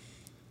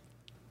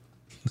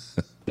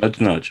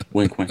 Nudge, nudge.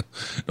 Wink, wink.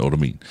 Know what I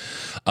mean?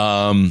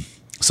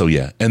 So,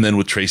 yeah. And then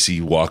with Tracy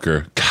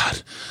Walker,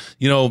 God,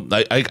 you know,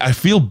 I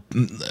feel,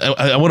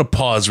 I want to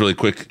pause really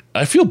quick.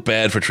 I feel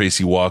bad for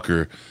Tracy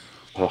Walker.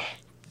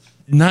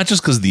 Not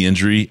just because of the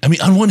injury. I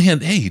mean, on one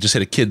hand, hey, he just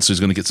had a kid, so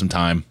he's going to get some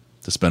time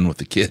to spend with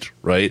the kid,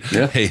 right?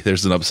 Yeah. Hey,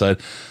 there's an upside.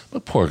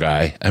 But poor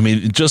guy. I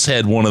mean, just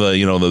had one of the,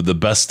 you know, the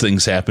best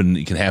things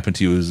can happen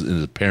to you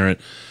as a parent,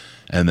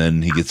 and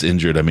then he gets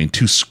injured. I mean,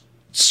 2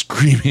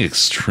 screaming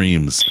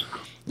extremes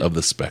of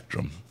the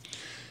spectrum.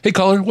 Hey,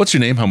 caller, what's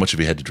your name? How much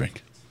have you had to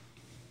drink?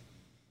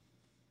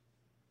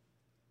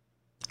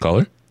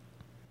 Caller?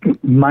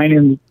 My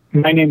name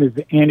is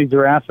Andy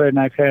Zarafa, and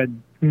I've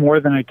had more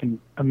than I can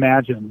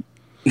imagine.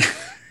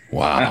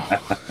 Wow.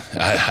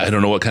 I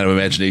don't know what kind of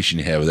imagination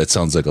you have, but that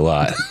sounds like a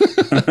lot.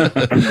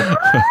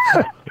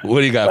 What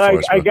do you got for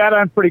us, bro? I got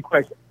on pretty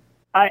quick.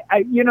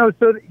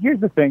 So here's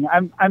the thing.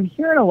 I'm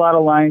hearing a lot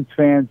of Lions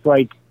fans,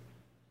 like,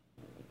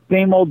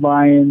 same old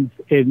Lions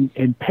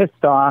and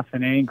pissed off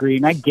and angry,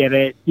 and I get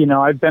it. You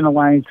know, I've been a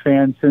Lions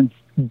fan since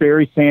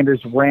Barry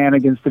Sanders ran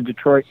against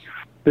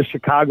the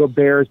Chicago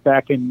Bears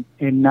back in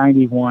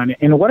 91.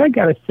 And what I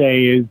got to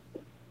say is,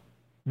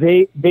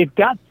 they've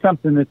got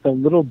something that's a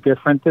little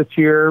different this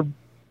year,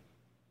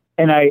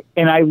 and I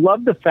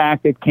love the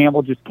fact that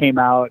Campbell just came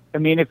out. I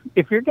mean,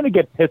 if you're going to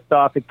get pissed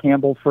off at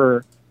Campbell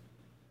for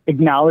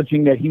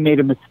acknowledging that he made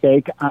a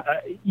mistake,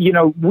 you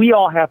know, we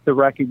all have to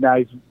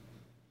recognize.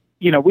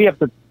 You know, we have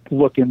to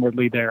look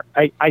inwardly there.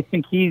 I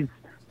think he's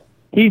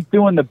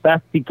doing the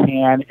best he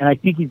can, and I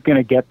think he's going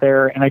to get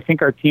there, and I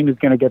think our team is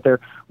going to get there.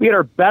 We had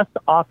our best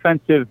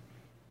offensive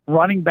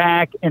running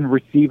back and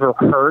receiver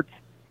hurt.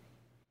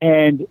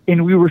 and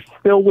we were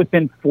still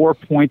within 4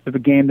 points of a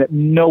game that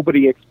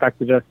nobody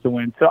expected us to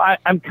win. So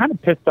I'm kind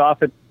of pissed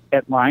off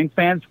at Lions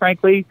fans,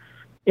 frankly,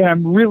 and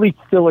I'm really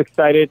still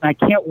excited, and I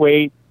can't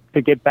wait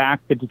to get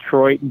back to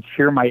Detroit and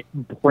cheer my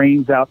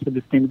brains out for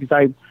this team,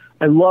 because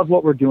I love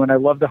what we're doing. I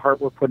love the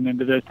heart we're putting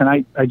into this, and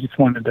I just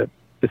wanted to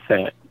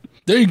say it.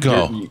 There you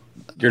go.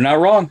 You're not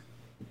wrong.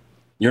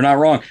 You're not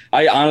wrong.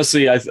 I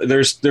honestly,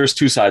 there's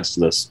two sides to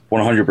this.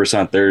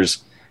 100%.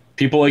 There's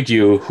people like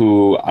you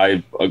who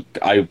I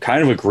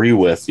kind of agree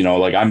with. You know,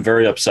 like, I'm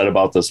very upset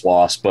about this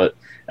loss, but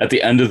at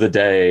the end of the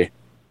day,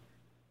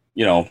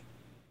 you know,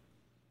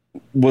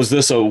 was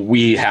this a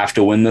we have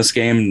to win this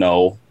game?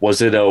 No.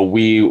 Was it a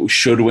we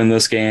should win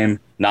this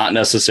game? Not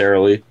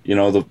necessarily. You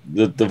know,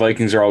 the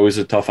Vikings are always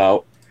a tough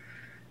out.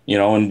 You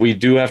know, and we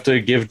do have to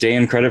give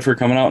Dan credit for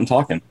coming out and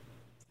talking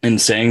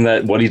and saying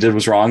that what he did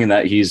was wrong and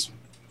that he's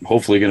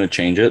hopefully going to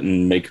change it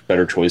and make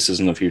better choices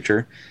in the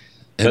future.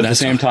 But at the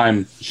same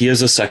time, he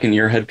is a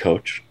second-year head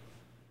coach.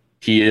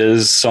 He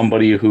is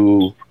somebody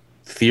who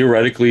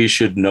theoretically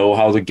should know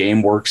how the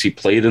game works. He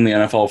played in the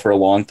NFL for a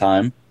long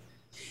time.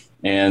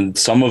 And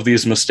some of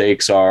these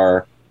mistakes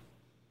are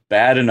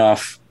bad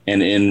enough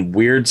and in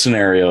weird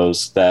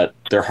scenarios that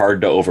they're hard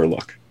to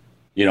overlook.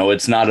 You know,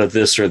 it's not a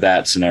this or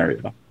that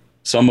scenario.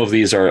 Some of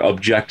these are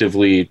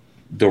objectively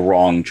the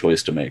wrong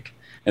choice to make.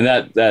 And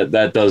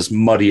that does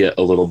muddy it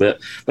a little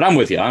bit. But I'm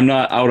with you. I'm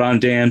not out on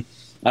Dan.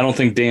 I don't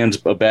think Dan's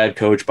a bad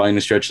coach by any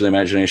stretch of the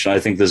imagination. I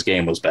think this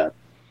game was bad.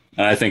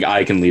 And I think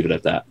I can leave it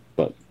at that.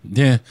 But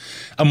yeah,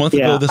 a month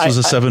ago, this was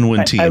a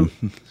 7-win team,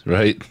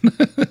 right?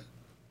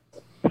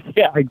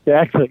 Yeah,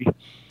 exactly.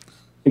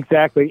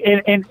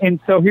 And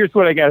so here's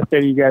what I got to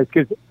say to you guys,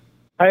 because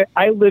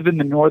I live in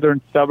the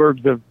northern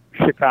suburbs of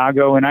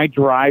Chicago, and I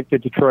drive to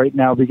Detroit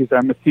now because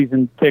I'm a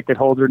season ticket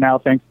holder now,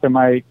 thanks to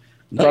my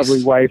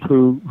lovely wife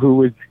who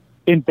was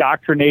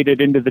indoctrinated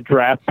into the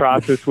draft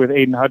process with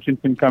Aiden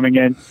Hutchinson coming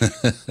in.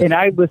 And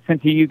I listen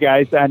to you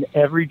guys on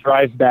every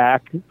drive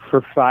back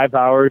for 5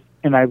 hours,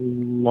 and I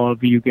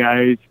love you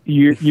guys.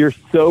 You're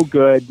so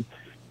good.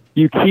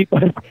 You keep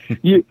us,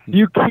 you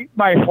keep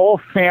my whole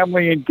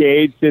family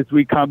engaged as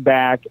we come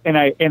back, and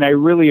I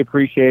really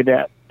appreciate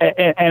that.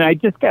 And I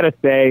just got to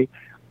say,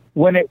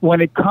 when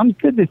it comes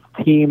to this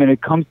team and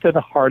it comes to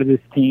the heart of this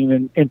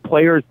team and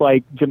players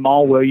like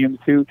Jamal Williams,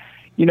 who,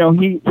 you know,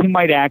 he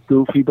might act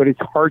goofy, but his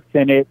heart's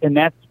in it. And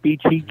that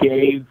speech he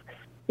gave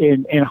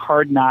in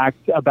Hard Knocks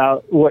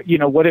about what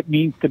it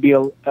means to be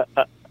to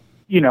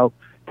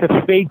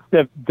face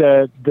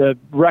the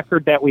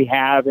record that we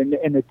have and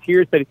the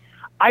tears that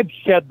I've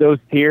shed those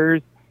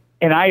tears,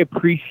 and I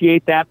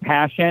appreciate that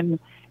passion.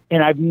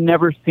 And I've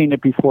never seen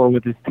it before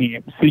with this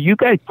team. So you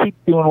guys keep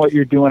doing what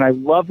you're doing. I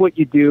love what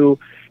you do.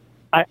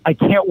 I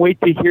can't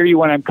wait to hear you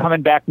when I'm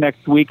coming back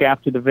next week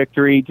after the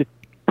victory. Just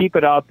keep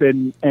it up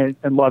and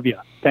love you.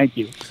 Thank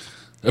you.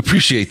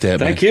 Appreciate that,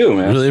 man. Thank you,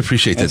 man. Really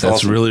appreciate that. That's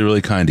awesome. really,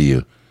 really kind of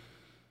you.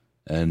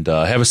 And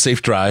have a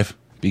safe drive.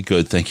 Be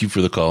good. Thank you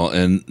for the call.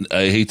 And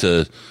I hate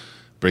to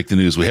break the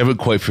news. We haven't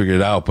quite figured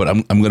it out, but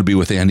I'm going to be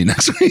with Andy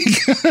next week.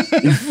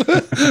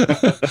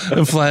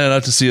 I'm flying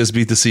out to see us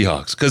beat the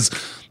Seahawks, because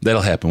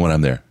that'll happen when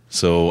I'm there.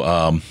 So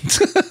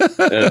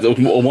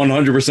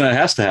 100%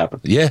 has to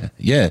happen. Yeah.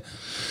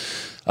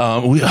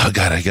 I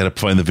got to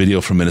find the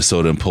video from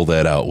Minnesota and pull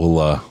that out.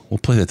 We'll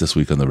play that this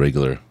week on the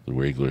regular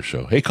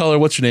show. Hey, caller,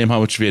 what's your name? How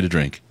much have you had to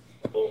drink?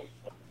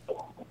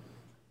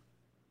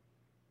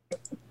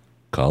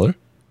 Caller,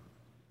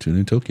 tune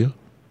in Tokyo.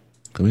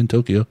 Come in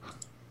Tokyo.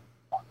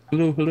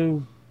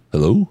 Hello.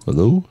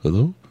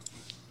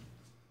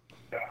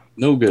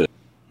 No good.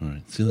 All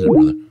right, see you later,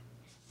 brother.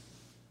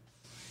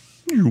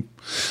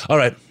 All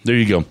right, there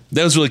you go.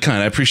 That was really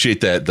kind. I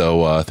appreciate that,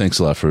 though. Thanks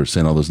a lot for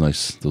saying all those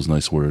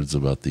nice words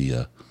about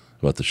the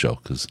show,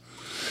 because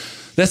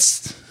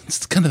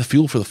it's kind of the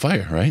fuel for the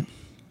fire, right?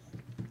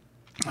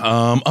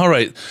 All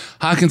right,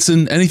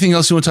 Hawkinson. Anything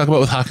else you want to talk about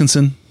with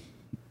Hawkinson,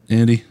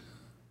 Andy?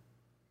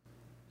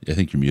 I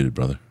think you're muted,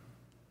 brother.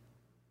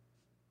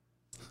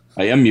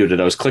 I am muted.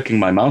 I was clicking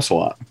my mouse a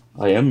lot.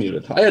 I am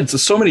muted. I had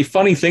so many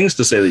funny things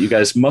to say that you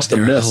guys must have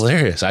missed.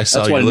 Hilarious. I saw.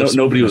 That's why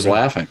nobody was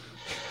laughing.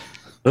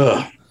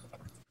 Ugh.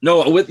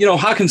 No,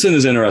 Hawkinson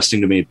is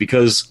interesting to me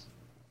because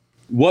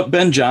what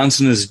Ben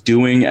Johnson is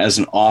doing as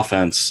an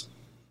offense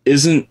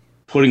isn't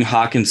putting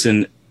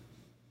Hawkinson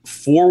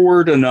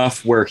forward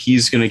enough where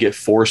he's going to get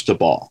forced a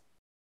ball.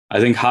 I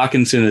think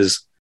Hawkinson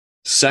is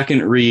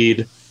second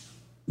read,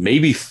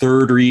 maybe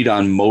third read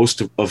on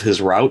most of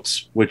his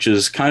routes, which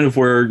is kind of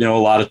where, a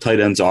lot of tight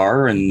ends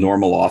are in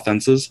normal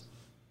offenses.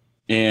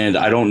 And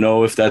I don't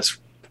know if that's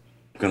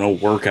going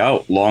to work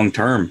out long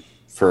term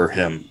for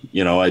him.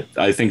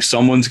 I think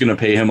someone's going to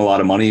pay him a lot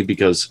of money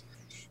because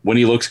when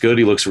he looks good,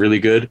 he looks really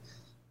good.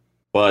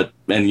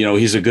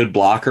 He's a good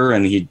blocker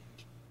and he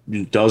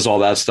does all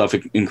that stuff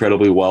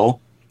incredibly well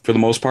for the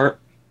most part.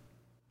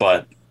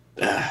 But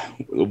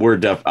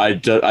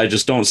I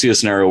just don't see a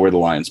scenario where the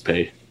Lions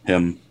pay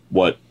him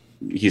what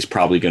he's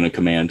probably going to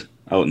command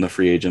out in the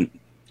free agent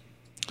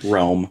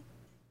realm.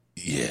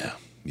 Yeah.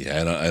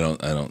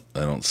 I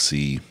don't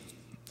see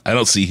I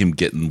don't see him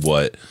getting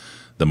what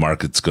the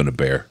market's going to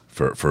bear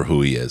for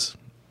who he is,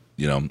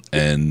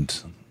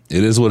 and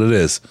it is what it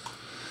is.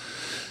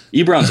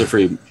 Ebron's a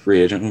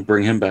free agent. We'll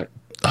bring him back.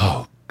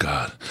 Oh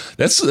God,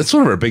 that's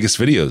one of our biggest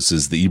videos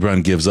is the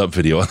Ebron gives up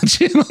video on the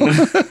channel.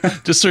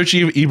 Just search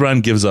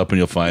Ebron gives up and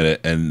you'll find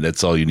it, and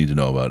that's all you need to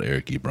know about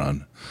Eric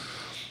Ebron.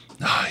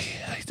 Oh,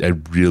 yeah, I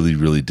really,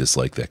 really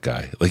dislike that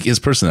guy. Like his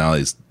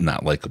personality is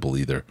not likable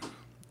either.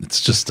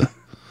 It's just I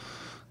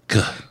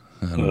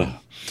don't know.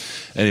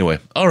 Anyway,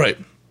 all right.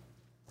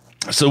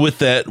 So with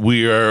that,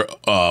 we are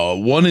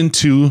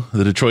 1-2,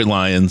 the Detroit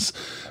Lions.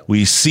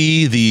 We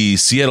see the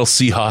Seattle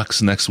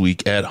Seahawks next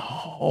week at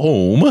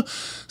home.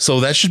 So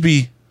that should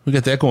be, we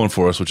got that going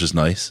for us, which is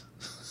nice.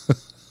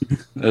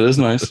 That is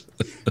nice.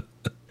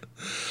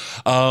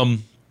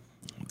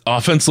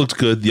 Offense looked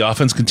good. The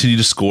offense continued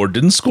to score.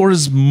 Didn't score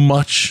as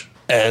much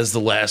as the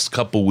last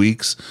couple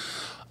weeks.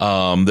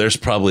 There's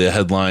probably a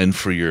headline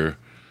for your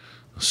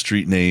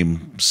street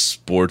name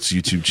sports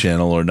YouTube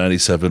channel or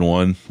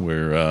 97.1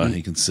 where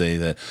you can say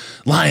that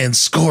Lions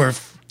score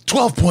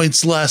 12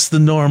 points less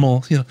than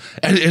normal.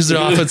 Is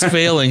their offense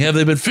failing? Have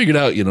they been figured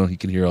out? You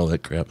can hear all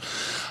that crap.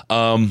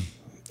 I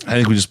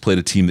think we just played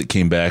a team that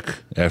came back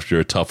after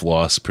a tough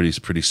loss,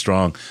 pretty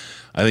strong.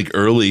 I think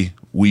early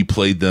we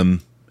played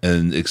them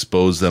and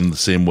exposed them the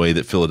same way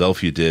that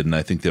Philadelphia did, and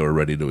I think they were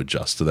ready to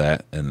adjust to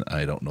that. And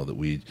I don't know that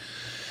we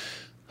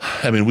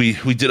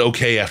did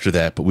okay after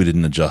that, but we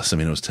didn't adjust.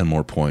 It was 10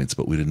 more points,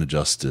 but we didn't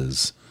adjust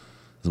as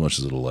much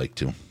as we'd like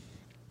to.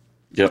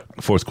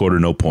 Yep. Fourth quarter,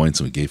 no points,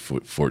 and we gave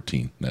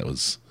 14. That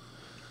was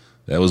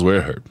where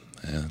it hurt.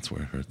 Yeah, that's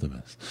where it hurt the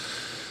best.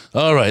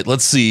 All right,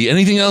 let's see.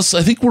 Anything else?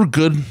 I think we're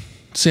good.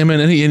 Sam,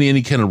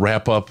 any kind of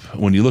wrap up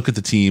when you look at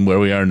the team where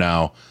we are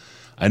now?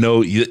 I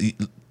know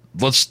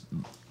let's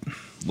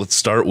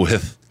start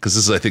with, because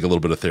this is, I think, a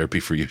little bit of therapy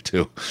for you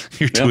too.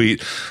 Your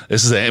tweet.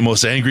 This is the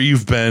most angry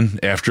you've been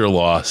after a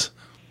loss.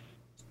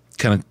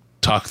 Kind of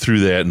talk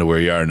through that into where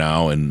you are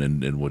now,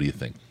 and what do you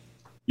think?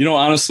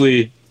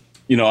 Honestly,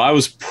 I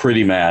was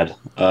pretty mad,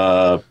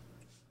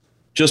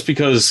 just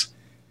because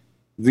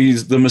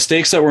the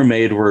mistakes that were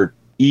made were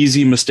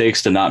easy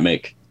mistakes to not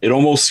make. It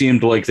almost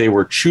seemed like they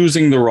were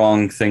choosing the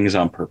wrong things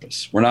on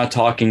purpose. We're not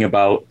talking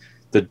about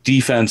the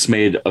defense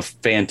made a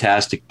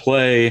fantastic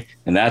play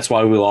and that's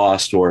why we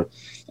lost or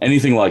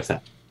anything like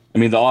that.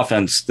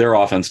 Their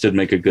offense did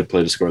make a good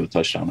play to score the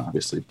touchdown,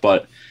 obviously.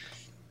 But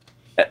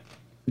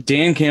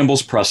Dan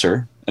Campbell's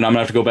presser, and I'm going to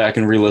have to go back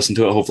and re-listen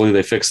to it. Hopefully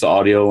they fix the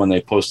audio when they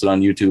post it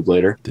on YouTube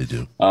later. They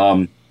do.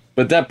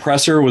 But that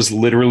presser was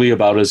literally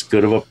about as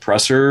good of a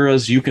presser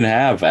as you can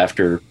have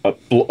after a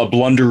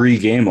blundery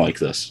game like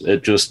this.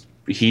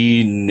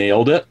 He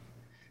nailed it.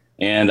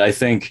 And I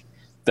think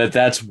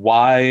that's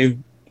why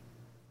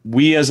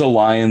we as a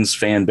Lions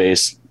fan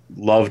base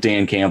love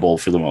Dan Campbell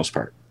for the most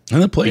part.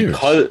 And the players.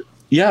 Because,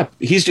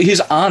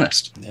 he's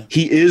honest. Yeah.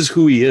 He is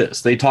who he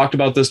is. They talked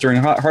about this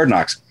during Hard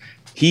Knocks.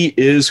 He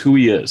is who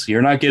he is.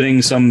 You're not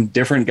getting some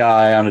different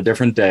guy on a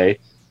different day.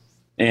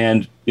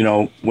 And,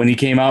 when he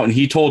came out and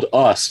he told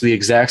us the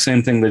exact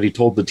same thing that he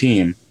told the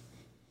team,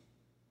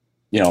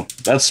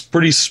 that's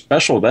pretty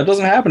special. That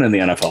doesn't happen in the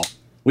NFL.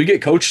 We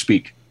get coach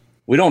speak.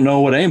 We don't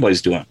know what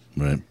anybody's doing.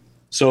 Right.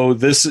 So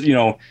this,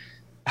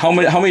 how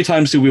many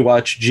times do we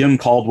watch Jim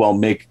Caldwell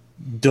make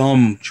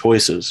dumb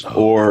choices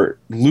or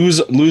lose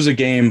a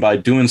game by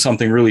doing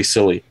something really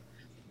silly,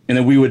 and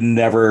then we would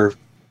never,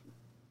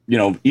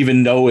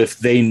 even know if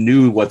they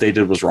knew what they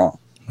did was wrong.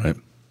 Right.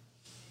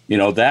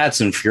 That's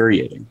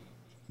infuriating.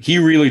 He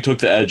really took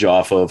the edge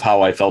off of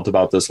how I felt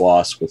about this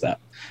loss with that,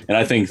 and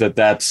I think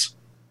that's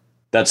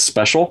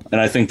special, and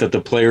I think that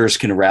the players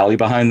can rally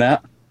behind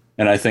that,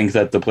 and I think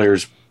that the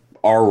players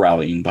are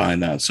rallying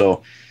behind that.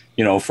 So,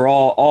 for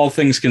all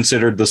things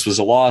considered, this was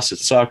a loss. It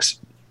sucks.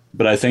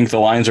 But I think the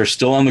Lions are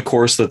still on the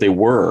course that they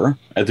were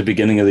at the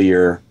beginning of the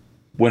year,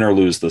 win or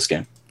lose this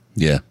game.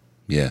 Yeah.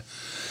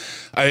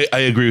 I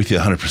agree with you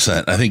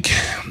 100%. I think,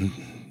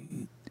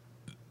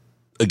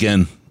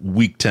 again,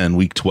 week 10,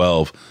 week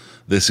 12,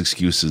 this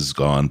excuse is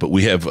gone. But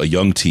we have a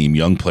young team,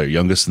 young player,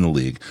 youngest in the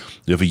league.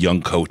 We have a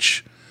young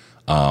coach,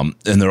 and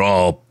they're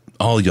all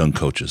young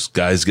coaches,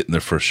 guys getting their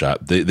first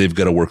shot. They've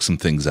got to work some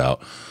things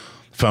out.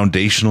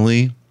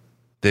 Foundationally,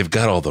 they've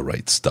got all the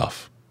right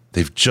stuff.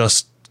 They've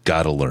just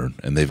got to learn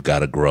and they've got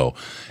to grow.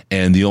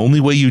 And the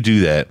only way you do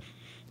that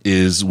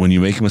is when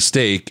you make a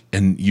mistake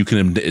and you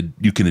can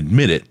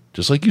admit it,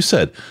 just like you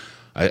said.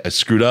 I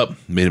screwed up,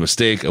 made a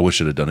mistake. I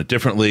wish I'd have done it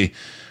differently,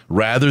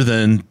 rather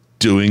than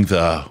doing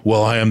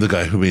I am the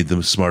guy who made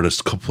the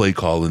smartest play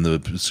call in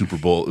the Super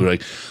Bowl.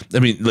 Right?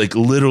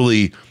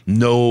 Literally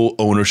no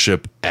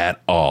ownership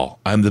at all.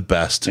 I'm the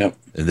best. Yep.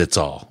 And that's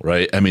all,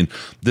 right?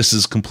 This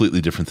is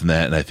completely different than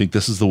that. And I think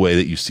this is the way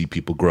that you see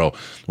people grow.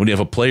 When you have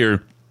a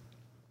player,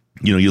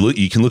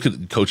 you can look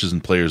at coaches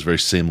and players very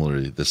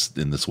similarly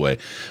in this way.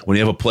 When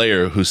you have a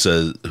player who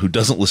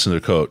doesn't listen to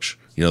their coach,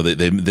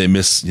 they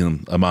miss,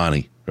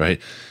 Amani, right?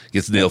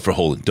 Gets nailed for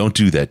holding. Don't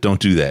do that. Don't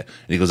do that.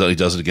 And he goes out, he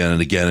does it again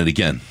and again and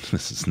again.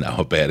 This is now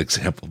a bad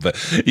example, but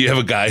you have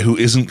a guy who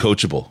isn't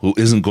coachable, who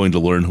isn't going to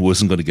learn, who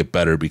isn't going to get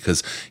better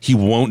because he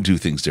won't do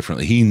things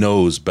differently. He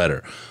knows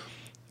better.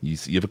 You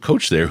have a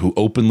coach there who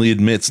openly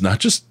admits, not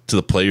just to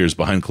the players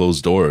behind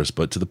closed doors,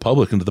 but to the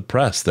public and to the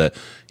press that,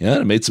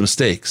 I made some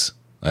mistakes.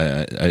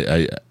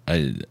 I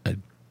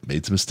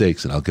made some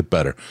mistakes and I'll get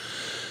better.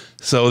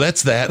 So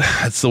that's that.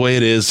 That's the way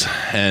it is.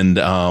 And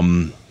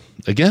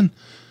again,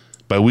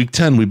 by week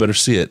 10, we better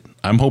see it.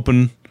 I'm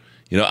hoping,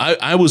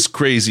 I was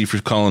crazy for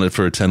calling it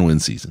for a 10-win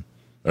season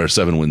or a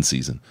 7-win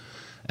season.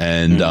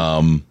 And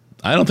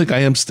I don't think I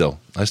am still.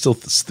 I still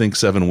think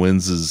 7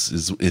 wins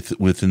is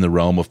within the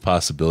realm of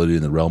possibility,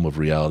 in the realm of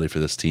reality for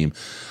this team.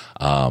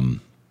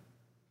 And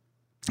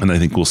I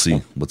think we'll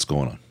see what's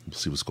going on. We'll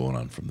see what's going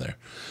on from there.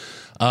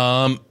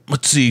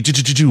 Let's see.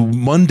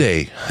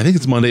 Monday. I think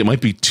it's Monday. It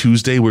might be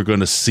Tuesday. We're going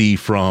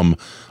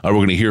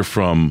to hear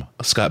from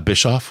Scott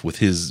Bischoff with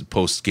his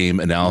post-game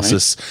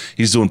analysis. Right.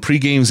 He's doing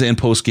pre-games and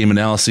post-game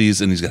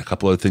analyses, and he's got a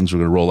couple other things we're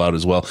going to roll out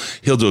as well.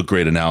 He'll do a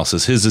great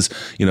analysis. His is,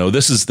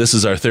 this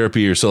is our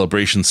therapy or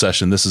celebration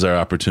session. This is our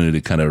opportunity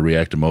to kind of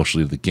react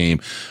emotionally to the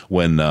game.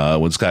 When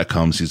Scott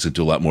comes, he's going to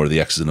do a lot more of the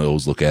X's and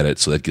O's, look at it.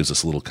 So that gives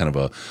us a little kind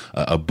of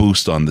a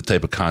boost on the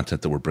type of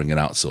content that we're bringing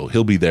out. So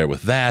he'll be there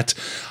with that.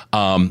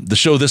 The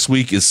show this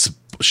week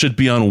should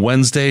be on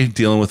Wednesday,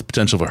 dealing with the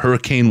potential of a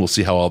hurricane. We'll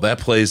see how all that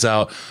plays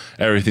out.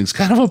 Everything's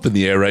kind of up in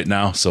the air right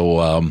now,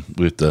 so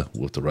we have to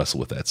wrestle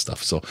with that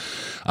stuff. So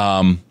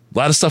a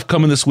lot of stuff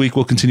coming this week.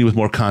 We'll continue with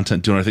more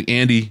content doing our thing.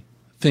 Andy,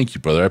 thank you,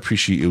 brother. I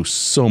appreciate you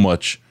so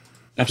much.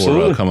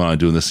 Absolutely. For coming on and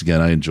doing this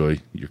again. I enjoy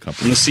your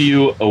company. I'm going to see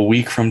you a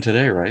week from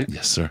today, right?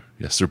 Yes, sir.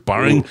 Yes, sir.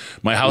 Barring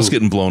my house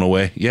getting blown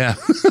away. Yeah.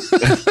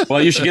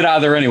 Well, you should get out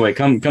of there anyway.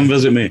 Come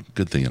visit me.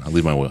 Good thing. I'll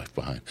leave my wife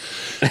behind.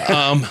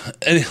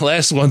 And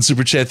last one,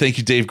 super chat. Thank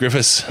you, Dave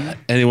Griffiths.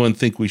 Anyone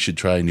think we should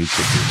try new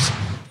kickers?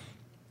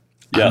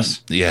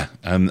 Yes.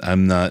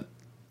 I'm not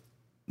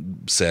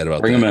sad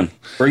about that.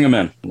 Bring them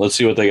in. Let's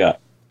see what they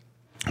got.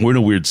 We're in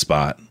a weird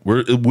spot.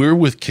 We're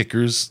with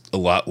kickers a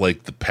lot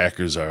like the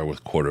Packers are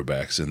with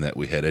quarterbacks, in that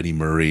we had Eddie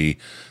Murray,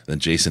 then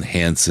Jason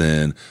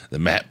Hansen,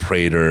 then Matt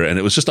Prater, and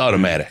it was just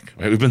automatic.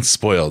 Right? We've been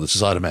spoiled. It's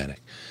just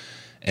automatic.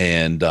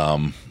 And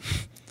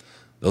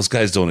those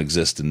guys don't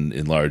exist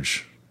in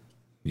large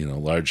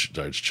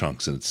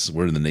chunks. And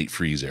we're in the Nate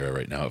Freeze era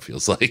right now, it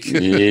feels like.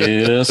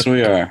 Yes,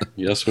 we are.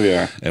 Yes, we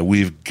are. And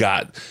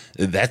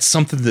that's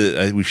something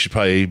that we should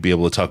probably be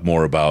able to talk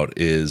more about,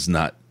 is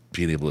not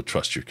being able to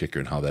trust your kicker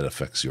and how that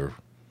affects your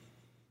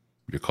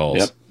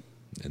calls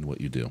and what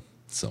you do.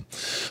 So,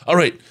 all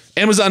right.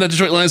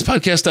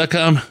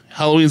 Amazon.DetroitLionsPodcast.com.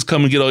 Halloween's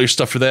coming. Get all your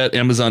stuff for that.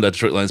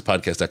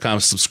 Amazon.DetroitLionsPodcast.com.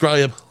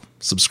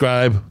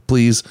 Subscribe,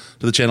 please,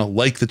 to the channel.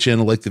 Like the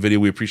channel. Like the video.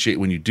 We appreciate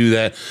when you do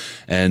that.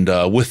 And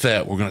with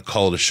that, we're going to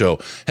call it a show.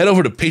 Head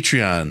over to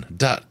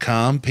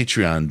Patreon.com.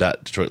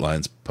 Patreon.com/Detroit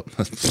Lions.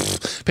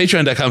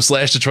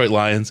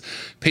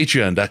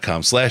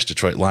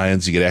 Patreon.com/Detroit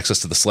Lions. You get access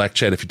to the Slack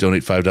chat if you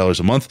donate $5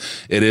 a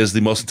month. It is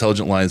the most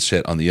intelligent Lions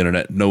chat on the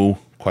internet. No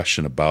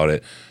question about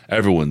it.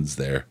 Everyone's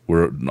there.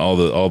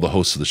 All the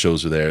hosts of the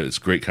shows are there. It's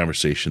great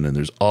conversation, and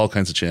there's all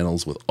kinds of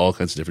channels with all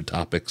kinds of different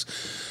topics,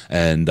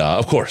 and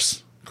of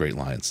course, great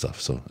Lions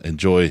stuff. So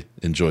enjoy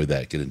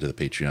that. Get into the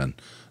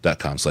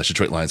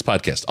Patreon.com/Detroit Lions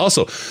podcast.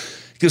 Also,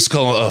 give us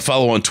a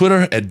follow on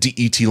Twitter at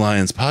DET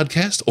Lions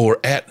Podcast or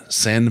at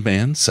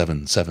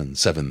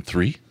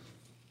Sandman7773.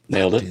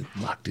 Nailed it.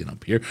 Locked in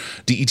up here.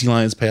 DET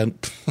Lions Pad.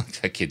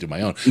 I can't do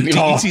my own. DET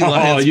Lions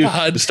you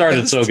Pod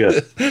started so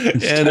good.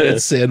 And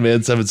it's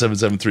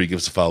Sandman7773. Give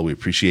us a follow. We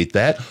appreciate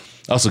that.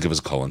 Also, give us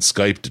a call on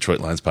Skype,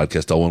 Detroit Lions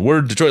Podcast, all one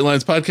word, Detroit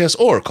Lions Podcast,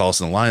 or call us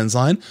on the Lions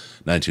line,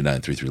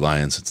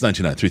 929-33-LIONS. It's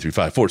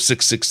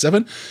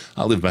 929-335-4667.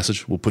 I'll leave a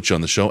message. We'll put you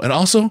on the show. And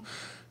also,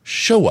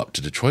 show up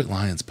to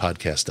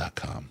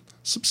DetroitLionsPodcast.com.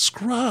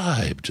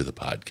 Subscribe to the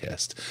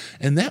podcast.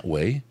 And that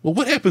way,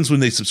 what happens when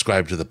they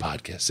subscribe to the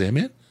podcast,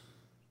 Sandman?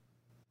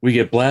 We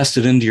get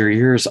blasted into your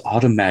ears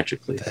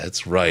automatically.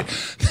 That's right.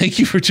 Thank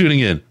you for tuning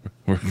in.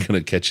 We're going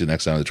to catch you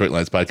next time on the Detroit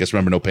Lions Podcast.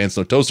 Remember, no pants,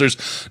 no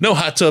toasters, no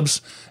hot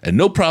tubs, and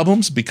no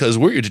problems, because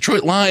we're your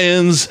Detroit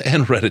Lions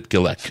and Reddit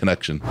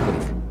Connection.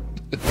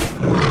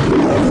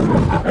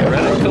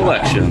 Reddit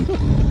Collection.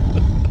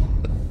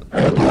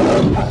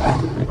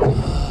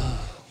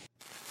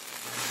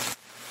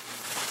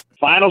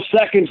 Final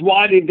seconds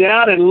winding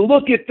down, and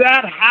look at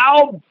that.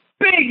 How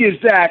big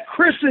is that?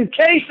 Chris and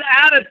Case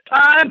out of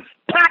time.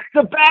 Pack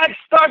the bag,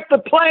 start the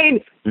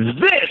plane.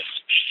 This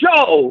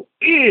show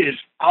is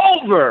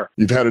over.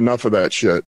 You've had enough of that shit.